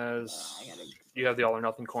has. I gotta- You have the all or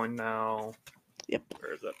nothing coin now. Yep.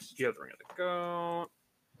 Where is that? You have the ring of the goat.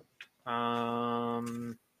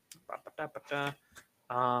 Ba-ba-da-ba-da.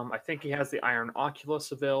 I think he has the iron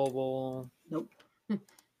oculus available. Nope.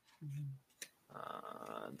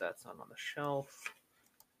 That's not on the shelf.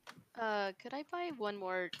 Could I buy one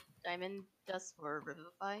more diamond dust for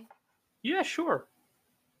Revivify? Yeah, sure.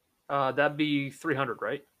 That'd be 300,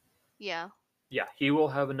 right? Yeah. Yeah, he will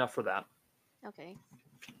have enough for that. Okay.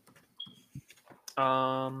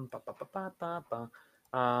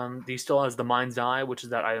 He still has the Mind's Eye, which is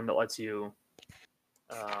that item that lets you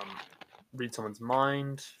read someone's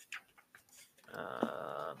mind.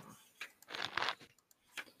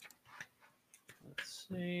 Let's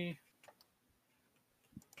see.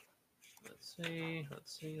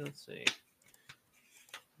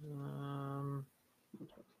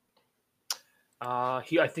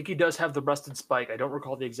 I think he does have the rusted spike. I don't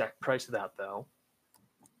recall the exact price of that though.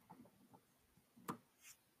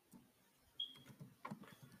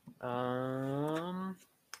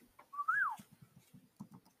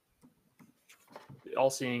 The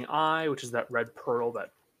All-Seeing Eye, which is that red pearl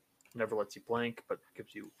that never lets you blink but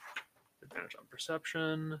gives you advantage on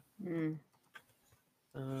perception. Mm.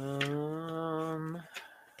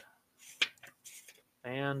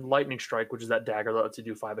 And Lightning Strike, which is that dagger that lets you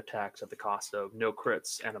do 5 attacks at the cost of no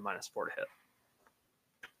crits and a -4 to hit.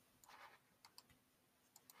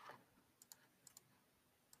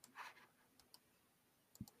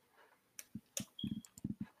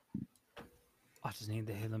 I just need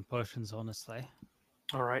the healing potions, honestly.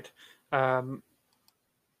 All right.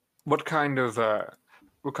 What kind of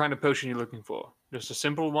potion are you looking for? Just a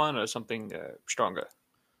simple one, or something stronger?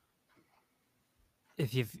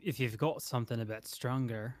 If you've got something a bit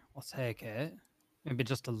stronger, I'll take it. Maybe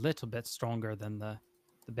just a little bit stronger than the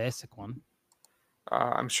basic one.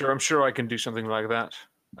 I'm sure I can do something like that.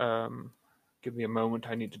 Give me a moment.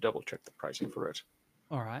 I need to double check the pricing for it.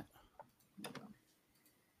 All right.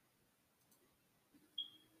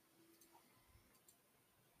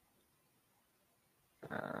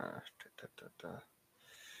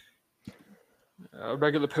 A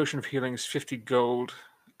regular potion of healing is 50 gold,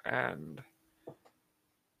 and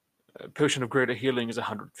a potion of greater healing is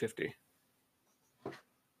 150.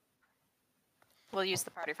 We'll use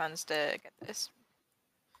the party funds to get this.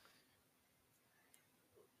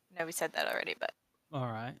 No, we said that already, but All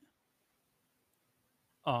right.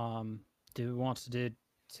 Do we want to do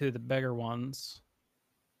 2 of the bigger ones?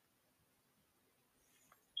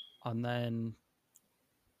 And then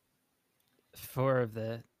 4 of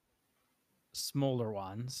the smaller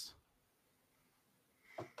ones.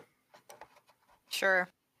 sure.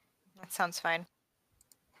 That sounds fine.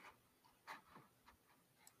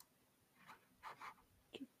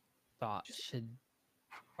 That should,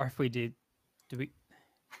 or if we do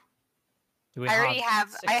we I already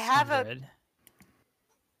have- I have a- 600?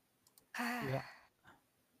 Yeah.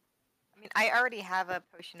 I mean, I already have a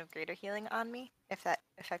potion of greater healing on me, if that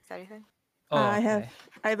affects anything. Oh, I okay.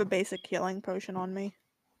 have a basic healing potion on me.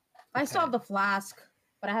 I still Okay. have the flask,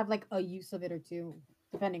 but I have like a use of it or two,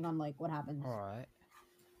 depending on like what happens. All right.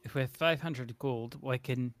 If we have 500 gold, we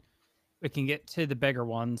can get 2 of the bigger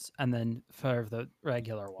ones and then 4 of the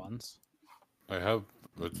regular ones. I have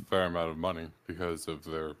a fair amount of money because of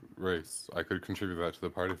their race. I could contribute that to the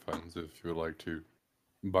party funds if you would like to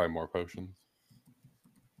buy more potions.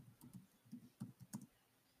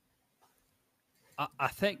 I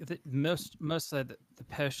think that mostly the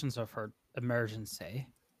potions are for emergency.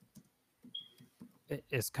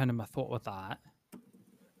 Is kind of my thought with that.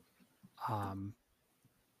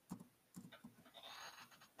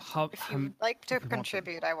 If you'd like to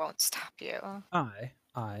contribute, I won't stop you.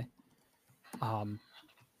 Aye. How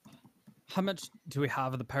much do we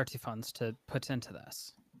have of the party funds to put into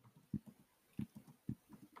this?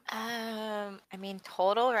 I mean,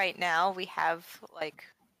 total right now we have like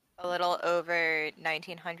a little over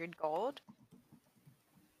 1,900 gold.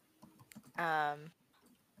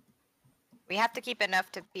 We have to keep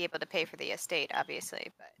enough to be able to pay for the estate,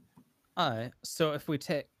 obviously, but. Aye. So if we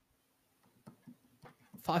take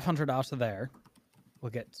 500 out of there, we'll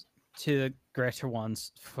get 2 greater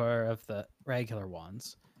ones for the regular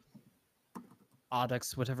ones.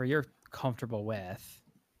 Audix, whatever you're comfortable with.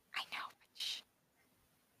 I know, but shh.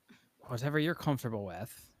 Whatever you're comfortable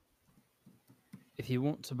with. If you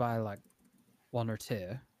want to buy like 1 or 2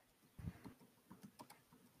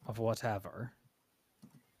 of whatever,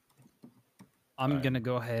 I'm Right. gonna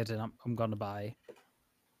go ahead and I'm gonna buy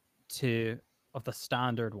 2 of the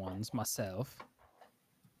standard ones myself.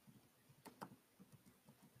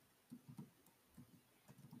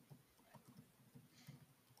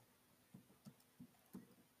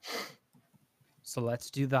 So let's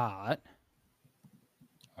do that.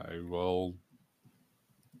 I will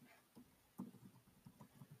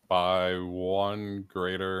buy 1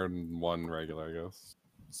 greater and 1 regular, I guess.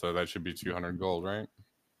 So that should be 200 gold, right?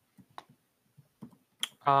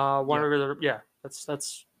 One Yeah. regular. Yeah, that's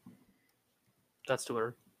to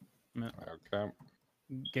her. Okay.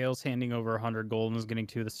 Gail's handing over 100 gold and is getting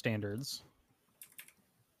 2 of the standards.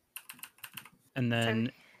 And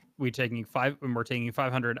then we're taking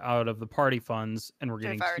 500 out of the party funds, and we're Which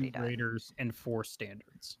I've getting 2 already done. graders and 4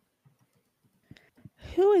 standards.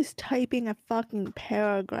 Who is typing a fucking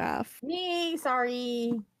paragraph? Me,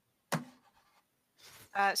 sorry.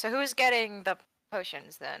 So who's getting the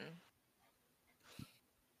potions then?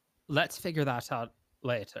 Let's figure that out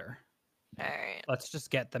later. All right. Let's just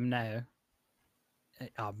get them now.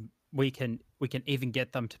 We can even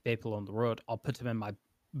get them to people on the road. I'll put them in my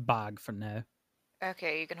bag for now.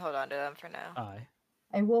 Okay, you can hold on to them for now. Aye.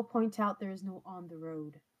 I will point out there is no on the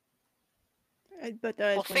road. But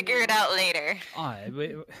there is We'll one figure it more. out later,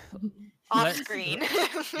 Aye. off Let's- screen.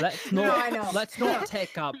 Let's No, not. I know. Let's not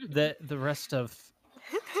take up the rest of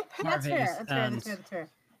That's fair. Harvey's That's fair. and That's fair. That's fair.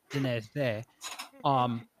 Danae's day.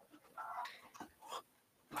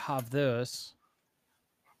 Have those.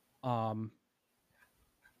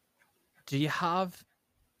 Do you have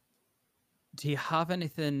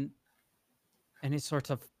anything, any sort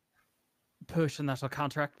of potion that'll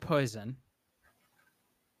counteract poison?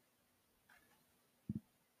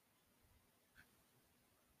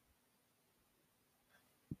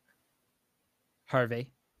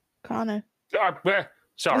 Harvey. Connor.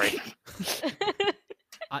 Sorry.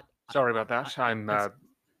 I- Sorry about that. I'm It's-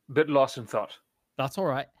 a bit lost in thought. That's all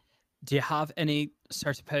right. Do you have any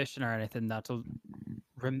sort of potion or anything that'll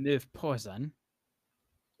remove poison?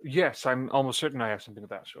 Yes, I'm almost certain I have something of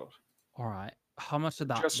that sort. All right. How much would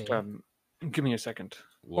that Just be? give me a second.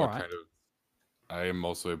 What Alright. kind of? I am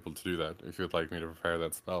also able to do that if you'd like me to prepare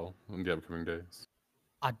that spell in the upcoming days.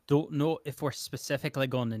 I don't know if we're specifically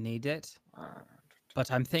going to need it,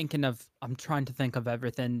 but I'm trying to think of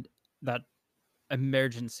everything that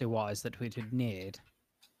emergency-wise that we would need.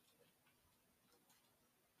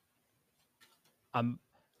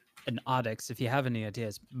 And Addicts, if you have any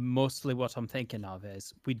ideas, mostly what I'm thinking of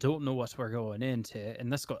is we don't know what we're going into,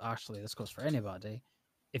 and this goes for anybody.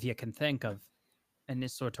 If you can think of any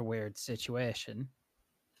sort of weird situation,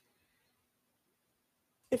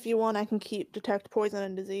 If you want, I can keep Detect Poison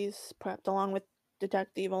and Disease prepped along with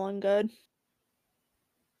Detect Evil and Good.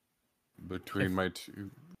 Between If- my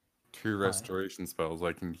two restoration spells,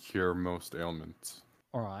 I can cure most ailments,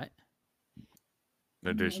 all right. in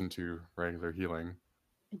addition to regular healing.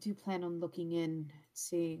 I do plan on looking in,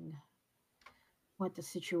 seeing what the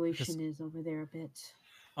situation is over there a bit.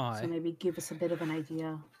 Aye. So maybe give us a bit of an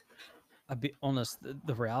idea. I'll be honest,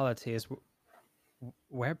 the reality is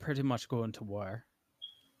we're pretty much going to war,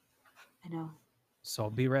 I know. so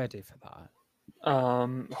be ready for that.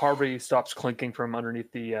 Harvey stops clinking from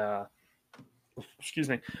underneath the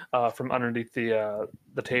from underneath the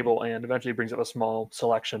table, and eventually brings up a small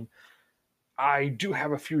selection. I do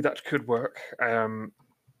have a few that could work.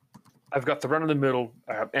 I've got the run-of-the-mill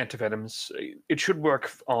antivenoms. It should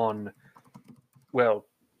work on, well,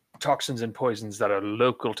 toxins and poisons that are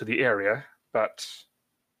local to the area, but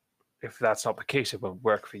if that's not the case, it won't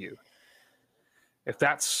work for you. If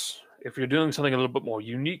you're doing something a little bit more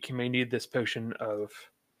unique, you may need this potion of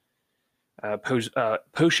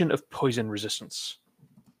poison resistance.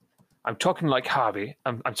 I'm talking like Harvey.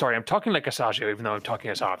 I'm sorry. I'm talking like Asagio, even though I'm talking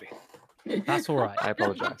as Harvey. That's all right. I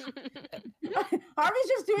apologize. Harvey's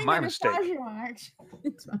just doing My an mistake. Asagio action.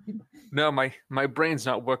 It's fine. No, my brain's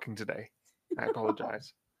not working today. I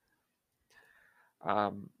apologize.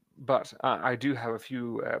 But I do have a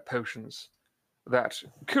few potions that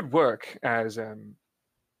could work as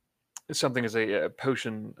something as a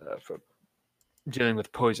potion for dealing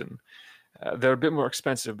with poison. They're a bit more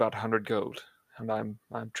expensive, about 100 gold, and I'm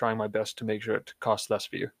trying my best to make sure it costs less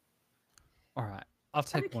for you. All right. I'll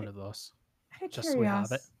take Okay. one of those. Out of Just so we have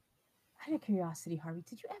it. Out of curiosity, Harvey,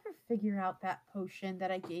 did you ever figure out that potion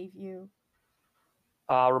that I gave you?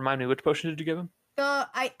 Remind me, which potion did you give him?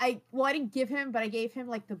 I didn't give him, but I gave him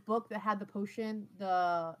like the book that had the potion,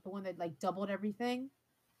 the one that like doubled everything.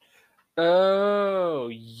 Oh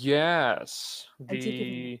yes, I did give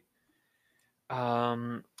him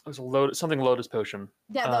it was a Lotus potion.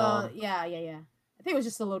 Yeah, yeah. I think it was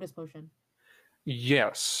just the Lotus potion.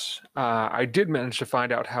 Yes, I did manage to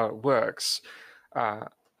find out how it works.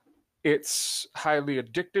 It's highly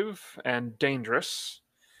addictive and dangerous.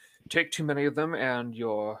 Take too many of them, and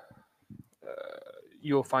you'll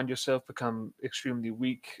find yourself become extremely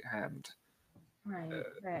weak, and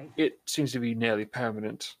Right. it seems to be nearly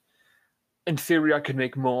permanent. In theory, I could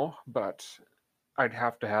make more, but I'd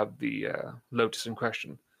have to have the Lotus in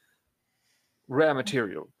question. Rare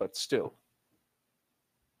material, but still.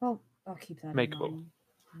 Well, I'll keep that Makeable. in mind.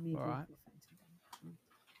 Maybe All we right. can find something.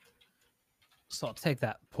 So I'll take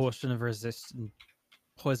that potion of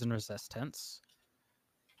poison resistance.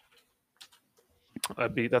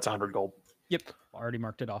 That's 100 gold. Yep. Already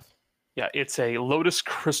marked it off. Yeah, it's a Lotus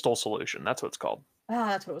crystal solution. That's what it's called. Ah,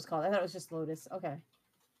 that's what it was called. I thought it was just Lotus. Okay.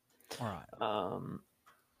 All right.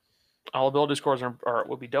 All ability scores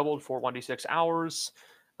will be doubled for 1d6 hours.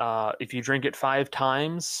 If you drink it 5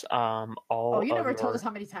 times, Oh, you never told us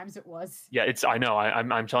how many times it was. Yeah, I know.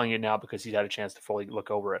 I'm telling you now because he's had a chance to fully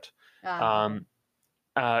look over it. Okay.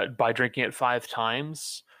 By drinking it 5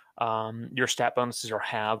 times, your stat bonuses are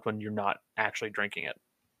halved when you're not actually drinking it.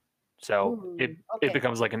 So Ooh, it okay.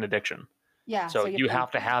 becomes like an addiction. Yeah. So you have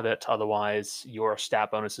to have it, otherwise your stat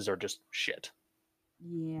bonuses are just shit.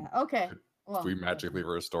 Yeah. Okay. Well, Do we magically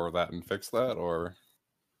restore that and fix that, or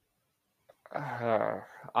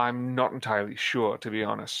I'm not entirely sure, to be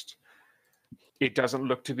honest. It doesn't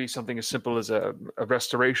look to be something as simple as a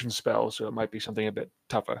restoration spell, so it might be something a bit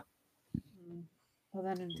tougher. Well,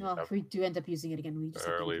 then, if we do end up using it again, we just have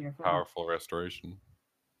to be fairly careful. powerful restoration?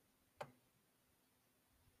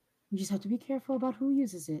 We just have to be careful about who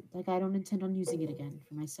uses it. Like, I don't intend on using it again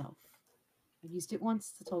for myself. I used it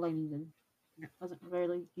once. That's all I needed. It wasn't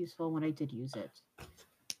really useful when I did use it.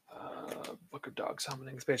 Book of Dog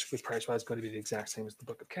Summoning is basically price-wise going to be the exact same as the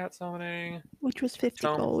Book of Cat Summoning, Which was 50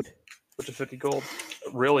 So- gold. which is 50 gold.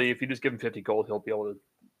 Really, if you just give him 50 gold, he'll be able to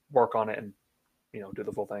work on it and, do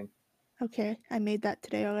the full thing. Okay, I made that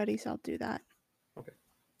today already, so I'll do that. All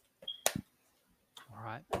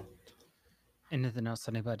right. Anything else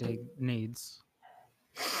anybody needs?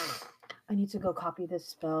 I need to go copy this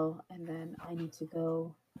spell, and then I need to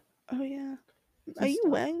go. Oh yeah. some Are you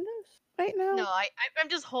stuff. wearing this right now? No, I'm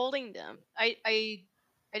just holding them. I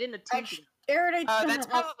didn't attend to them. Erudite's Oh, gonna that's ask-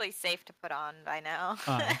 probably safe to put on by now.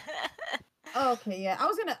 Oh, okay, yeah. I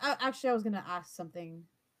was gonna ask something.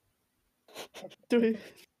 Do we-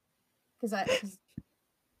 Because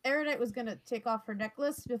Erudite was gonna take off her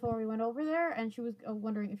necklace before we went over there, and she was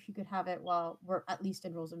wondering if she could have it while we're at least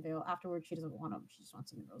in Rosenvale. Afterwards, she doesn't want them. She just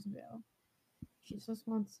wants them in Rosenvale. She just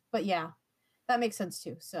wants, but yeah, that makes sense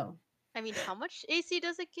too. So I mean, how much AC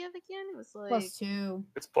does it give again? It was like +2.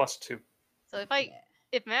 It's +2. so Yeah.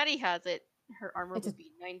 if Maddie has it, her armor It's would a-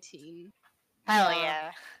 be 19. Hell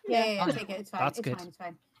Yeah. yeah. Yeah, Oh, take it. It's fine. that's It's good. fine. It's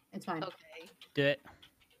fine. It's fine. Okay. Do it.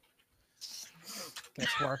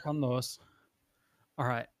 Let's work on those. All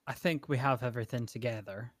right. I think we have everything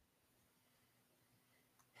together.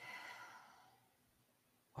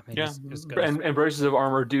 I mean, Yeah, as good as- and braces of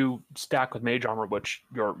armor do stack with mage armor, which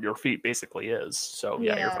your feet basically is. So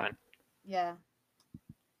yeah, you're Yeah. fine. Yeah.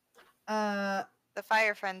 The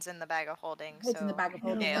fire friend's in the bag of holding. It's in the so bag of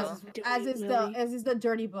holding. yeah. Do As we is really- as is the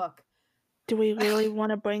dirty book. Do we really want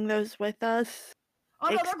to bring those with us? Oh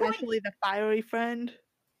no, they're going. Especially the fiery friend.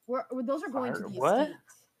 Those are going to Fire- the what? estate.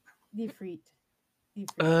 The Efreet. The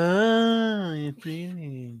Efreet. Oh, you're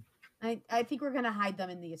breathing. I think we're gonna hide them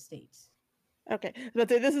in the estate. Okay, but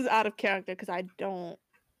this is out of character because I don't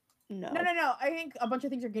No. No. I think a bunch of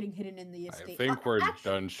things are getting hidden in the I estate. think we're Actually,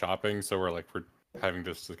 done shopping, so we're having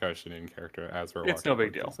this discussion in character as we're It's walking no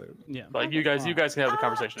big towards the deal. estate. Yeah. Like you guys can have the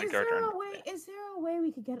conversation in is character. there a way? Is there a way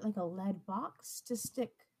we could get like a lead box to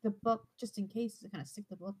stick the book, just in case, to kind of stick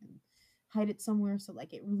the book and hide it somewhere so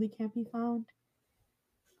like it really can't be found?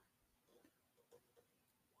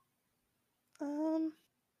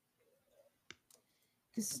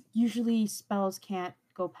 Because usually spells can't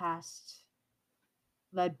go past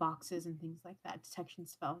lead boxes and things like that. Detection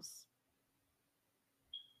spells.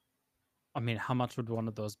 I mean, how much would one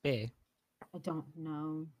of those be? I don't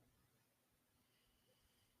know.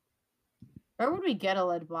 Where would we get a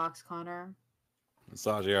lead box, Connor?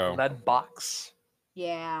 Saggio. That box.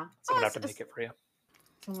 Yeah. Someone have Us- to make it for you.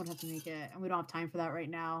 Someone would have to make it, and we don't have time for that right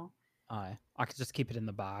now. I could just keep it in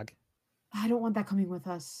the bag. I don't want that coming with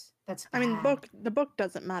us. That's I mean, bad. the book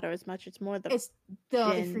doesn't matter as much. It's more the It's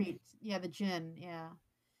the Djinn. Ifrit. Yeah, the Jinn. Yeah.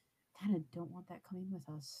 Kind of don't want that coming with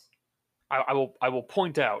us. I will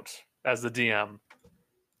point out as the DM,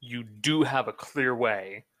 you do have a clear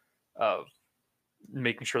way of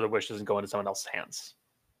making sure the wish doesn't go into someone else's hands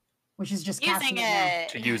Which is just Using casting it. now. it.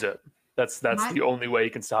 to use it. That's My- the only way you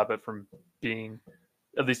can stop it from being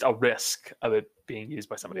at least a risk of it being used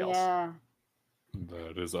by somebody else. Yeah,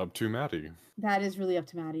 That is up to Maddie. that is really up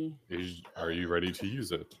to Maddie. Are you ready to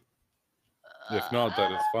use it? If not,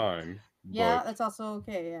 that is fine. Yeah, But that's also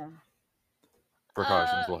okay. Yeah.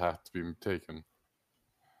 precautions will have to be taken.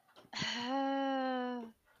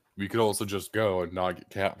 We could also just go and not get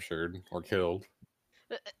captured or killed.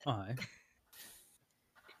 Aye.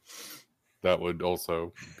 That would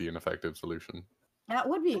also be an effective solution. That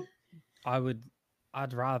would be.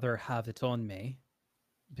 I'd rather have it on me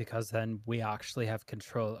because then we actually have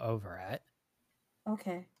control over it.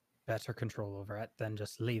 Okay. Better control over it than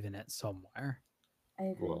just leaving it somewhere. I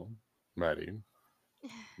agree. Well, Maddie,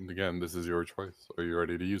 and again, this is your choice. Are you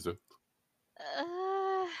ready to use it?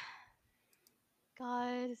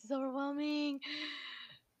 God, this is overwhelming.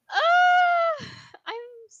 I'm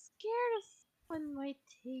scared someone might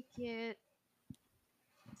take it.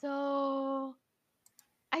 So,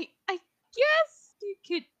 I guess you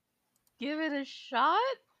could give it a shot.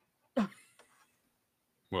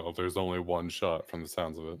 Well, there's only one shot from the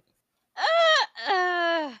sounds of it.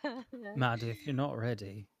 Maddie, if you're not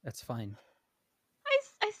ready, it's fine.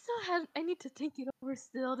 I still have. I need to think it over.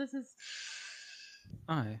 Still, this is.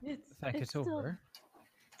 Aye. It's Think it still, over.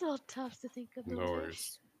 Still tough to think of. the No wish.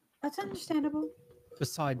 worries. That's understandable.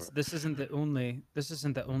 Besides, this isn't the only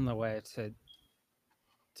way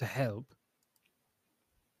to help.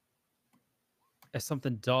 If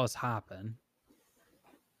something does happen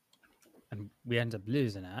and we end up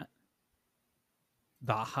losing it,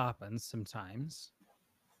 that happens sometimes.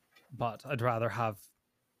 But I'd rather have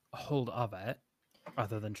a hold of it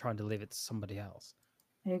rather than trying to leave it to somebody else.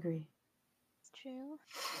 I agree. It's true.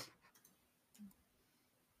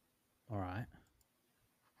 All right.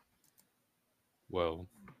 Well,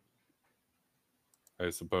 I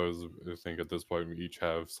suppose I think at this point we each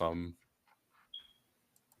have some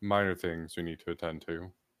minor things we need to attend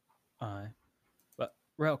to. Aye. But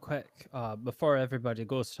real quick, before everybody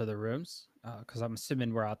goes to the rooms, because I'm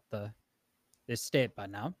assuming we're at the estate by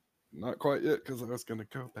now. Not quite yet, because I was going to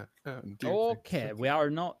go back out and do Okay, things. we are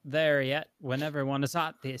not there yet. When everyone is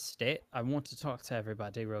at the estate, I want to talk to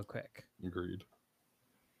everybody real quick. Agreed.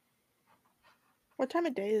 What time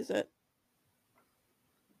of day is it?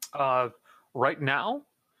 Right now,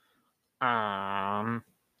 I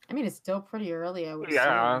mean, it's still pretty early. I would.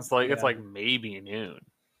 yeah, assume. it's Yeah. like maybe noon.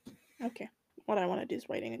 Okay. What I want to do is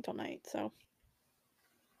waiting until night. So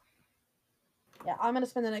Yeah, I'm gonna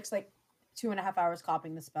spend the next like 2.5 hours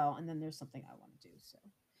copying the spell, and then there's something I want to do. So,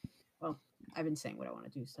 well, I've been saying what I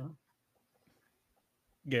want to do. So,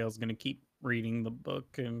 Gail's gonna keep reading the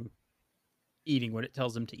book and eating what it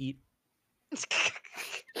tells him to eat.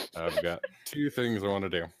 I've got two things I want to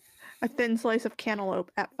do. a thin slice of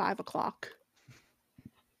cantaloupe at 5:00.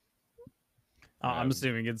 I'm Um,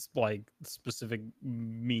 assuming it's like specific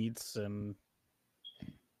meats and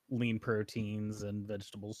lean proteins and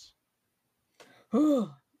vegetables. what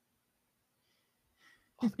All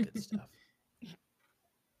the good stuff.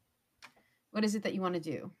 is it that you want to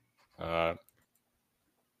do?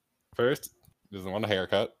 First, doesn't want a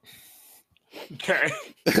haircut. Okay.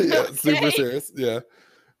 Yeah, super Okay. serious. Yeah.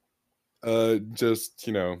 Just,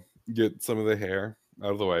 get some of the hair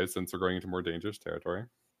out of the way since we're going into more dangerous territory.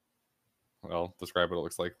 I'll describe what it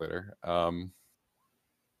looks like later.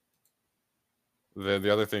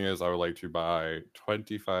 The other thing is I would like to buy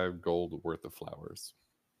 25 gold worth of flowers.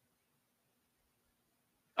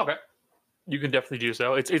 Okay. You can definitely do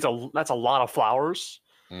so. That's a lot of flowers.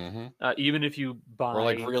 Even if you buy Or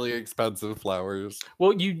like really expensive flowers.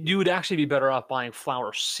 well, you would actually be better off buying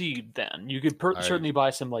flower seed then. You could certainly buy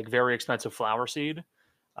some like very expensive flower seed,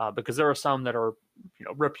 because there are some that are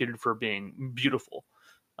reputed for being beautiful.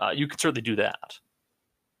 You could certainly do that.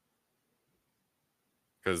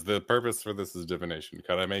 Because the purpose for this is divination.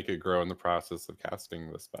 Can I make it grow in the process of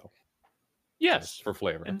casting the spell? Yes, For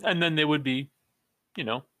flavor. and then they would be,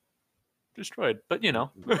 destroyed. But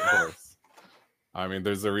Of course. I mean,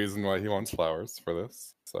 there's a reason why he wants flowers for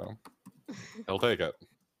this, so he'll take it.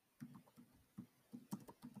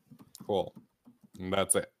 Cool. And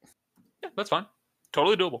that's it. yeah, that's fine.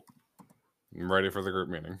 Totally doable. I'm ready for the group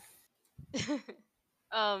meeting.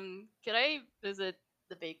 Can I visit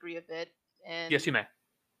the bakery a bit? And Yes, you may.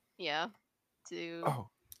 yeah, to Oh,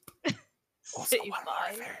 also say one more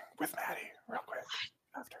bye. thing with Maddie, real quick.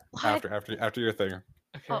 What? After your thing.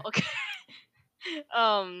 Okay. Oh, okay.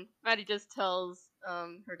 Maddie just tells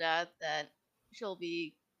her dad that she'll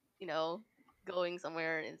be, going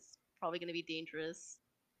somewhere and it's probably gonna be dangerous.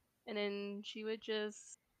 And then she would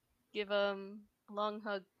just give a long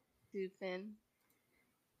hug to Finn.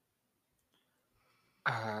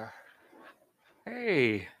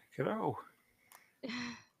 Hey, kiddo.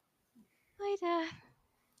 Hi, Dad.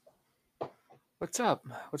 What's up?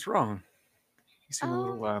 What's wrong? You seem a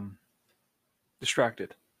little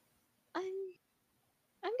distracted.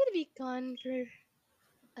 I'm gonna be gone for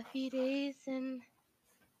a few days, and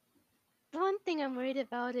the one thing I'm worried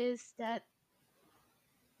about is that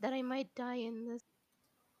I might die in this.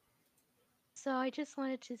 So I just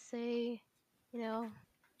wanted to say, I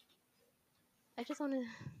just want to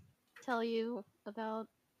tell you about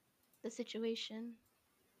the situation.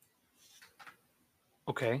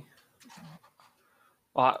 Okay.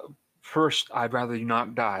 First, I'd rather you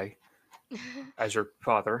not die as your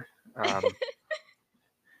father.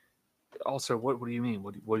 Also, what do you mean?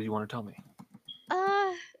 What do you want to tell me?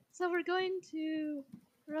 So we're going to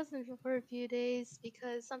Rosenville for a few days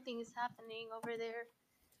because something is happening over there.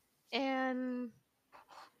 And,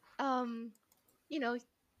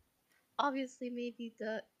 obviously maybe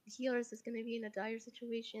the healers is going to be in a dire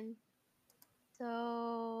situation.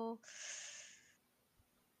 So,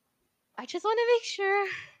 I just want to make sure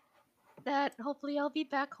that hopefully I'll be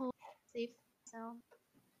back home safe and sound.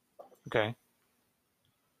 Okay.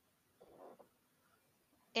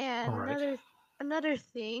 And All right. another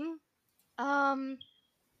thing,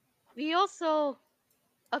 we also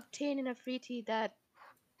obtained an Afriti that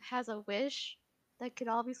has a wish that could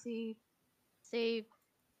obviously save,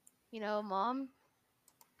 Mom.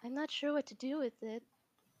 I'm not sure what to do with it.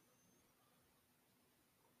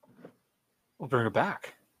 We'll bring her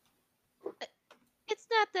back. It's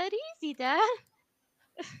not that easy, Dad.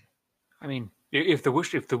 I mean, if the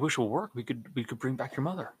wish will work, we could bring back your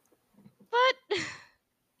mother. But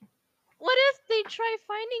what if they try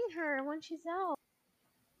finding her when she's out?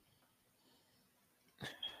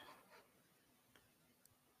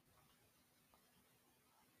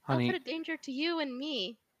 Honey, I'll put a danger to you and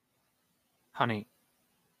me. honey,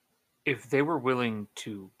 if they were willing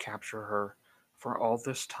to capture her for all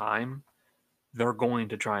this time, they're going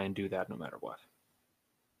to try and do that no matter what.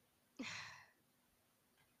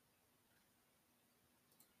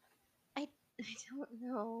 I don't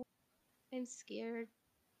know. I'm scared.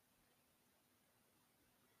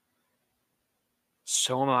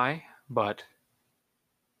 So am I, but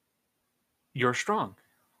you're strong,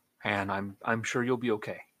 and I'm sure you'll be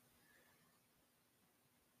okay.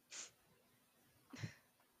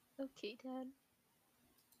 Okay, Dad.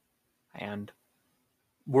 And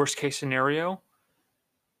worst case scenario,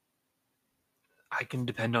 I can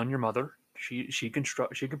depend on your mother. She can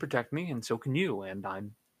protect me, and so can you. And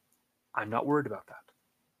I'm not worried about that.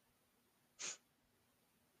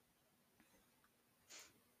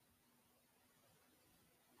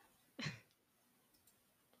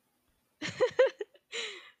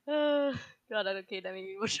 God, okay, that made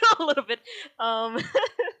me emotional a little bit.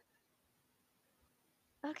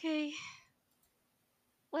 Okay.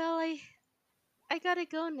 Well, I gotta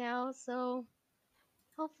go now, so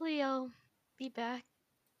hopefully I'll be back.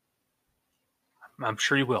 I'm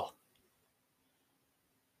sure you will.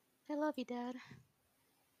 I love you, Dad.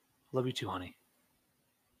 Love you too, honey.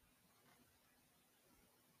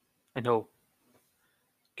 And he'll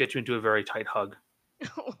get you into a very tight hug.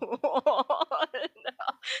 Oh,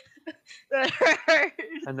 no. That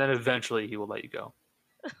hurts. And then eventually he will let you go.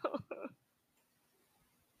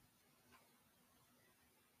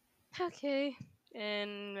 Okay.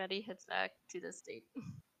 And Maddie heads back to the state.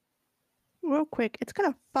 Real quick, it's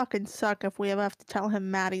gonna fucking suck if we ever have to tell him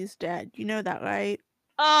Maddie's dead. You know that, right?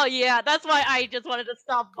 Oh yeah, that's why I just wanted to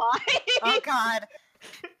stop by. Oh God.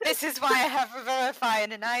 This is why I have a verify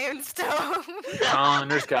and an iron stone.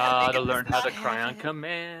 Connor's gotta Make it learn how to not cry on happen.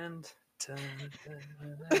 command. I'm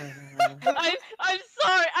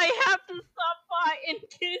sorry. I have to stop by in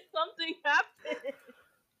case something happens.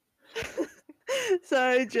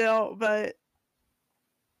 Sorry, Jill, but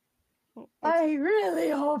I really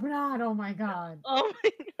hope not. Oh my god. Oh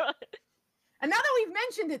my god. And now that we've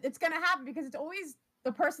mentioned it, it's gonna happen because it's always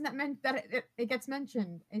the person that meant that it gets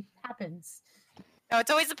mentioned. It happens. No,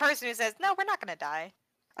 it's always the person who says, "No, we're not gonna die."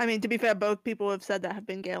 I mean, to be fair, both people who have said that have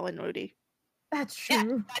been Gale and Odie. That's Yeah,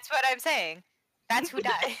 true. that's what I'm saying. That's who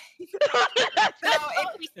died. So if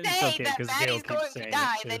we It's say okay, that 'cause Gail Maddie's keeps going saying to it,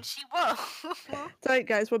 die, too. then she will. It's alright,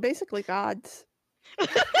 guys. We're basically gods.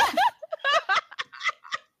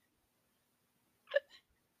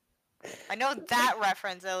 I know that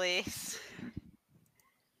reference at least.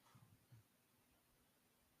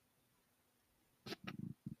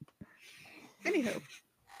 Anywho,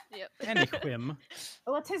 Yep. Anyquim.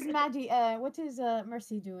 What is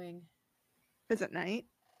Mercy doing? is it night?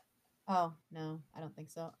 Oh no, I don't think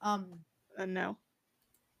so. No.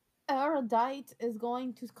 Erudite is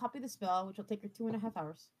going to copy the spell, which will take her 2.5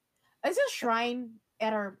 hours. Is a shrine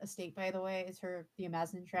at our estate, by the way? Is the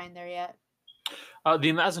Amazon shrine there yet? The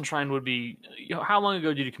Amazon Shrine would be. How long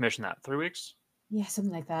ago did you commission that? 3 weeks? Yeah,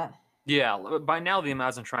 something like that. Yeah, by now the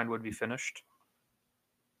Amazon Shrine would be finished,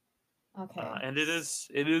 Okay. and it is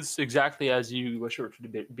exactly as you wish it to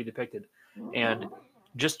be depicted. And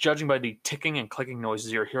just judging by the ticking and clicking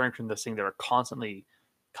noises you're hearing from this thing that are constantly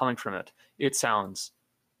coming from it, it sounds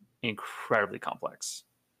incredibly complex.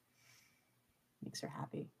 Makes her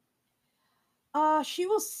happy. She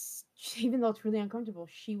will, even though it's really uncomfortable,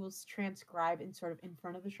 she will transcribe in sort of in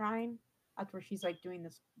front of the shrine. That's where she's like doing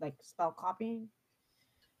this like spell copying.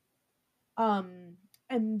 And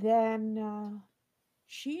then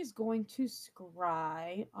she's going to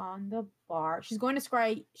scry on the bar. She's going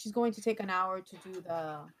to take an hour to do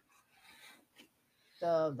the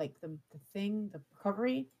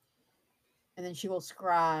recovery, and then she will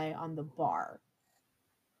scry on the bar.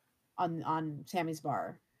 On Sammy's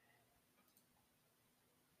bar.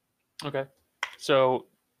 Okay, so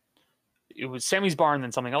it was Sammy's bar and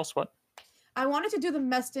then something else. What? I wanted to do the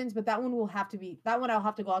Mestins, but that one I'll have to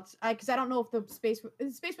go out because I don't know if the space where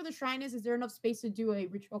the shrine is there enough space to do a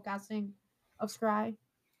ritual casting of scry?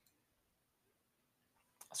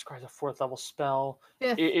 Scry's a 4th level spell.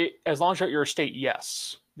 Fifth. As long as you're at your estate,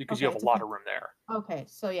 yes, because you Okay, have it's a a lot fifth. of room there. Okay,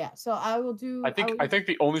 so yeah, so I will do. I think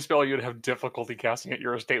the only spell you'd have difficulty casting at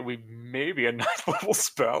your estate would be maybe a 9th level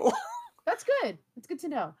spell. That's good. It's good to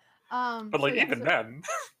know. But like even then.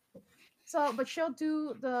 But she'll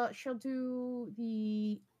do the she'll do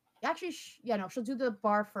the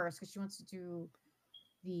bar first because she wants to do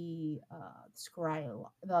the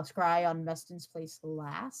scry on Meston's place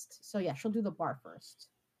last. So yeah, she'll do the bar first.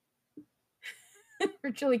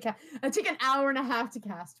 Ritually cast. I take an hour and a half to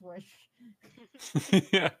cast Wish.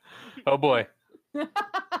 Yeah. Oh boy. And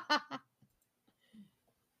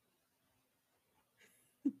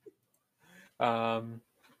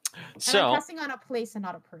I'm casting on a place and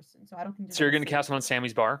not a person, so I don't think. So you're going to cast it on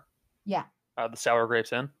Sammy's bar? Yeah. The Sour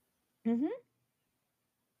Grapes Inn.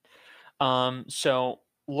 So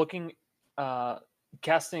looking,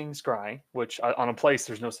 casting Scry, which on a place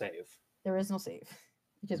there's no save. There is no save,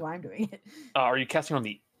 which is why I'm doing it. Are you casting on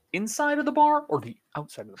the inside of the bar or the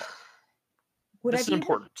outside of the bar? This is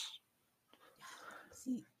important.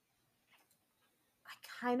 See, I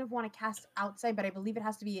kind of want to cast outside, but I believe it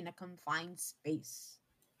has to be in a confined space.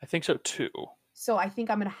 I think so too. So I think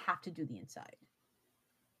I'm going to have to do the inside.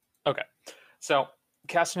 Okay. So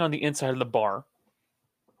casting on the inside of the bar,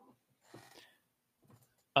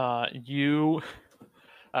 you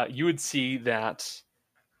would see that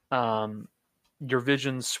your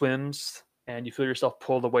vision swims and you feel yourself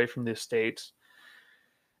pulled away from the estate,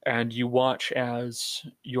 and you watch as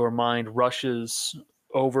your mind rushes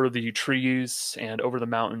over the trees and over the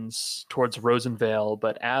mountains towards Rosenvale.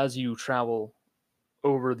 But as you travel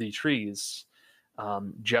over the trees,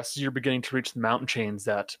 just as you're beginning to reach the mountain chains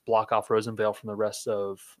that block off Rosenvale from the rest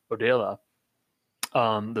of Odela,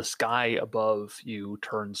 the sky above you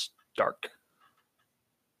turns dark.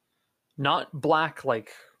 Not black like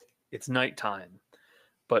it's nighttime,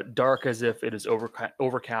 but dark as if it is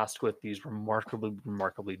overcast with these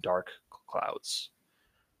remarkably dark clouds.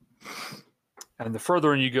 And the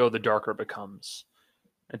further in you go, the darker it becomes,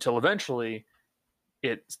 until eventually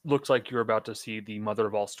it looks like you're about to see the mother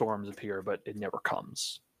of all storms appear, but it never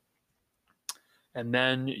comes. And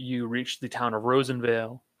then you reach the town of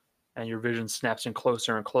Rosenvale, and your vision snaps in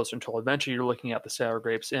closer and closer until eventually you're looking at the Sour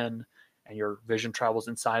Grapes Inn, and your vision travels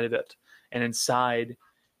inside of it. And inside,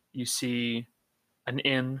 You see an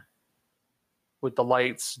inn with the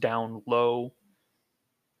lights down low,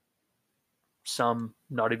 some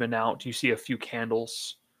not even out. You see a few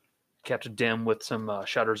candles kept dim with some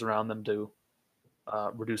shutters around them to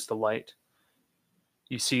reduce the light.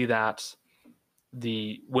 You see that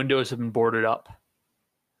the windows have been boarded up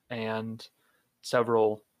and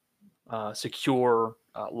several secure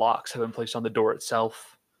locks have been placed on the door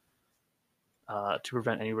itself to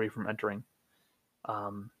prevent anybody from entering.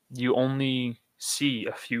 You only see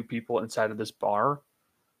a few people inside of this bar.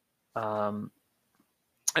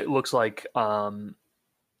 It looks like a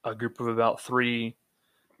group of about 3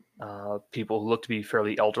 people who look to be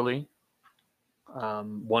fairly elderly.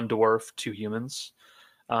 1 dwarf, 2 humans,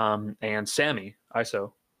 and Sammy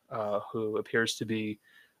Iso, who appears to be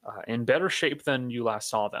in better shape than you last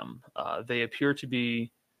saw them. They appear to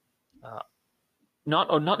be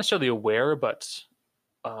not necessarily aware, but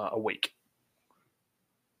awake.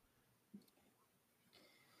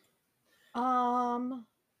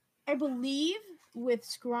 I believe with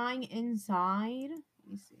scrying inside. Let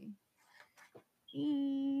me see.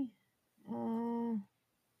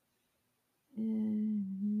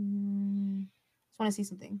 Just want to see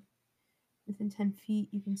something. Within 10 feet,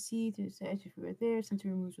 you can see through the edge if we were there. Sensor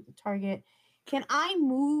moves with the target. Can I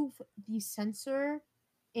move the sensor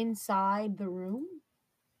inside the room?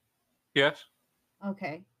 Yes.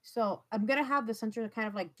 Okay, so I'm gonna have the sensor kind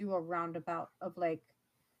of like do a roundabout of like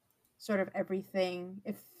sort of everything.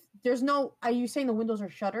 If there's no, are you saying the windows are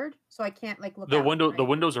shuttered so I can't like look? The out, window, right? the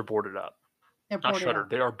windows are boarded up. They're Not boarded shuttered. up.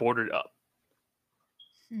 They are boarded up.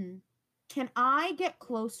 Can I get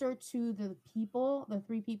closer to the people, the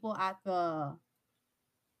 3 people at the?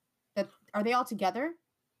 Are they all together?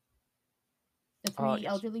 The 3 Yes.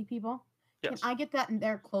 elderly people. Yes. Can I get that in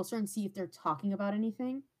there closer and see if they're talking about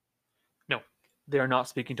anything? No, they are not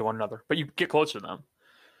speaking to one another. But you get closer to them.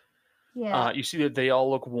 Yeah. You see that they all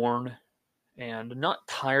look worn and not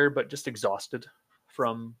tired, but just exhausted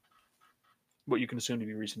from what you can assume to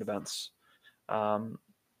be recent events.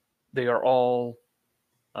 They are all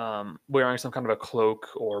wearing some kind of a cloak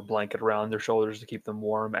or blanket around their shoulders to keep them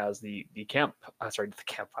warm, as the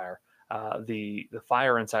campfire, the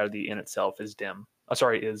fire inside of the inn itself is dim.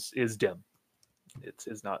 Is dim.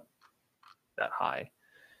 It's not that high.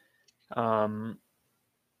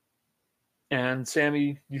 And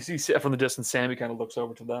Sammy, you see from the distance, Sammy kind of looks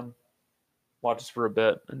over to them, watches for a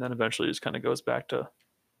bit, and then eventually just kind of goes back to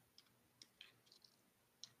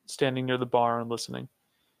standing near the bar and listening.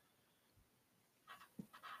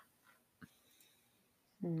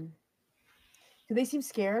 Do they seem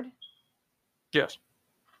scared? Yes.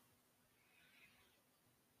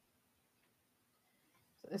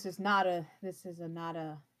 So this is not a. There's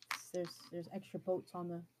extra boats on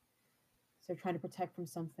the. So they're trying to protect from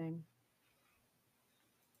something.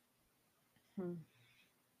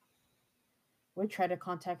 We'd try to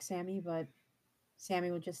contact Sammy, but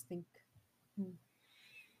Sammy would just think.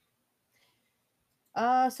 So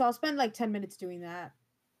I'll spend like 10 minutes doing that.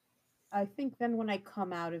 I think then when I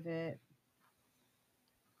come out of it,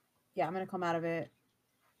 I'm gonna come out of it,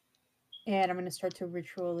 and I'm gonna start to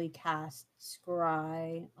ritually cast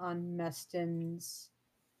Scry on Meston's,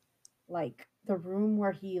 like the room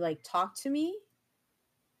where he like talked to me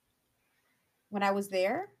when I was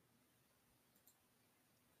there.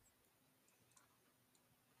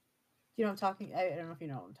 Do you know what I'm talking? I don't know if you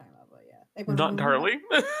know what I'm talking about, but yeah, like Not entirely.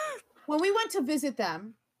 When we went to visit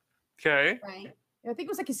them, Okay. right? I think it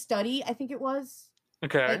was like his study. I think it was.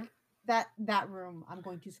 Okay. Like that room. I'm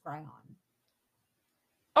going to scry on.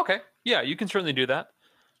 Okay. Yeah, you can certainly do that.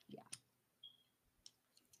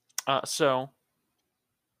 Yeah. So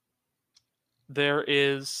there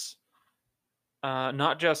is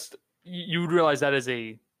not just you would realize that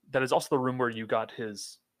is also the room where you got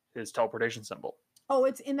his teleportation symbol. Oh,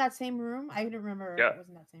 it's in that same room? I didn't remember Yeah. it was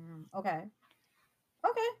in that same room. Okay.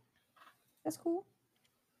 That's cool.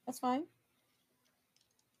 That's fine.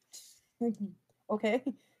 Okay.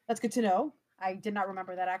 That's good to know. I did not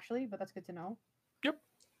remember that actually, but that's good to know. Yep.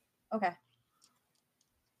 Okay.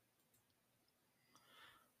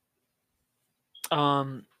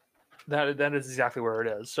 That is exactly where it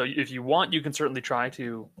is. So if you want, you can certainly try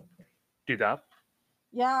to do that.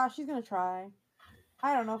 Yeah, she's gonna try.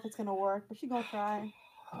 I don't know if it's gonna work, but she's gonna try.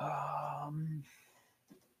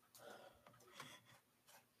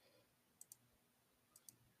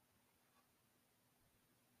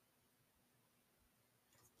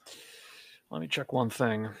 Let me check one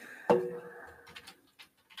thing.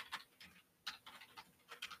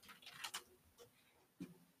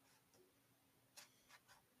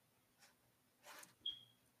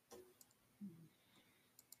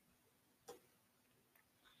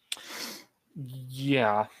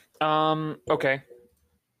 Yeah. Okay.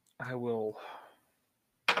 I will.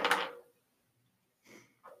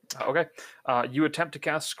 Okay. You attempt to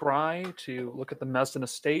cast Scry to look at the Mesden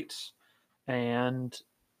estate, and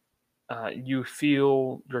you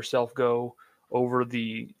feel yourself go over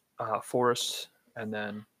the forest, and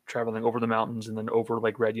then traveling over the mountains, and then over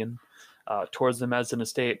Lake Redian towards the Mesden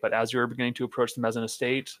estate. But as you're beginning to approach the Mesden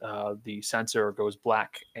estate, the sensor goes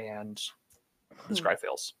black, and the Scry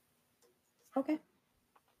fails. Okay.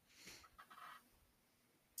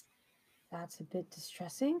 That's a bit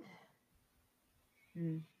distressing.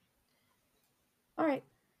 All right.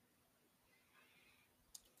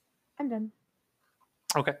 I'm done.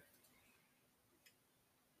 Okay.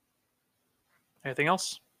 Anything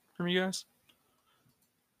else from you guys?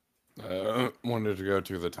 Wanted to go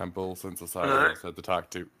to the temple since Asada said to talk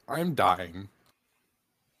to. I'm dying.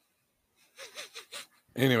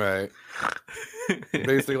 Anyway,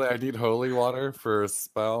 basically, I need holy water for a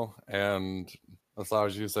spell, and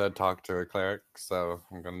Asaju said talk to a cleric, so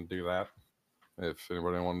I'm gonna do that. If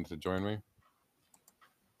anybody wanted to join me,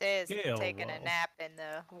 There's Gale, taking a though. nap in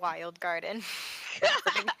the wild garden.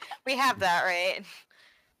 We have that, right?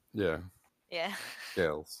 yeah, Yeah.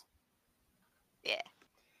 Gales. Yeah.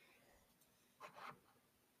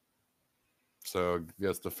 So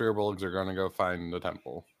yes, the Firbolgs are gonna go find the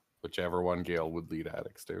temple, whichever one Gale would lead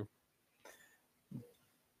addicts to.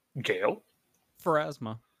 Gale?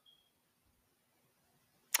 Pharasma.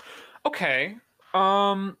 Okay.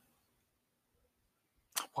 Was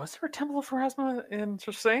there a Temple of Pharasma in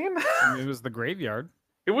Trisane? I mean, it was the graveyard.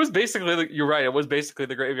 It was basically you're right. It was basically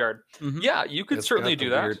the graveyard. Mhm. Yeah, you could It's certainly got the do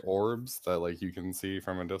that. weird orbs that like you can see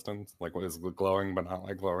from a distance, like what is glowing but not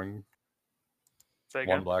like glowing. Say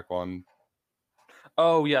One again. black one.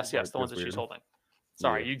 Oh yes, Like, yes, the ones it's that she's weird. holding.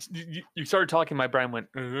 Sorry, you started talking. My brain went.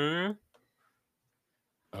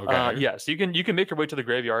 Okay. Yes, you can make your way to the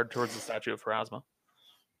graveyard towards the statue of Pharasma.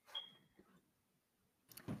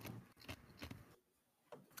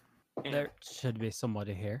 There should be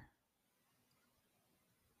somebody here.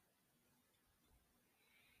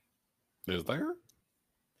 Is there?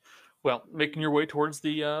 Well, making your way towards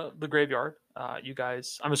the graveyard, you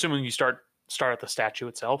guys. I'm assuming you start at the statue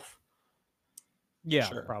itself. Yeah,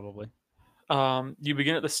 Sure. probably. You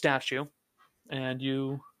begin at the statue, and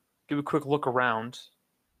you give a quick look around.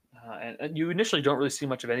 And you initially don't really see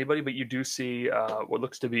much of anybody, but you do see what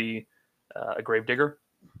looks to be a gravedigger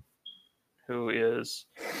who is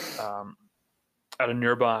at a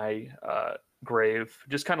nearby grave,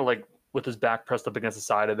 just kind of like with his back pressed up against the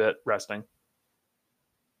side of it, resting.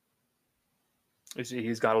 You see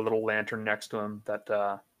he's got a little lantern next to him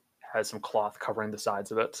that has some cloth covering the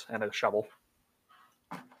sides of it and a shovel.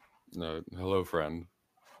 Hello, friend.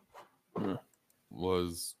 Hmm.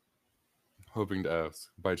 Was hoping to ask,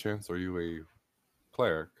 by chance, are you a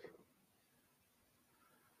cleric?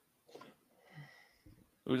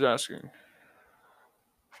 Who's asking?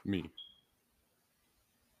 Me.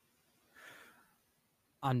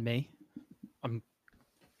 On me. I'm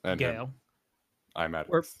And Gale. him. I'm at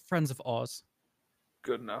We're friends of Oz.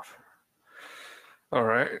 Good enough. All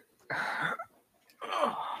right.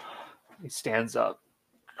 He stands up,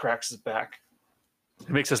 cracks his back.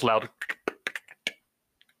 He makes this loud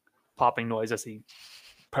popping noise as he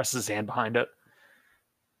presses his hand behind it.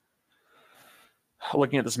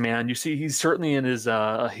 Looking at this man, you see he's certainly in his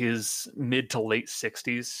mid to late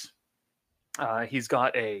 60s. He's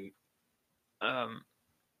got a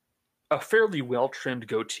fairly well trimmed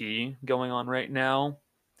goatee going on right now,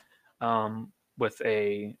 with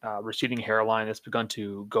a receding hairline that's begun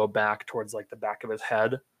to go back towards like the back of his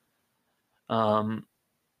head.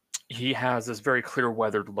 He has this very clear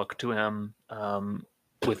weathered look to him,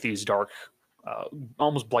 with these dark,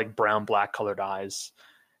 almost like brown black colored eyes,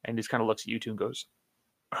 and he just kind of looks at you two and goes,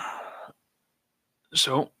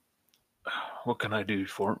 "So, what can I do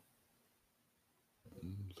for?"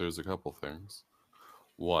 There's a couple things.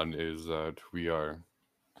 One is that we are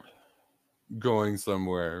going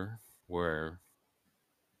somewhere where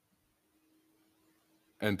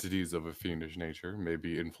entities of a fiendish nature may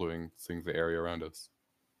be influencing the area around us.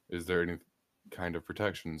 Is there any kind of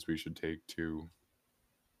protections we should take to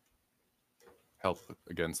help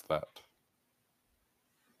against that?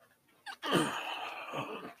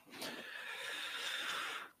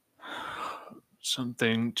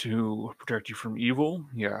 Something to protect you from evil?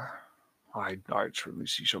 Yeah, I'd certainly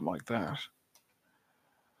see something like that.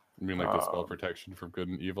 You mean like the spell protection from good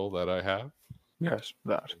and evil that I have? Yes,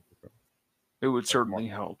 that. It would certainly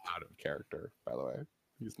help. Out of character, by the way.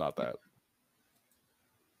 He's not that.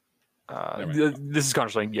 This is kind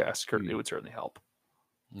of saying yes, it would certainly help.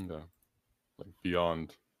 Okay. Like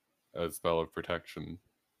beyond a spell of protection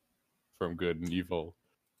from good and evil.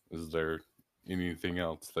 Is there anything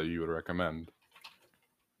else that you would recommend?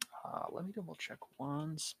 Let me double check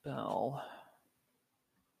one spell.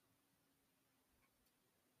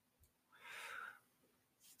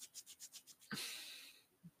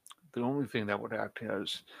 The only thing that would act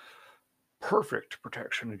as perfect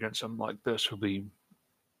protection against something like this would be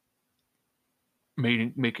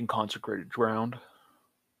making consecrated ground.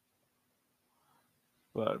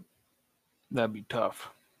 But that'd be tough.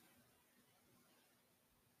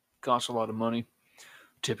 Costs a lot of money.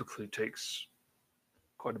 Typically takes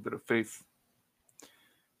quite a bit of faith.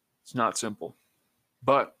 It's not simple.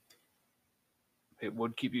 But it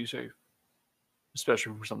would keep you safe.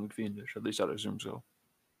 Especially for something fiendish. At least I'd assume so.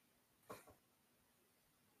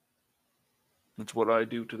 That's what I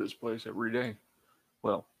do to this place every day.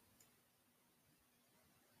 Well,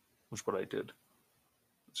 that's what I did.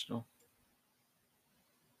 But still.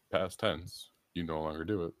 Past tense. You no longer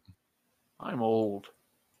do it. I'm old.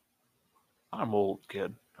 I'm old,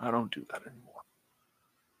 kid. I don't do that anymore.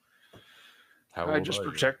 How I old just are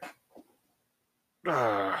you? protect.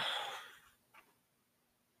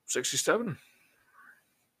 67.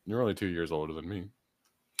 You're only 2 years older than me.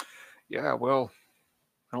 Yeah, well,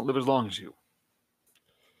 I don't live as long as you.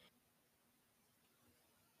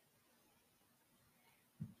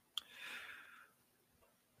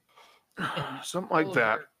 Something like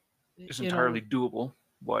that is entirely doable.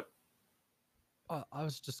 What? I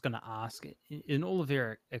was just going to ask, in all of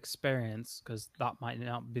your experience, because that might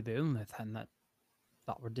not be the only thing that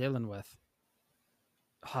we're dealing with,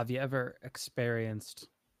 have you ever experienced,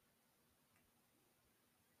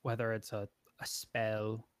 whether it's a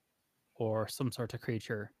spell or some sort of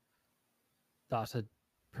creature that would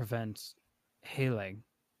prevent healing,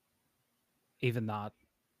 even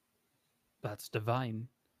that's divine?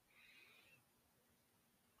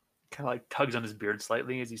 Kind of like tugs on his beard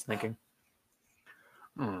slightly as he's thinking.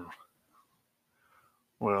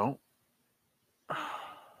 Well,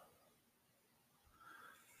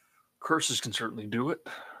 curses can certainly do it.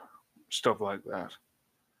 Stuff like that.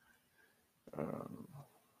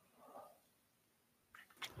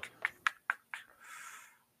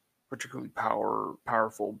 Particularly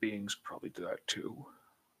powerful beings probably do that too.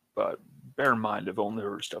 But bear in mind, I've only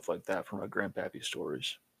heard stuff like that from my grandpappy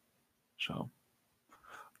stories. So,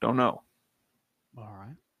 don't know. All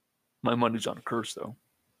right. My money's on a curse, though.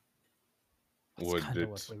 That's Would kind of it-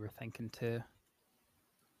 what we were thinking too.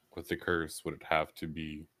 With the curse, would it have to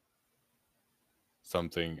be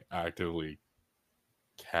something actively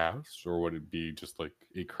cast, or would it be just like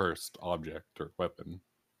a cursed object or weapon?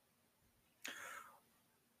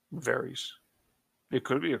 Varies. It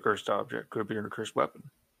could be a cursed object, could be a cursed weapon,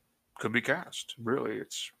 could be cast. Really,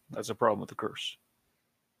 that's a problem with the curse.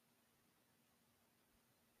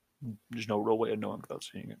 There's no real way of knowing without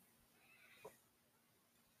seeing it.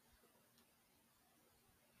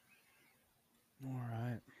 All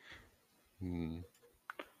right.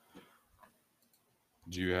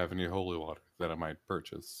 Do you have any holy water that I might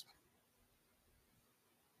purchase?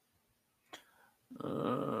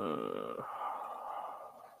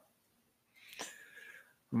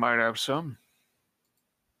 Might have some.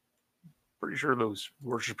 Pretty sure those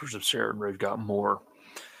worshippers of Sarenrae got more.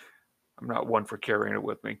 I'm not one for carrying it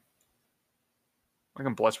with me. I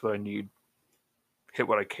can bless what I need, hit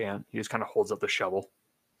what I can. He just kind of holds up the shovel.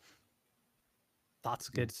 That's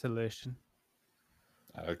a good solution.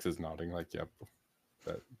 Alex is nodding like, yep,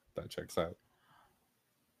 that checks out.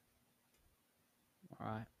 All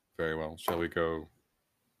right. Very well. Shall we go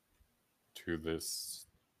to this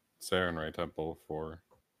Sarenrae temple for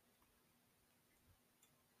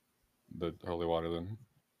the holy water then?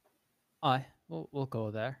 Aye, we'll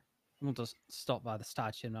go there. We'll just stop by the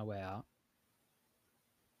statue on our way out.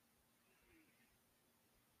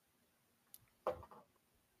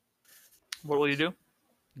 What will you do?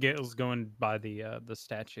 Gail's going by the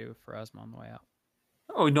statue for Asma on the way out.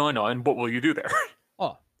 Oh, no, I know. And what will you do there?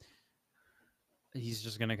 Oh, he's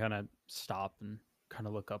just gonna kind of stop and kind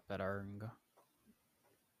of look up at her and go,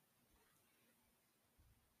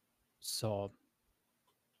 "So,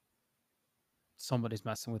 somebody's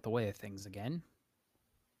messing with the way of things again.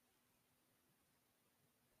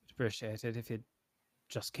 I'd appreciate it if you'd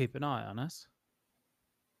just keep an eye on us."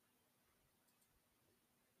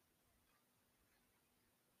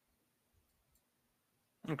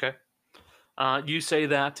 Okay. You say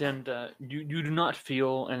that, and you do not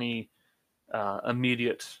feel any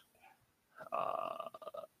immediate.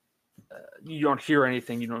 You don't hear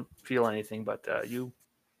anything. You don't feel anything, but you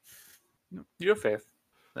have faith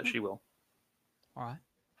that she will. All right.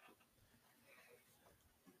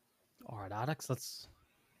 All right, Alex, let's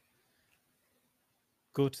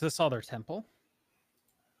go to this other temple.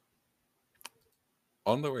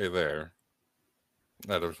 On the way there,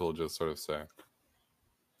 Edders will just sort of say,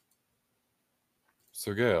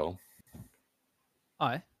 "So, Gale,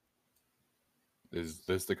 Aye. is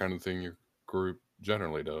this the kind of thing your group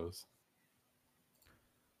generally does?"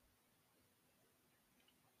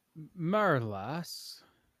 More or less.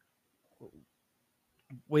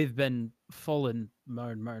 We've been falling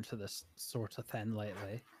more and more into this sort of thing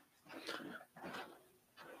lately.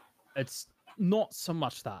 It's not so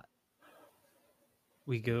much that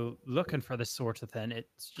we go looking for this sort of thing,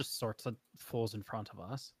 it's just sort of falls in front of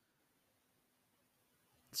us.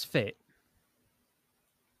 It's fate.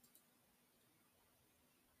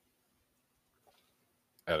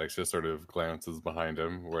 Alex just sort of glances behind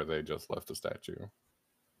him where they just left a statue.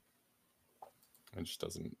 And just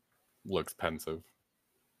doesn't, looks pensive.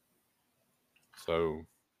 So,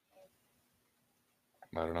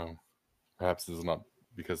 I don't know. Perhaps this is not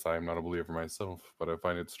because I am not a believer myself, but I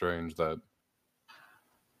find it strange that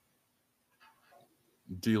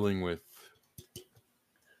dealing with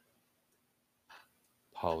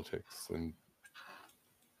politics and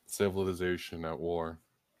civilization at war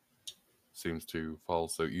seems to fall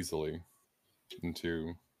so easily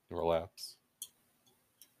into relapse.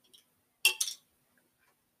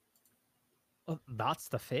 Well, that's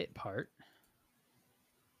the fate part.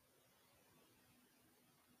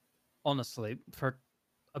 Honestly, for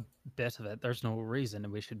a bit of it, there's no reason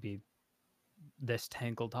we should be this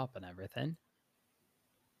tangled up and everything.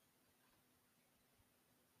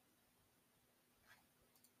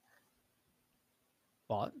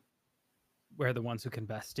 But we're the ones who can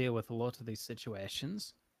best deal with a lot of these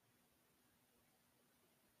situations.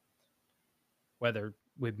 Whether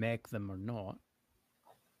we make them or not.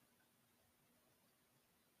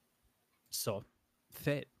 So,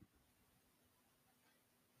 fate.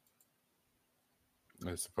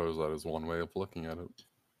 I suppose that is one way of looking at it.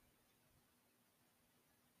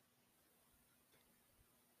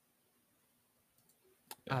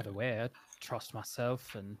 Either way, I trust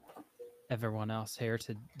myself and everyone else here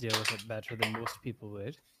to deal with it better than most people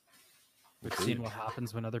would. We've seen what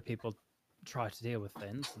happens when other people try to deal with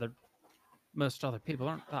things. Most other people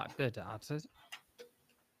aren't that good at it.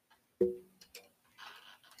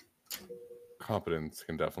 Competence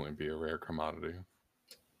can definitely be a rare commodity.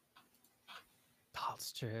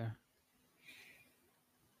 That's true.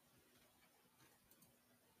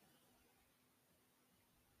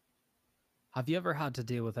 Have you ever had to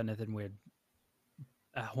deal with anything weird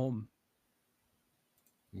at home?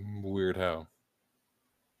 Weird how?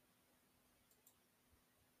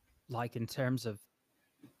 Like in terms of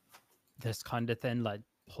this kind of thing, like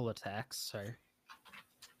politics or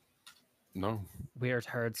No, weird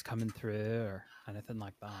herds coming through or anything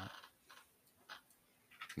like that?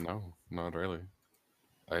 no, not really.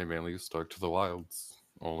 I mainly stuck to the wilds.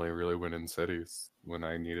 Only really went in cities when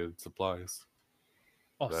I needed supplies.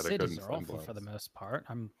 Oh, That I cities couldn't are find awful for the blocks. most part.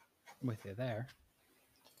 I'm with you there.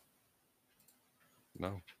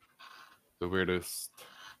 No. The weirdest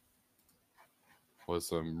was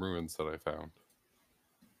some ruins that I found.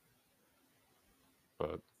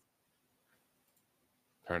 But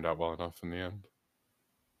turned out well enough in the end.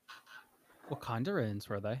 What kind of ruins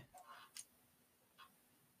were they?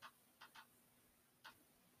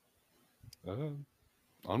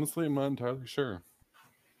 Honestly, I'm not entirely sure.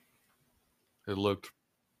 It looked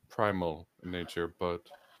primal in nature, but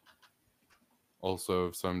also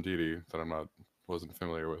of some deity that wasn't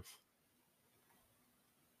familiar with.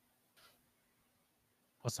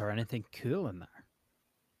 Was there anything cool in there?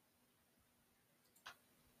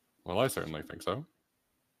 Well, I certainly think so.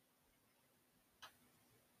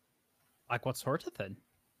 Like what sort of thing?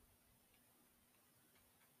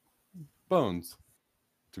 Bones,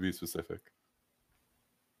 to be specific.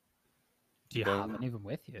 Do you Bone. have any of them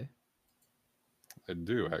with you? I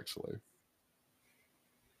do, actually.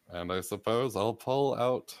 And I suppose I'll pull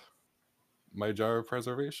out my jar of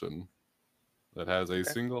preservation that has a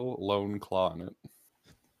single lone claw in it.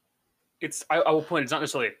 It's I will point. It's not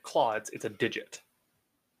necessarily a claw. It's a digit,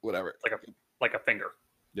 Whatever. like a finger,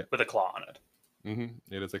 Yeah. with a claw on it.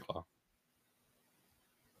 It is a claw.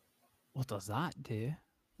 What does that do?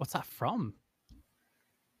 What's that from?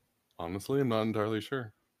 Honestly, I'm not entirely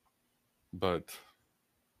sure. But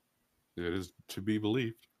it is to be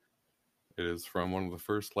believed. It is from one of the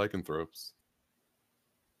first lycanthropes.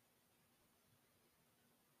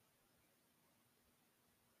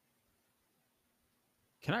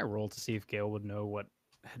 Can I roll to see if Gale would know what?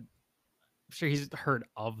 I'm sure he's heard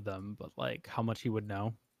of them, but like how much he would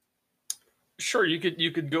know. Sure, you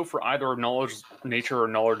could go for either knowledge nature or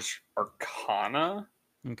knowledge arcana,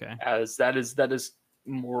 Okay. as that is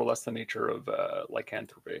more or less the nature of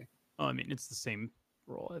lycanthropy. Oh, I mean, it's the same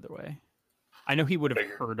role either way. I know he would have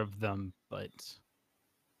Figured. heard of them, but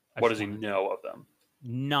What does he know of them?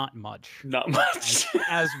 Not much. Not much.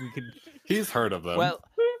 As we could. He's heard of them.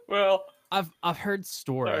 Well, I've heard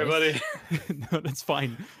stories. sorry, buddy. No, that's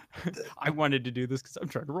fine. I wanted to do this because I'm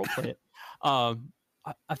trying to roleplay it. I've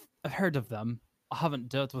heard of them. I haven't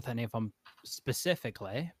dealt with any of them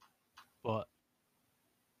specifically, but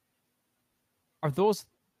are those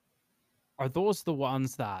the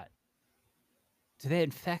ones that do they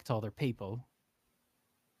infect other people?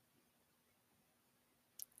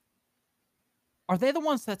 Are they the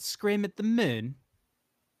ones that scream at the moon?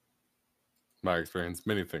 My experience,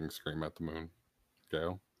 many things scream at the moon.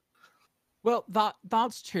 Gale. Well,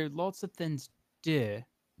 that's true. Lots of things do,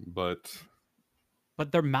 But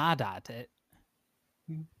but they're mad at it.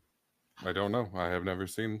 I don't know. I have never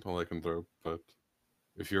seen a lycanthrope, but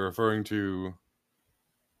if you're referring to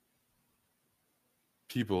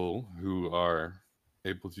people who are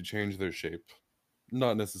able to change their shape,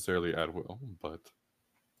 not necessarily at will, but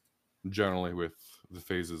generally with the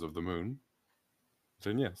phases of the moon,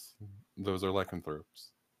 then yes, those are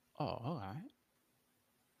lycanthropes. Oh, all right.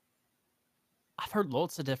 I've heard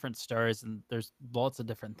lots of different stories, and there's lots of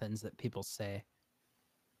different things that people say.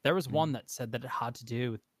 There was one that said that it had to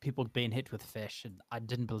do with people being hit with fish, and I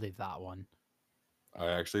didn't believe that one. I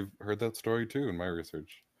actually heard that story too in my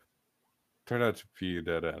research. Turned out to be a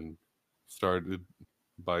dead end. Started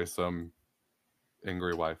by some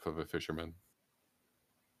angry wife of a fisherman.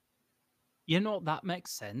 You know, that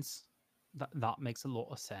makes sense. That makes a lot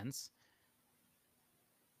of sense.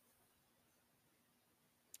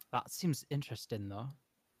 That seems interesting, though.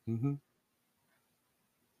 Mm-hmm.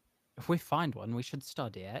 If we find one, we should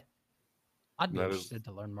study it. I'd be That is- interested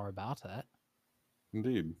to learn more about it.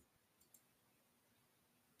 Indeed.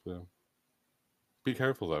 So, be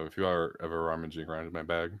careful though if you are ever rummaging around in my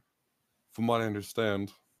bag. From what I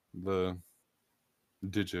understand, the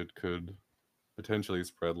digit could potentially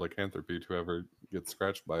spread lycanthropy to whoever gets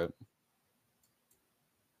scratched by it.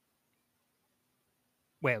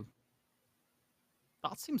 Well,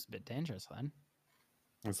 that seems a bit dangerous then.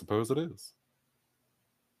 I suppose it is.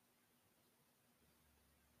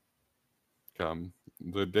 Come,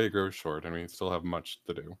 the day grows short and we still have much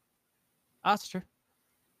to do. That's true.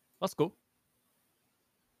 Let's go.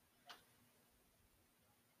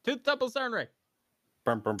 To the Temple of Sarenrae.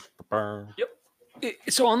 Bum, bum, bum, bum.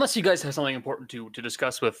 So unless you guys have something important to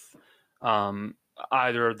discuss with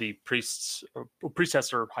either the priests or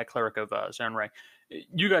priestess or high cleric of Sarenrae,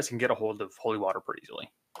 you guys can get a hold of holy water pretty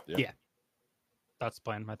easily. That's the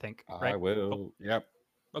plan, I think. I Right? will. Yep.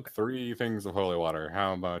 Okay. 3 things of holy water.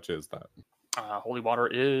 How much is that? Holy water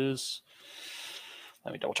is.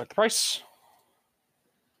 Let me double check the price.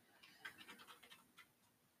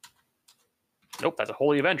 Nope, that's a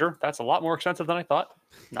Holy Avenger. That's a lot more expensive than I thought.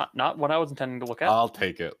 Not what I was intending to look at. I'll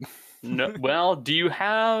take it. No, well, do you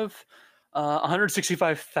have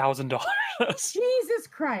 $165,000? Jesus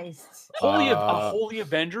Christ. A Uh, Holy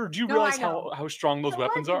Avenger? Do you No, realize I know. how strong those It's a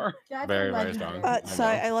weapons legend. are? That's a Very, very legendary. strong. I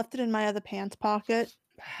Sorry, know. I left it in my other pants pocket.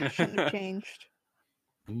 Shouldn't have changed.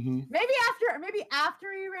 Mhm. Maybe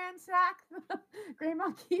after he ransacked the Grey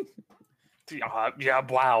Monkey. Yeah,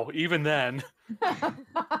 wow. Even then,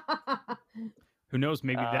 Who knows?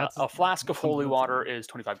 Maybe that's a flask of holy something water is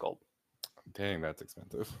 25 gold. Dang, that's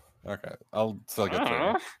expensive. Okay, I'll still get I through.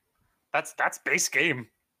 don't know. That's base game.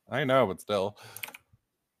 I know, but still.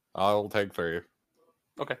 I'll take 3.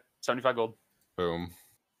 Okay, 75 gold. Boom.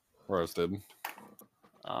 Roasted.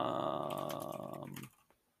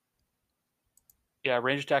 Yeah,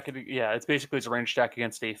 range attack. Yeah, it's a range attack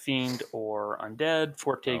against a fiend or undead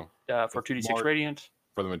for take for 2d6 More- radiant.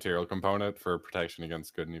 For the material component for protection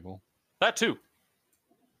against good and evil. That too.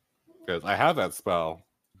 Because I have that spell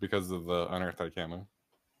because of the Unearthed Icama.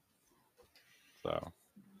 So.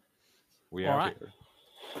 We All are right. here.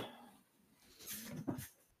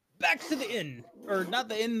 back to the inn, or not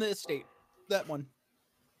the inn, the estate. That one.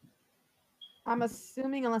 I'm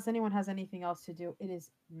assuming, unless anyone has anything else to do, it is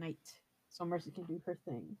night. So Mercy can do her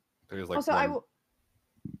thing. There's like Also, I one- will.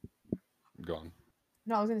 Go on.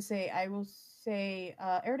 No, I was gonna say. I will say.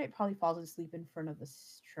 Erudite probably falls asleep in front of the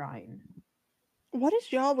shrine. What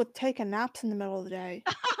is y'all with taking naps in the middle of the day?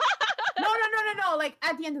 No. Like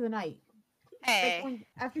at the end of the night. Hey. Like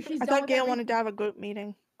after she's I done thought with Gail everything- wanted to have a group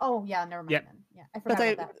meeting. Oh yeah, never mind Yep. then. Yeah, I forgot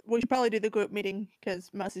But about that. we should probably do the group meeting because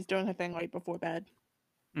Mercy's doing her thing right before bed.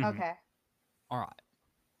 Mhm. Okay. All right.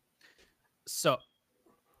 So,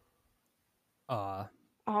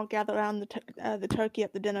 I'll gather around the turkey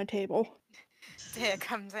at the dinner table. Tia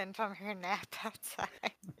comes in from her nap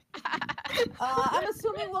outside. I'm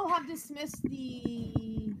assuming we'll have dismissed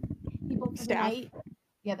the people for the Staff. night.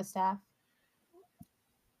 Yeah, the staff.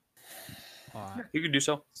 All right. You can do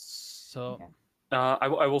so. So, Okay.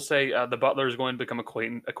 I will say the butler is going to become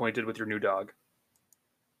acquainted with your new dog.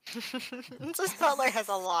 This butler has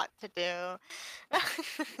a lot to do.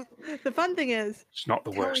 The fun thing is, It's not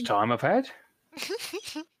the worst Telling- time I've had.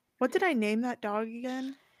 what did I name that dog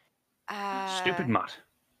again? Stupid mutt.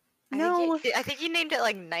 No, I think you named it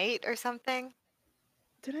like Night or something.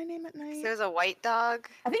 did I name it 'Cause Night? There was a white dog.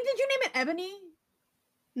 I think, did you name it Ebony?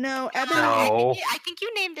 No, Ebony. No. I think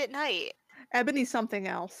you named it Night. Ebony something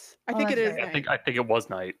else. I Oh, think it that's is right. Night. I think it was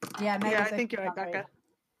night. Yeah, Meg Yeah, was I think you're right, not Becca.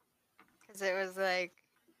 Because it was like.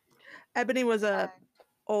 Ebony was uh,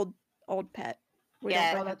 a old pet. We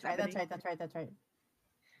Yeah. don't Oh, bring that's up right. That's Ebony. right. That's right. That's right.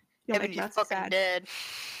 You'll Ebony make Matt fucking sad. dead.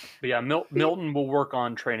 But yeah, Milton will work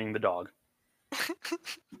on training the dog.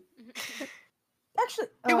 Actually,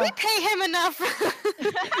 Do we pay him enough?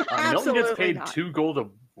 Milton gets Absolutely paid not. 2 gold a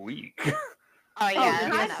week. Oh yeah, Oh,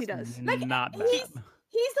 that's yes, he does. Like, not bad. he's the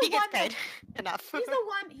He gets one. That, paid enough.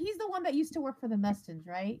 he's the one that used to work for the Mestons,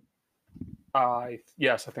 right?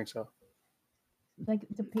 Yes, I think so. Like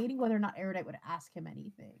debating whether or not Erudite would ask him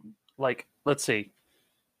anything. Like, let's see.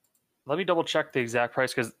 Let me double check the exact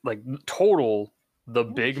price because, like, total, the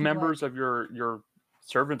think big she members of your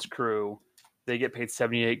servants crew, they get paid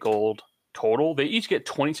 78 gold total. They each get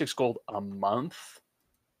 26 gold a month.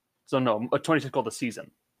 So no, 26 gold a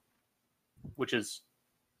season, which is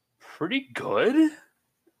pretty good.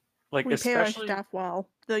 Like, We pay our especially staff well.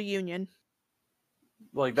 The union.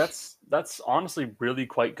 like that's honestly really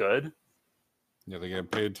quite good. Yeah, they get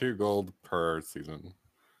paid 2 gold per season,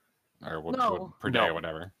 or No. per day, No. or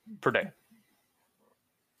whatever. Per day.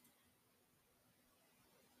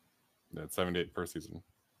 That's 78 per season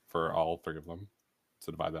for all 3 of them.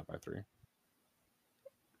 So divide that by 3.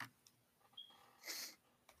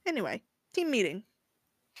 Anyway, team meeting.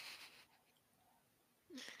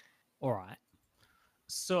 All right.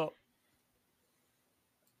 So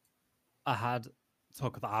I had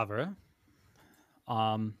talk with Avra.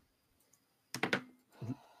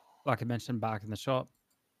 Like I mentioned back in the shop,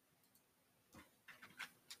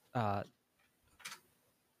 the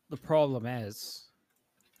problem is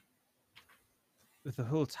with the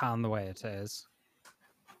whole town the way it is.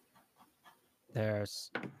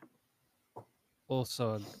 There's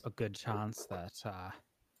also a good chance that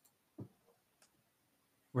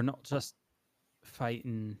we're not just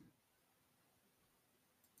fighting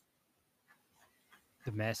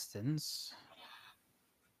the Mestons,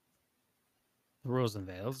 the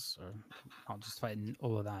Rosenvales, or not just fighting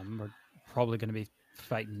all of them. We're probably going to be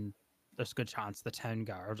fighting, there's a good chance, the town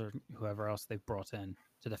guard or whoever else they've brought in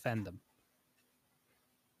to defend them.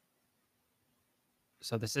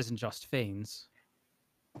 So this isn't just fiends.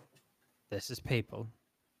 This is people.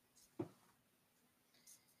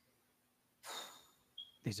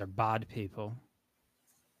 These are bad people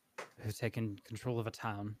who've taken control of a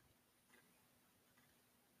town.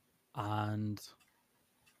 And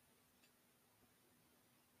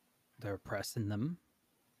they're oppressing them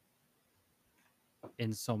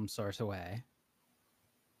in some sort of way.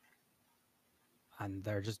 And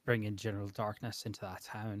they're just bringing general darkness into that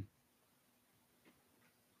town.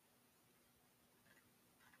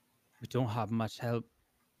 We don't have much help,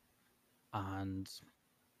 and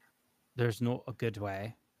there's not a good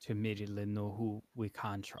way to immediately know who we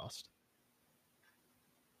can trust.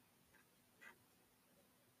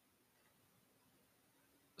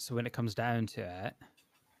 So when it comes down to it,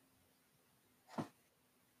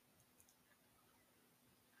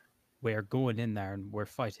 we're going in there and we're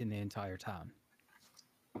fighting the entire town.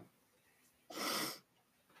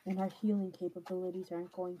 And our healing capabilities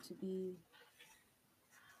aren't going to be.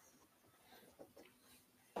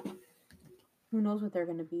 Who knows what they're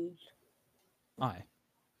going to be? Aye.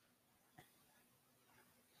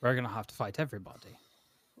 We're going to have to fight everybody.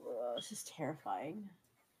 Ugh, this is terrifying.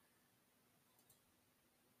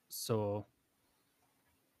 So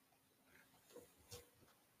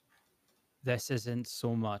this isn't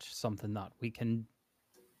so much something that we can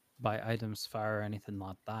buy items for or anything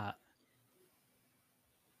like that.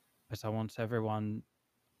 But I want everyone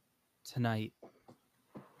tonight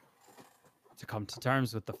to come to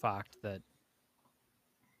terms with the fact that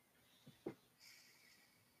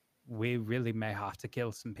we really may have to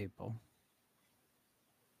kill some people.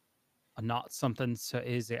 And not something so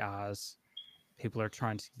easy as people are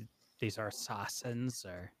trying to, these are assassins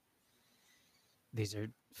or these are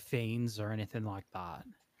fiends or anything like that.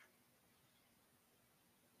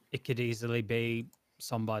 It could easily be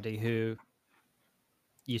somebody who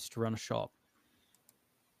used to run a shop.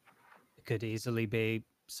 It could easily be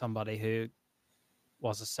somebody who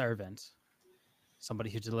was a servant, somebody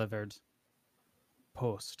who delivered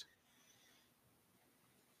post.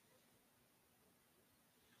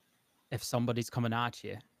 If somebody's coming at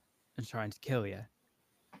you and trying to kill you,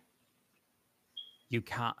 you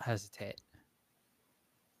can't hesitate.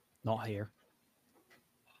 Not here.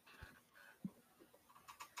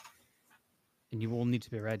 And you will need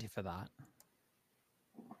to be ready for that.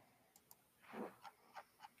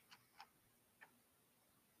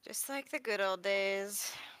 Just like the good old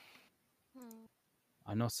days.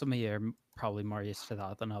 I know some of you are probably more used to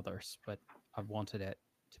that than others, but I've wanted it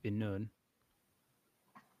to be known.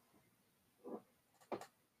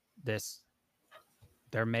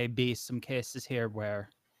 There may be some cases here where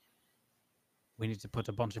we need to put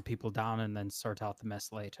a bunch of people down and then sort out the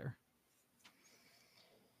mess later.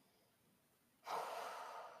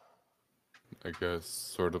 I guess,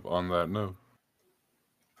 sort of on that note,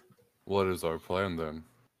 what is our plan then?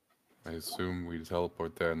 I assume we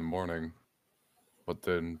teleport there in the morning, but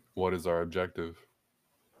then what is our objective?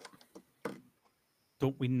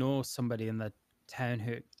 Don't we know somebody in the town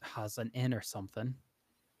who has an inn or something?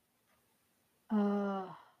 I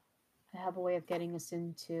have a way of getting us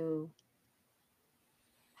into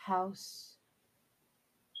house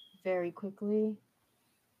very quickly.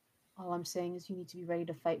 All I'm saying is you need to be ready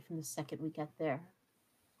to fight from the second we get there.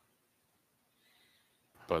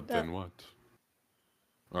 But then what?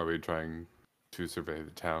 Are we trying to survey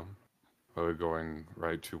the town? Are we going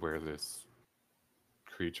right to where this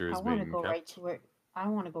creature is being kept? I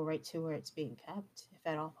want to go right to where it's being kept, if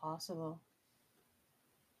at all possible.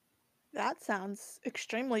 That sounds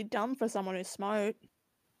extremely dumb for someone who's smart.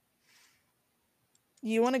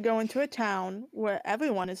 You want to go into a town where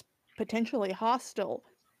everyone is potentially hostile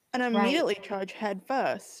and immediately charge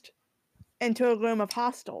headfirst into a room of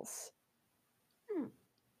hostiles.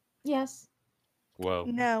 Yes. Well,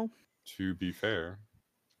 No. to be fair,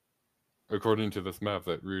 according to this map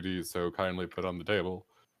that Rudy so kindly put on the table,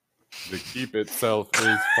 the keep itself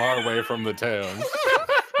is far away from the town.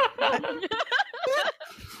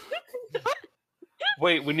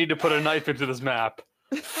 Wait, we need to put a knife into this map.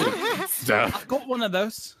 I've got one of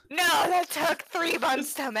those. No, that took 3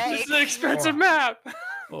 months to make. This is an expensive map.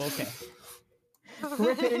 Oh, okay.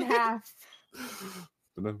 Rip it in half.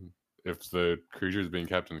 But then, if the creature is being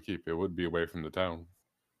kept in the keep, it would be away from the town.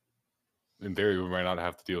 In theory, we might not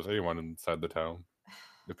have to deal with anyone inside the town.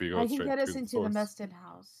 If we go I can straight get us to into source. the Meston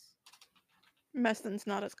house. Meston's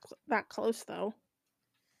not that close, though.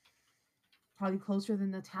 Probably closer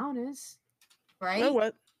than the town is. Right? Oh,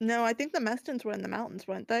 what? No, I think the Mestons were in the mountains,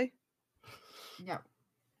 weren't they? No.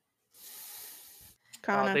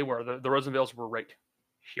 Kinda. They were. The Rosenvales were right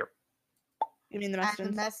here. You mean the At the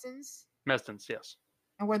Mestons? Mestons? Mestons, yes.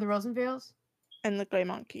 And where the Rosenvales? And the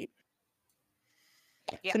Greymont Keep.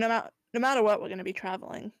 Yeah. So no matter what, we're going to be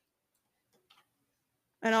traveling.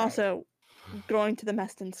 And also, going to the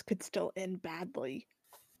Mestons could still end badly.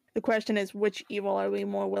 The question is, which evil are we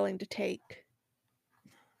more willing to take?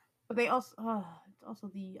 But they also, it's also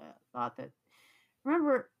the thought that,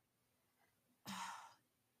 remember,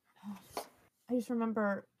 I just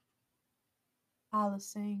remember Alice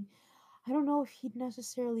saying, I don't know if he'd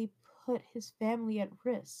necessarily put his family at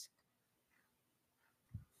risk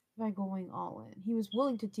by going all in. He was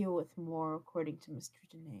willing to deal with more, according to Mr.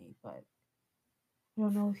 Dene, but I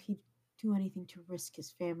don't know if he'd do anything to risk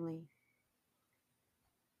his family.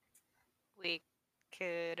 We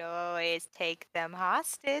could always take them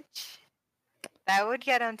hostage. That would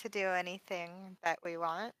get them to do anything that we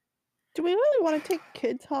want. Do we really want to take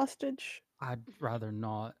kids hostage? I'd rather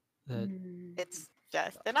not. That It's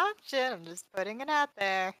just an option. I'm just putting it out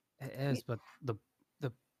there. it is, but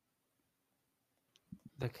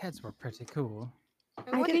the kids were pretty cool. It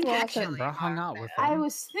I wouldn't think we'll actually Bro, hung harm out with them. I them.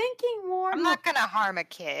 was thinking more. I'm not gonna harm a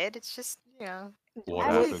kid. It's just, you know, What I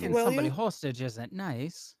was- happens? Taking Will somebody you? hostage isn't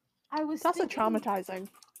nice. I was It's also thinking, traumatizing.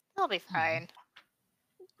 they'll be fine.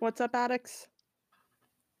 What's up, addicts?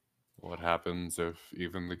 What happens if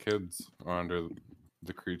even the kids are under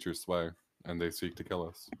the creature's sway and they seek to kill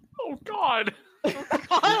us? Oh, God. Okay,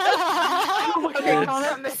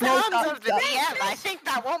 From the sounds of the DM, I think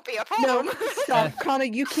that won't be a No, problem. stop. Connor,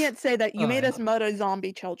 you can't say that. You made Uh, us murder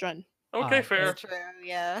zombie children. Okay, Uh, fair. True,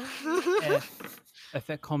 yeah. If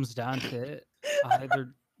it comes down to it,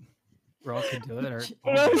 either Rock can do it or Rose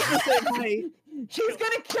the same way. she's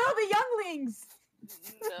gonna kill the younglings.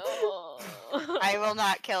 No. I will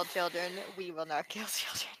not kill children. We will not kill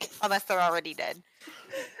children. Unless they're already dead.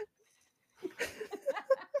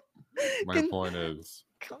 My Can- point is,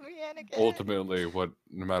 Come here again. ultimately,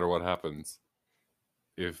 no matter what happens,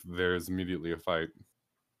 if there's immediately a fight,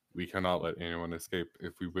 we cannot let anyone escape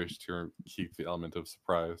if we wish to keep the element of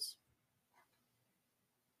surprise.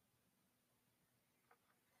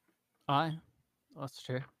 Aye, that's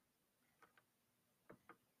true.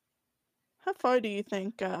 How far do you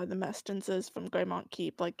think the Mestons is from Greymont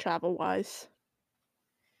Keep, like travel-wise?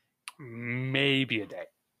 Maybe a day.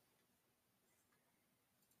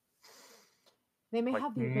 They may Like,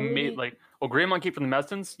 have the ability. Greymont Keep from the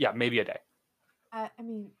Mestons? Yeah, maybe a day. I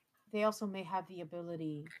mean, they also may have the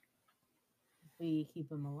ability, if we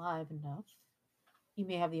keep him alive enough, he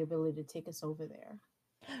may have the ability to take us over there.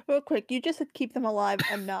 Real quick, you just said keep them alive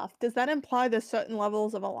enough. Does that imply there's certain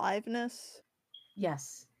levels of aliveness?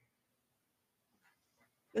 Yes.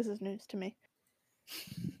 This is news to me.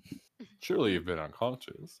 Surely you've been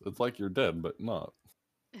unconscious. It's like you're dead, but not.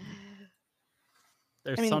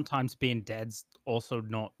 There's I mean- sometimes being dead's also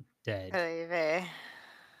not dead. Baby.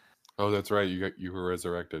 Oh, that's right. You were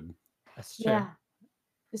resurrected. That's true. Yeah.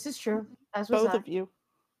 This is true. As was Both I. of you.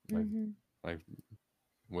 Like, Mhm. I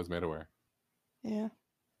was made aware. Yeah.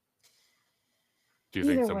 Do you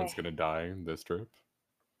think Either someone's way. gonna die this trip?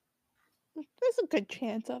 There's a good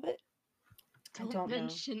chance of it. I Don't don't know.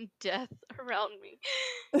 mention death around me.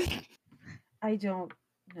 I don't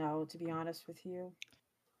know, to be honest with you.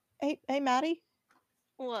 Hey, Maddie,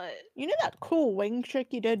 What? you know that cool wing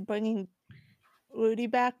trick you did bringing Rudy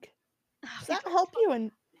back? Does that Don't help talk- you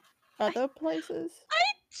in other places? I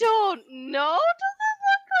don't know. Does it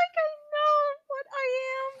look like I know what I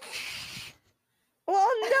am?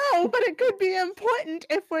 Well, no, but it could be important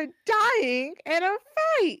if we're dying in a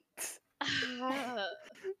fight.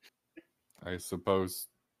 I suppose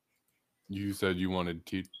you said you wanted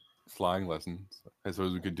to teach flying lessons. I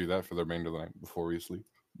suppose we could do that for the remainder of the night before we sleep.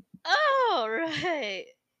 Oh, right.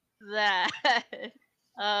 That.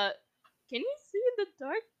 Can you see in the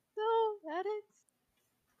dark though, Maddox?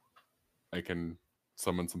 I can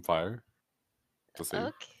summon some fire to see,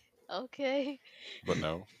 Okay. but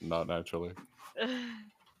no, not naturally.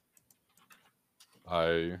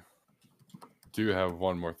 I do have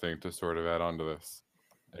one more thing to sort of add on to this,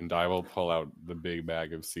 and I will pull out the big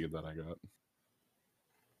bag of seed that I got.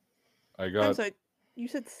 I I'm got sorry, you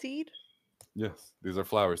said seed? yes, these are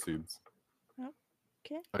flower seeds.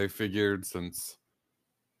 Okay. I figured since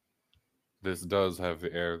this does have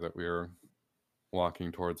the air that we are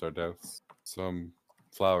walking towards our deaths, some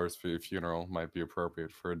flowers for your funeral might be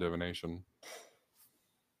appropriate for a divination.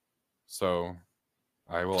 So,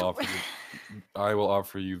 I will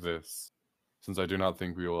offer you this, since I do not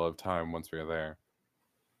think we will have time once we are there.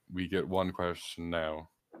 We get one question now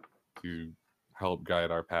to help guide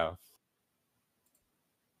our path.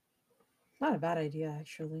 Not a bad idea,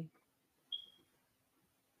 actually.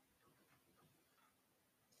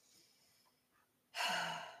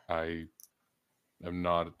 I am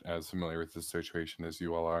not as familiar with this situation as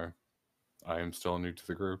you all are. I am still new to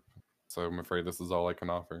the group, so I'm afraid this is all I can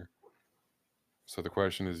offer. So the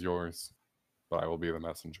question is yours, but I will be the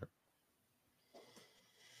messenger.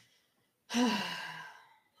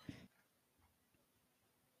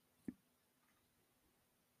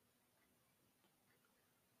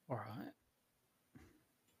 All right.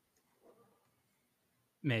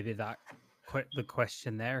 Maybe that the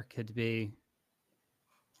question there could be: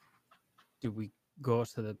 do we go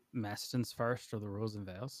to the Mestons first or the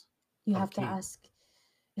Rosenvales? You Of have to key. ask.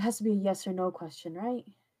 It has to be a yes or no question, right?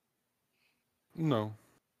 No,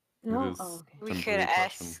 No? it is Oh, okay. We simply could a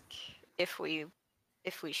question. ask if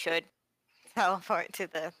we should teleport to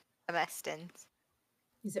the Amestons.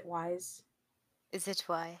 Is it wise? Is it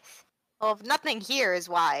wise? Well, nothing here is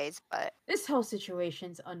wise, but This whole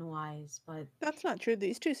situation's unwise, but That's not true.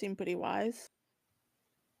 These two seem pretty wise.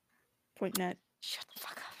 Pointing at. shut the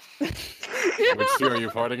fuck up. Which two are you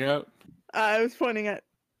pointing at? I was pointing at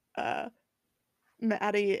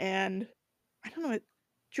Maddie and I don't know.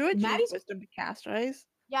 Druid Maddie's- needs wisdom to cast, right?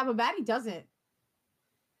 yeah, but Maddie doesn't.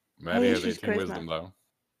 Maddie yeah, has she's 18 charisma. wisdom, though.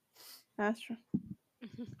 That's true.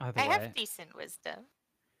 Either I way. have decent wisdom.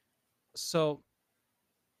 So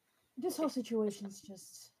This whole situation's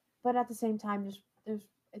just. But at the same time,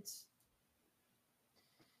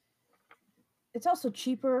 it's also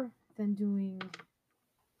cheaper than doing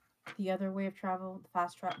the other way of travel, the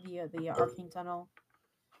fast travel via the arcane tunnel.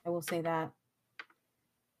 I will say that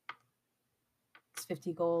it's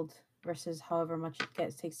 50 gold versus however much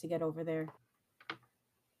it takes to get over there.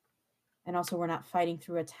 And also, we're not fighting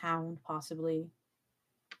through a town, possibly.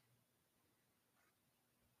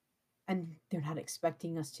 And they're not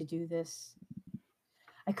expecting us to do this.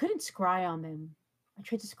 I couldn't scry on them. I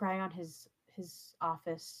tried to scry on his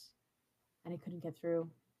office, and I couldn't get through.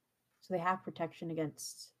 So they have protection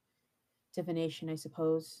against divination, I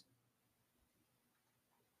suppose.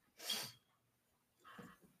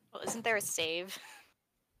 Well, isn't there a save?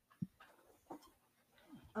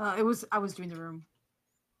 I was doing the room.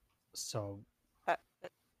 So Uh,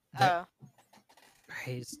 That- oh,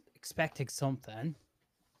 he's expecting something.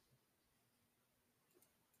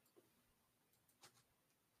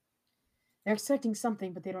 They're expecting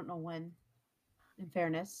something, but they don't know when. In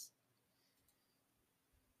fairness.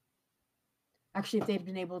 Actually, if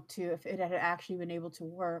it had actually been able to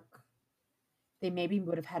work, they maybe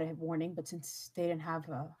would have had a warning, but since they didn't have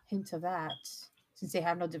a hint of that, since they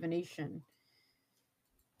have no divination,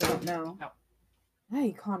 they don't know. Ow.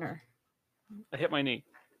 Hey, Connor. I hit my knee.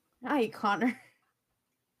 Hi, Connor.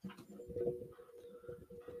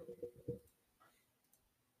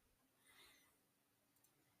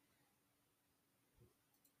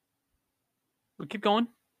 We keep going.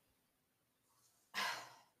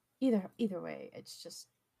 Either way,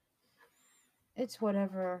 it's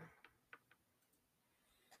whatever.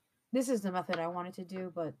 This is the method I wanted to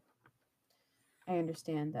do, but I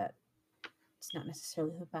understand that it's not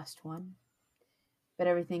necessarily the best one. But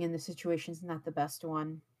everything in the situation is not the best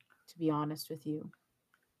one, to be honest with you.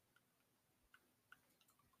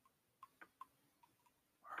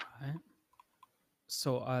 All right.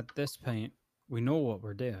 So at this point, we know what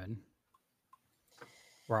we're doing.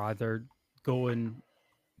 We're either going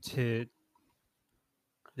to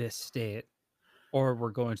the estate or we're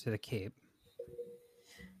going to the Cape.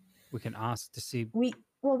 We can ask to see. We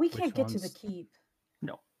can't get to the ones? keep.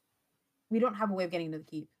 No. We don't have a way of getting to the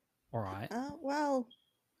keep. All right. Well,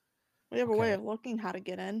 we have a way Okay. of looking how to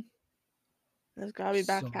get in. There's gotta be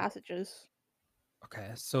back So- passages.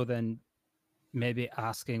 Okay. So then maybe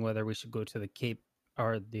asking whether we should go to the Cape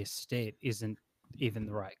or the estate isn't even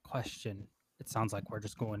the right question. It sounds like we're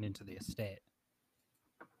just going into the estate.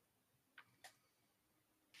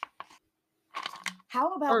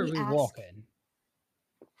 How about Or we we ask? walk in.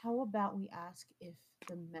 How about we ask if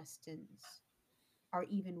the Mestons are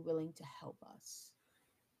even willing to help us?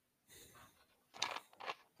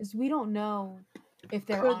 Because we don't know if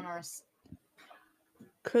they're Could- on our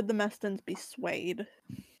Could the Mestons be swayed?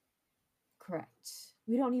 correct.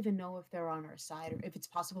 We don't even know if they're on our side, or if it's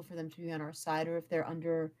possible for them to be on our side, or if they're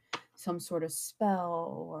under some sort of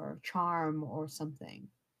spell or charm or something.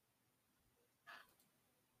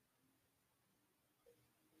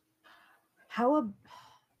 How ab-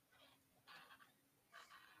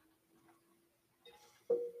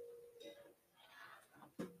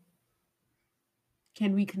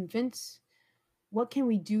 Can we convince? What can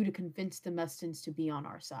we do to convince the Mestons to be on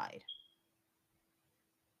our side?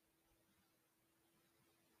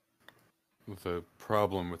 The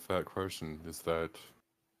problem with that question is that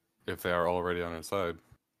if they are already on our side,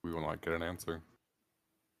 we will not get an answer.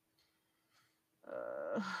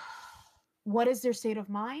 What is their state of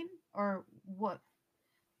mind, or what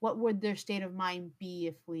would their state of mind be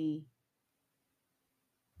if we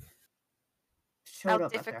showed how up at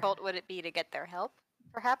their difficult would it be to get their help?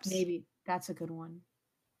 Perhaps. Maybe that's a good one.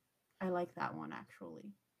 I like that one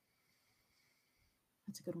actually.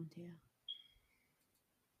 That's a good one, Tia.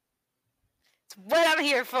 It's what I'm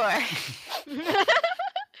here for.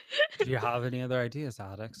 Do you have any other ideas,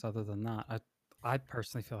 Alex, other than that? I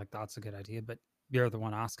personally feel like that's a good idea, but you're the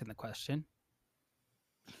one asking the question.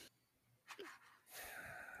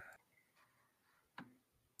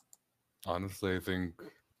 Honestly,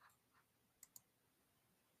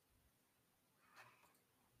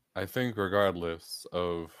 I think regardless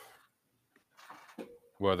of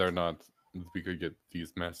whether or not we could get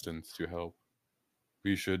these Mestons to help,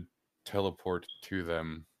 we should teleport to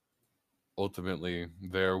them. Ultimately,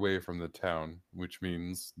 they're away from the town, which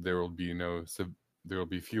means there will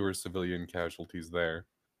be fewer civilian casualties there.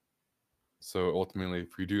 So ultimately,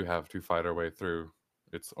 if we do have to fight our way through,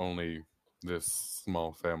 it's only this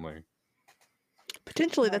small family.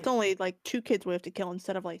 Potentially, that's Right. only like 2 kids we have to kill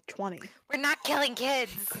instead of like 20. We're not killing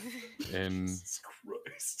kids. In Jesus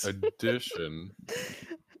Christ. addition,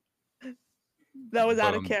 That was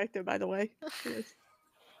out of Um, character, by the way. Yes.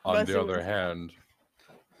 on Bless the you, other Winston. hand,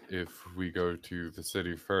 if we go to the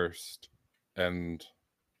city first, and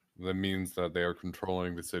the means that they are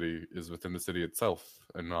controlling the city is within the city itself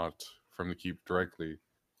and not from the keep directly,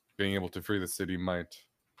 being able to free the city might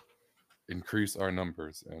increase our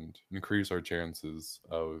numbers and increase our chances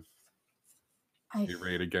of I a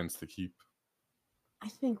raid against the keep. I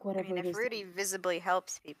think I whatever mean, it if is. Rudy visibly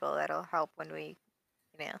helps people, that'll help when we,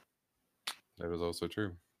 you know. That is also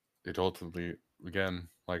true. It ultimately, again,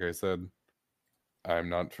 like I said, I'm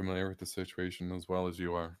not familiar with the situation as well as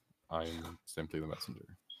you are. I'm simply the messenger.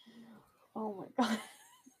 Oh my god.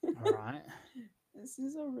 All right. This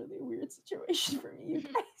is a really weird situation for me, you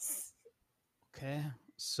guys. Okay.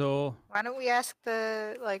 So Why don't we ask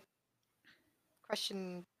the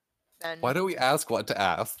question then? Why don't we ask what to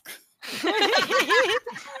ask?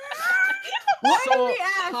 Why So, did we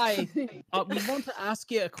ask? hi. We want to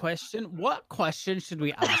ask you a question. What question should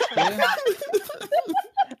we ask you?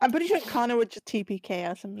 I'm pretty sure Connor would just TPK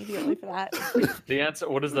us immediately for that. The answer.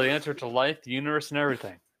 What is the answer to life, the universe, and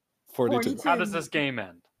everything? 42. How does this game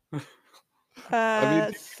end? I mean,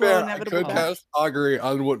 to be Slow fair, I inevitable could death. cast Augury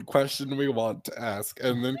on what question we want to ask,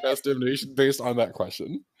 and then cast Divination based on that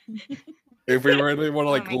question. If we really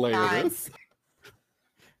want to Oh my layer God. this.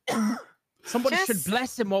 Somebody should Just-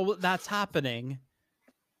 bless him while that's happening.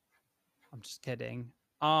 I'm just kidding.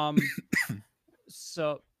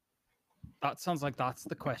 So that sounds like that's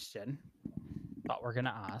the question that we're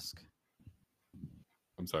gonna ask.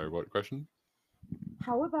 I'm sorry, what question?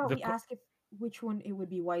 How about The we que- ask if which one it would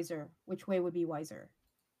be wiser? Which way would be wiser?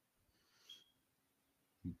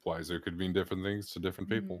 Wiser could mean different things to different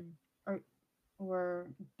people. Or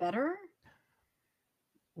better?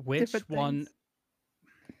 Which Different one? things.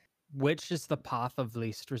 Which is the path of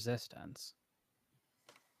least resistance?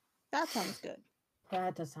 That sounds good.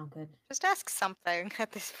 That does sound good. Just ask something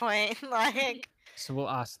at this point. Like, So we'll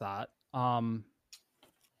ask that.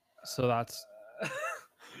 So that's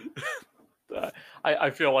I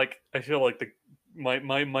feel like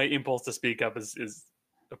my impulse to speak up is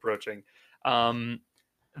approaching.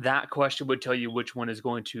 That question would tell you which one is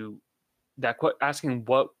going to asking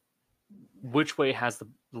which way has the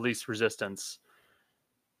least resistance.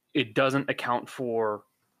 It doesn't account for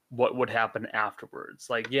what would happen afterwards.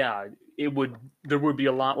 Like, yeah, there would be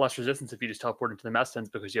a lot less resistance if you just teleport into the mess tents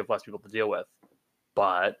because you have less people to deal with.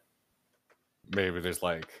 But Maybe there's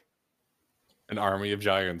like an army of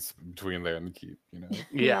giants between there and the keep, you know? yeah,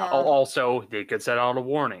 Yeah. also they could set out a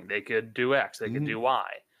warning. They could do X. They could Mhm. do Y.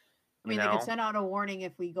 I mean, you they know? could send out a warning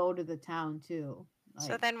if we go to the town too.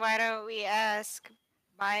 so Like, then why don't we ask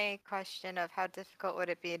my question of how difficult would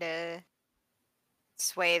it be to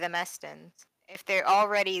sway the Mestins? If they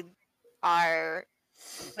already are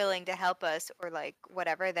willing to help us or like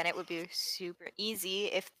whatever, then it would be super easy.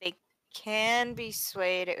 If they can be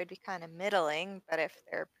swayed, it would be kind of middling. But if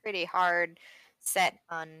they're pretty hard set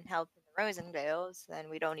on helping the Rosendales, then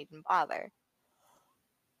we don't even bother.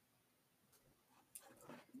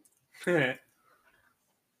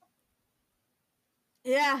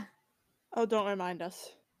 yeah, Oh, don't remind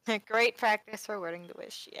us. Great practice for wording the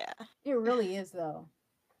wish, yeah. it really is though.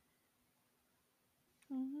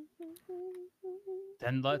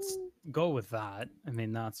 then let's go with that. I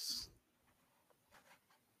mean, that's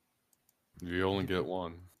You only get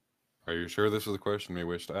one. Are you sure this is the question we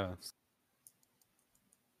wish to ask?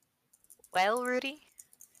 Well, Rudy?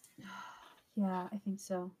 Yeah, I think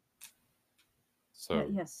so. So,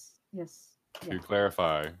 Yes. to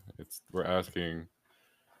clarify, we're asking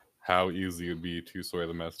how easy it would be to sway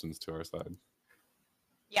the Mestins to our side.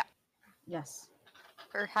 Yes.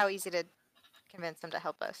 Or how easy to convince them to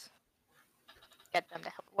help us. Get them to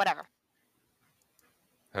help, whatever.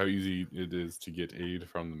 How easy it is to get aid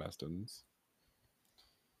from the Mestins.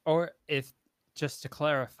 or if just to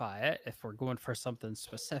clarify it, if we're going for something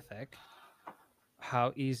specific,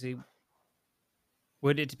 how easy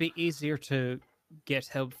would it be easier to get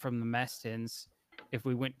help from the Mestins if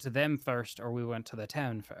we went to them first or we went to the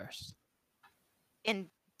town first? In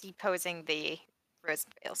deposing the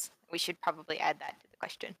Rosenvales. We should probably add that to the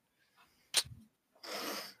question.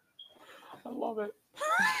 I love it.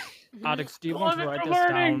 Alex, do you I want love to it, write they're this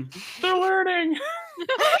learning. down? They're learning.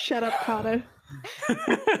 Shut up, Connor.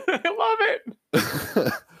 I love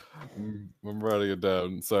it. I'm writing it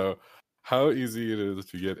down. So, how easy it is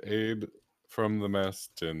to get aid from the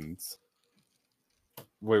Mestins.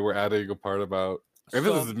 Wait, we're adding a part about. If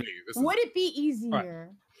So- this is me. This is Would it be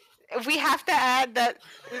easier? We have to add that.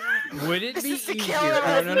 Would it This be is the easier? killer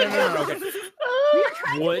Oh, no, no, no, no, Rosenvales. okay. We are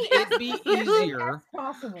trying to Would be it as be specific easier as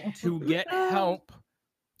possible to get help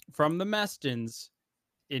from the Mestins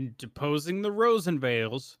in deposing the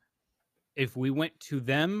Rosenvales if we went to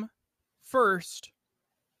them first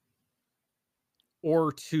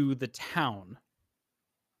or to the town?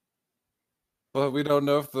 But we don't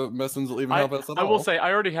know if the Mestins will even help us at I all. will say I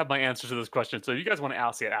already have my answer to this question, so if you guys want to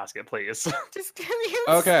ask it, please. Just give me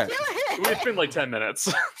Okay. It's been like 10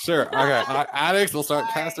 minutes. Sure. Okay. Addicts will start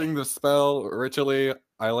Sorry. casting the spell ritually.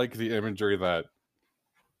 I like the imagery that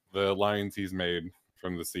the lines he's made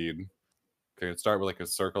from the seed. Okay, start with like a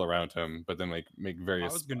circle around him, but then like make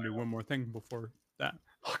various. gonna do one more thing before that.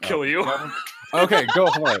 I'll kill you. Okay, go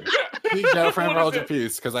for it. Keep that frame What roll is to it?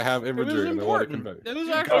 piece because I have It was imagery and I want to important. convey. It was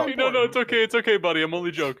actually Okay, no, important. it's okay, buddy. I'm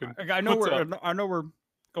only joking. I know What's we're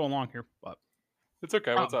going along here, but It's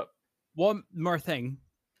okay. What's up? one more thing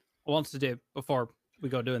wants to do before we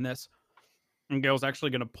go doing this, and Gale's actually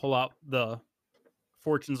going to pull out the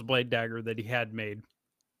Fortune's Blade dagger that he had made.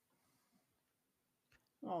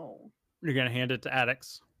 Oh. You're going to hand it to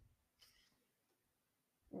Addix.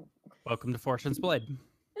 Welcome to Fortune's Blade.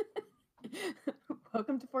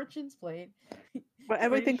 Welcome to Fortune's Blade. But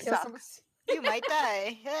everything Kill some- sucks. You might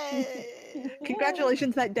die. Hey.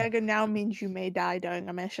 Congratulations, that dagger now means you may die during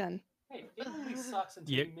a mission. Hey, it only sucks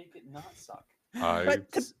until Yeah. you make it not suck.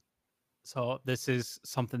 But to- So this is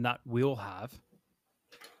something that we'll have,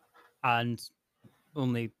 and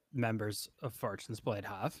only members of Fortune's Blade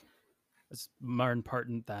have. It's more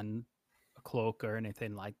important than a cloak or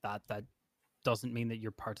anything like that. That doesn't mean that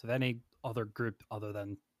you're part of any other group other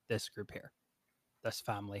than this group here, this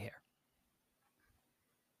family here.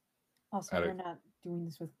 Also, Got it. we're not doing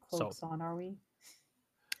this with So- cloaks on, are we?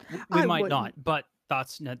 We I might wouldn't. not, but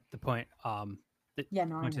that's not the point. The Yeah,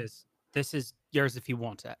 no, I point know. is, this is yours if you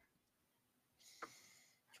want it.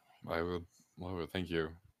 I would love it. Thank you.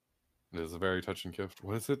 It is a very touching gift.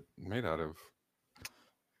 What is it made out of?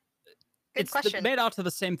 Good It's question. made out of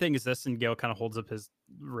the same thing as this, and Gale kind of holds up his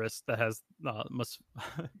wrist that has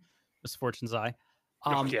Misfortune's Eye.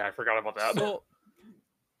 Yeah, I forgot about that. So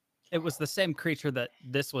it was the same creature that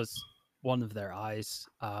this was one of their eyes.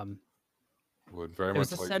 Would very It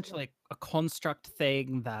was much like. essentially a construct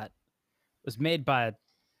thing that was made by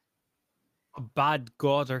a bad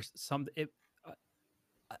god or something. It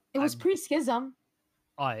was I'm- pre-schism.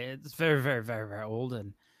 It's very, very, very, very old,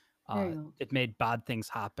 and Very old. it made bad things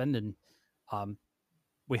happen, and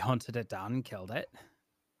we hunted it down and killed it.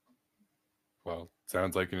 Well,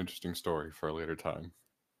 sounds like an interesting story for a later time.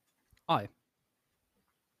 Aye.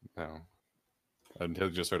 No. And he'll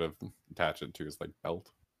just sort of attach it to his like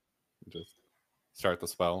belt. And just start the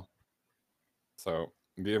spell. So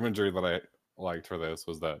the imagery that I liked for this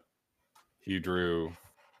was that he drew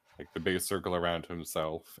like the big circle around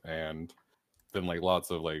himself and then like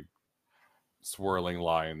lots of like swirling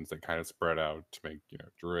lines that kind of spread out to make,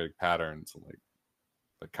 druidic patterns and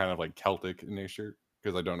like kind of like Celtic in nature,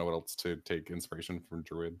 because I don't know what else to take inspiration from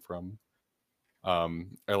druid from.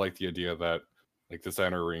 I like the idea that like the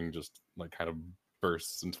center ring just like kind of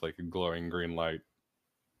bursts into like a glowing green light,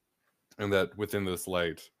 and that within this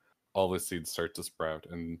light all the seeds start to sprout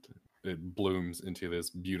and it blooms into this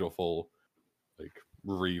beautiful like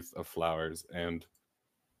wreath of flowers, and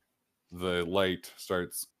the light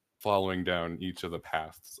starts following down each of the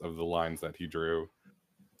paths of the lines that he drew,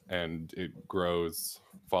 and it grows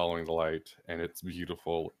following the light, and it's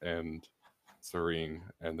beautiful and serene.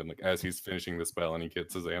 And then like as he's finishing the spell and he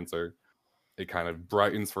gets his answer, it kind of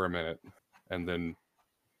brightens for a minute, and then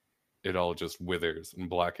it all just withers and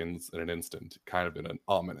blackens in an instant, kind of in an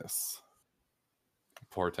ominous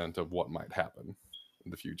portent of what might happen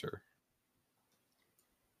in the future.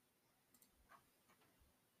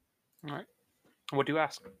 All right. What do you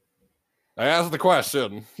ask? I asked the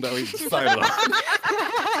question that we decided on.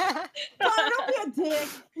 Oh, don't be a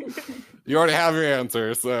dick. You already have your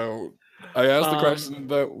answer, so I asked the question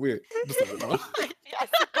that we decided on.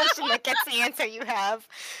 That's the question that gets the answer you have.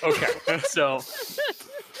 Okay, so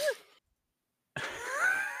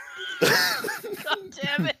God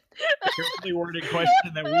damn it. Carefully worded question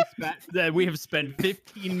that we have spent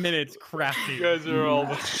 15 minutes crafting. you guys are all a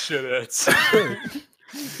bunch of shitheads.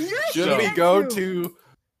 Should we go to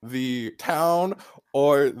the town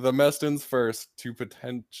or the Mestins first to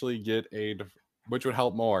potentially get aid? Which would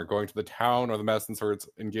help more, going to the town or the Mestins first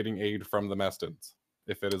and getting aid from the Mestins,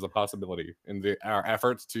 if it is a possibility in our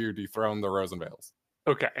efforts to dethrone the Rosenvales?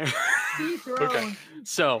 Okay. Okay.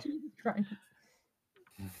 So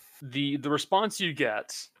the response you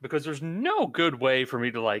get, because there's no good way for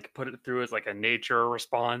me to like put it through as like a nature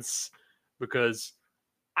response, because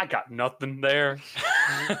I got nothing there.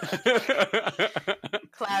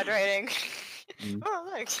 Cloud writing. Mm.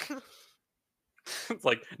 Oh, look. It's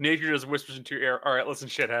like nature just whispers into your ear. All right, listen,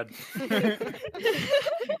 shithead.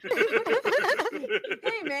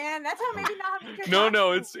 Hey man, that's how maybe not having good No,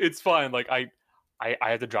 luck. it's fine. Like I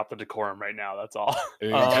have to drop the decorum right now. That's all. It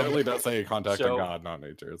definitely does say contact so- to God, not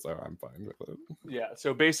nature, so I'm fine with it. Yeah.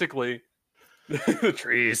 So basically, the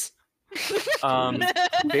trees.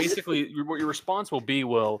 Basically, what your response will be,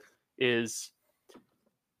 is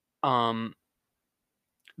the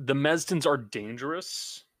Mesdins are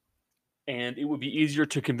dangerous, and it would be easier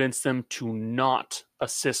to convince them to not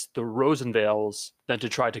assist the Rosenvales than to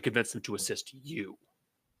try to convince them to assist you.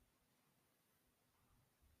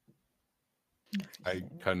 I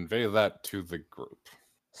convey that to the group.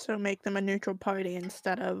 So make them a neutral party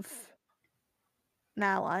instead of an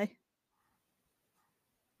ally.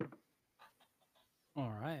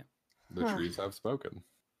 All right. The Huh. trees have spoken.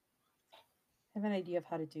 have an idea of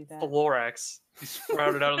how to do that. The Lorax. He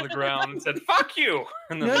sprouted out on the ground and said, "Fuck you!"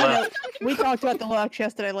 And then No, no, no. left. We talked about the Lorax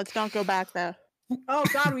yesterday. Let's not go back there. Oh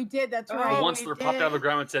God, we did. That's The right. monster popped out of the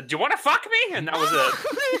ground and said, "Do you want to fuck me?" And that was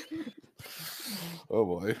it. Oh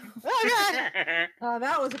boy.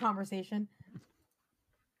 That was a conversation.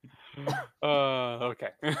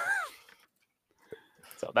 Okay.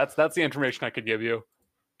 So that's the information I could give you.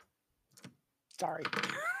 Sorry.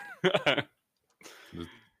 The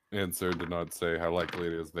answer did not say how likely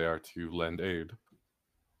it is they are to lend aid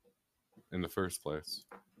in the first place.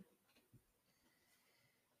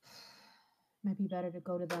 Might be better to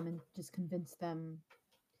go to them and just convince them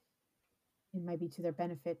it might be to their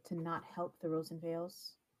benefit to not help the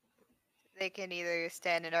Rosenvales. They can either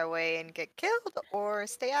stand in our way and get killed or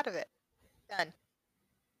stay out of it. Done.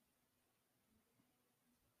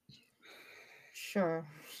 Sure.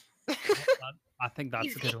 I think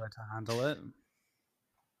that's a good way to handle it.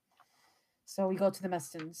 So we go to the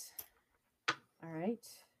Mestons. All right.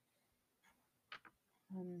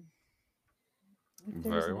 If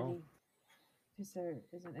there Very isn't well. if there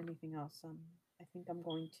isn't anything else, I think I'm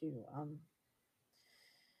going to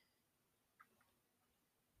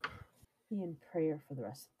be in prayer for the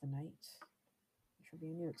rest of the night, which will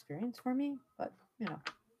be a new experience for me. But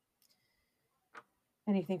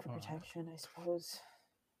anything for protection, I suppose.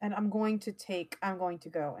 And I'm going to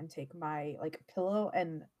go and take my a pillow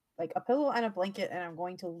and a blanket, and I'm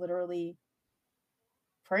going to literally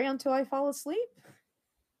pray until I fall asleep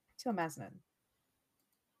to a Maznin.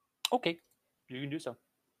 Okay, you can do so.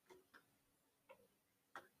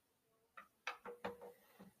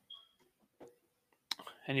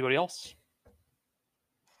 Anybody else?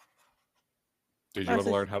 Did you want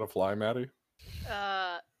to learn how to fly, Maddie?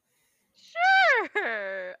 Sure.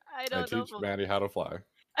 I I don't know. teach Maddie how to fly.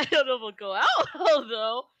 I don't know if we'll go out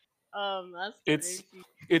though. That's crazy.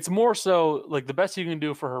 It's more so like the best you can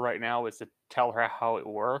do for her right now is to tell her how it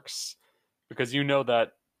works, because you know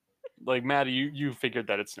that, like Maddie, you figured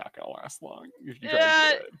that it's not gonna last long if you try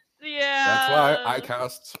to do it. Yeah. That's why I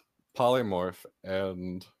cast polymorph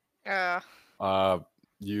and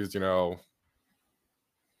used,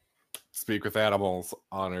 speak with animals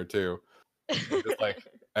on her too. Just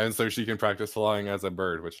and so she can practice flying as a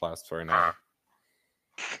bird, which lasts for an hour.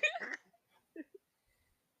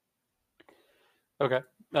 Okay,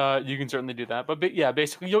 you can certainly do that, but yeah,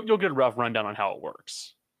 basically you'll get a rough rundown on how it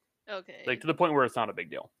works, Okay. like to the point where it's not a big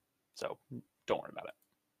deal. So don't worry about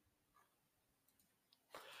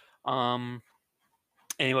it.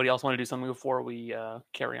 Anybody else want to do something before we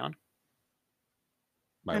carry on?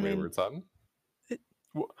 My wayward son.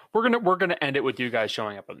 We're gonna end it with you guys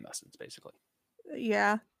showing up in the message, basically.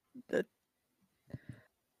 Yeah.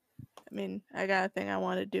 I got a thing I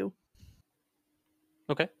want to do.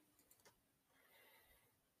 Okay.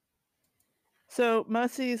 So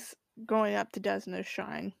Mercy's going up to Desna's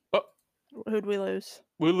shrine. Oh. Who'd we lose?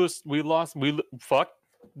 Fuck.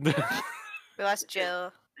 We lost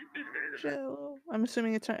Jill. Jill. I'm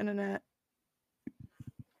assuming it's her internet.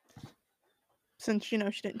 Since, she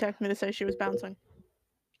didn't text me to say she was bouncing.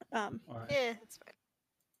 Right. Yeah, that's fine.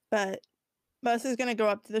 But Mercy's going to go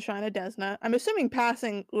up to the shrine of Desna. I'm assuming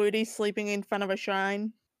passing Ludi sleeping in front of a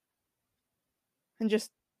shrine. And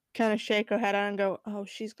just kind of shake her head out and go, oh,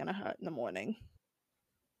 she's going to hurt in the morning.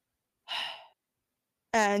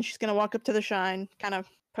 And she's going to walk up to the shrine, kind of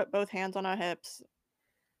put both hands on her hips.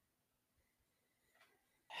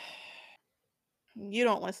 You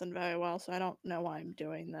don't listen very well, so I don't know why I'm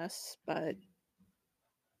doing this, but...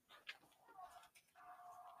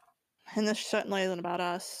 And this certainly isn't about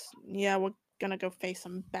us. Yeah, we're gonna go face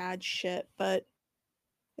some bad shit, but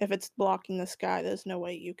if it's blocking the sky, there's no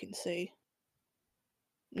way you can see.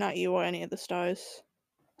 Not you or any of the stars.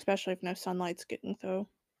 Especially if no sunlight's getting through.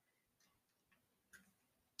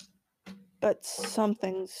 But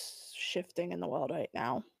something's shifting in the world right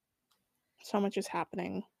now. So much is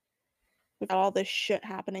happening. We've got all this shit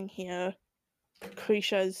happening here.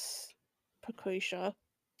 Precretia.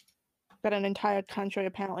 Got an entire country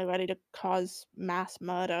apparently ready to cause mass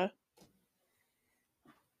murder.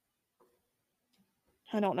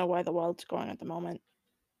 I don't know where the world's going at the moment.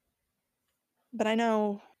 But I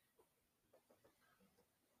know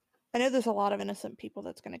there's a lot of innocent people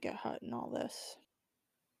that's going to get hurt in all this.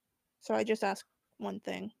 So I just ask one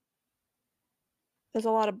thing. There's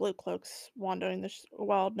a lot of blue cloaks wandering this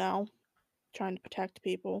world now, trying to protect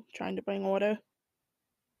people, trying to bring order.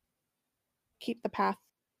 Keep the path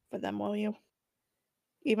for them, will you?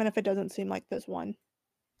 Even if it doesn't seem like there's one.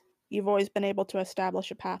 You've always been able to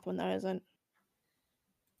establish a path when there isn't.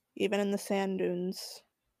 Even in the sand dunes,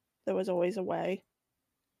 there was always a way.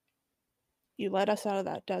 You led us out of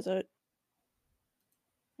that desert.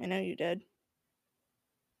 I know you did.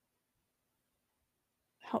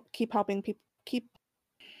 Keep helping people.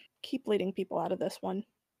 Keep leading people out of this one.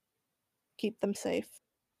 Keep them safe.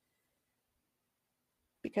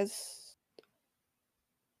 Because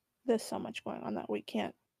there's so much going on that we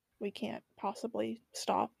can't possibly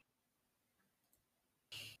stop.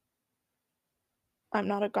 I'm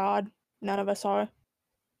not a god. None of us are.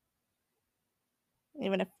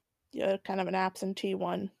 Even if you're kind of an absentee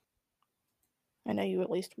one, I know you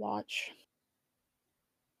at least watch.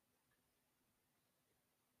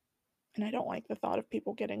 And I don't like the thought of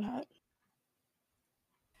people getting hurt.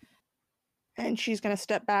 And she's going to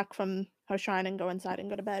step back from her shrine and go inside and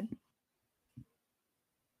go to bed.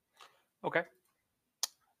 Okay.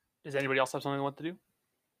 Does anybody else have something they want to do?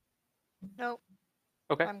 Nope.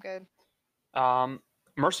 Okay. I'm good.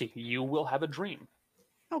 Mercy, you will have a dream.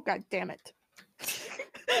 Oh, god damn it.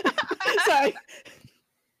 Sorry.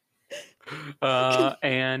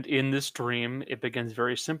 And in this dream, it begins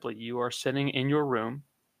very simply. You are sitting in your room,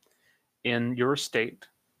 in your estate,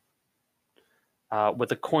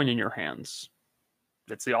 with a coin in your hands.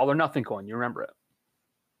 It's the all or nothing coin. You remember it.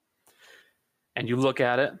 And you look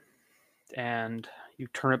at it, and you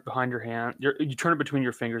turn it behind your hand. You turn it between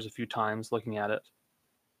your fingers a few times, looking at it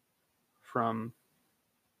from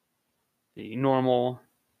the normal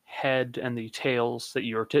head and the tails that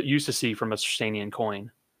you're used to see from a Sustanian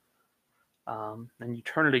coin. And you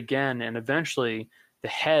turn it again, and eventually the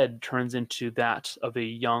head turns into that of a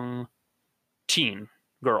young teen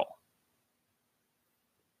girl.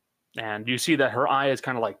 And you see that her eye is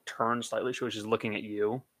kind of like turned slightly, so she's looking at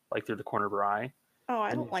you, like through the corner of her eye. Oh, I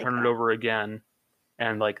And don't you like turn that. it over again,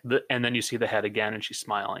 and and then you see the head again, and she's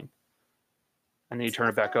smiling. And then you turn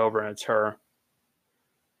it back over, and it's her.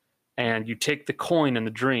 And you take the coin in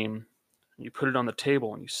the dream, and you put it on the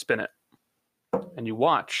table, and you spin it. And you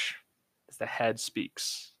watch as the head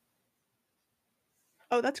speaks.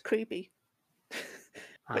 Oh, that's creepy.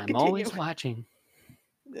 But I'm always continue. watching.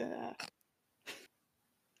 Yeah.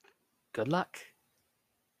 Good luck.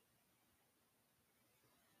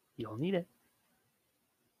 You'll need it.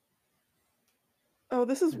 Oh,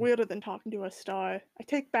 this is weirder than talking to a star. I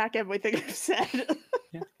take back everything I've said.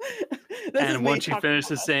 Yeah. This is And me once she talking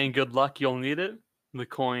finishes about- saying good luck, you'll need it, the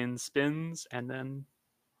coin spins and then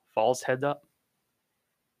falls head up.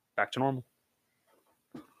 Back to normal.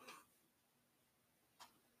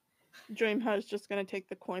 Dreamhouse just gonna take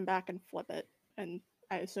the coin back and flip it, and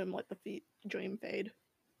I assume let the dream fade.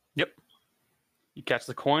 Yep. You catch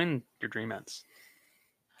the coin, your dream ends.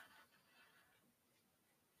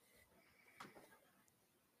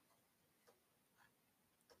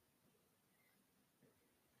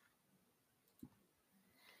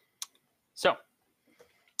 So,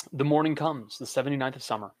 the morning comes, the 79th of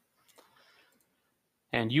summer.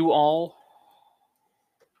 And you all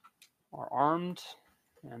are armed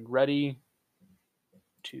and ready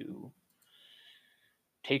to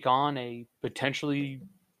take on a potentially,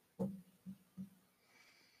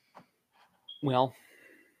 well,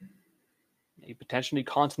 a potentially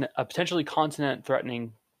continent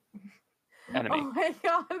threatening enemy. Oh my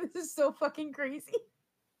god, this is so fucking crazy.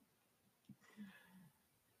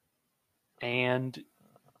 And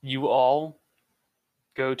you all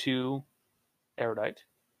go to Erudite,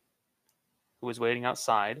 who is waiting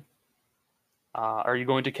outside. Are you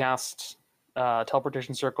going to cast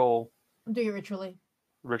Teleportation Circle I'm doing it ritually.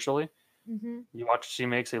 ritually? Mm-hmm. You watch as she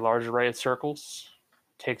makes a large array of circles.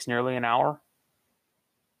 Takes nearly an hour.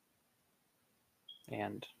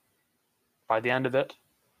 And by the end of it,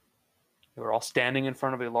 you are all standing in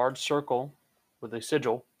front of a large circle with a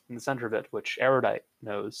sigil in the center of it, which Erudite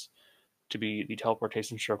knows to be the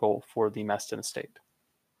teleportation circle for the Meston estate.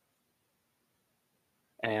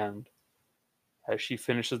 And as she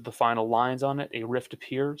finishes the final lines on it, a rift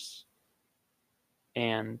appears,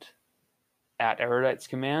 and at Erudite's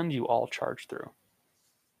command, you all charge through.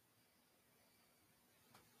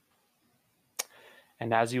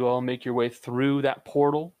 And as you all make your way through that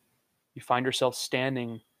portal, you find yourself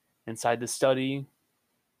standing inside the study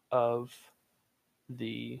of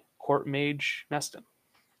the court mage Meston.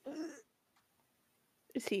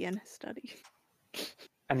 Is he in his study?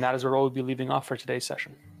 And that is where we'll be leaving off for today's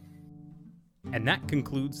session. And that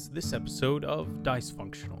concludes this episode of Dice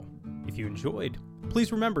Functional. If you enjoyed,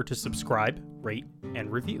 please remember to subscribe, rate,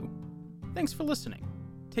 and review. Thanks for listening.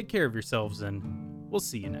 Take care of yourselves, and we'll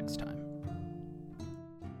see you next time.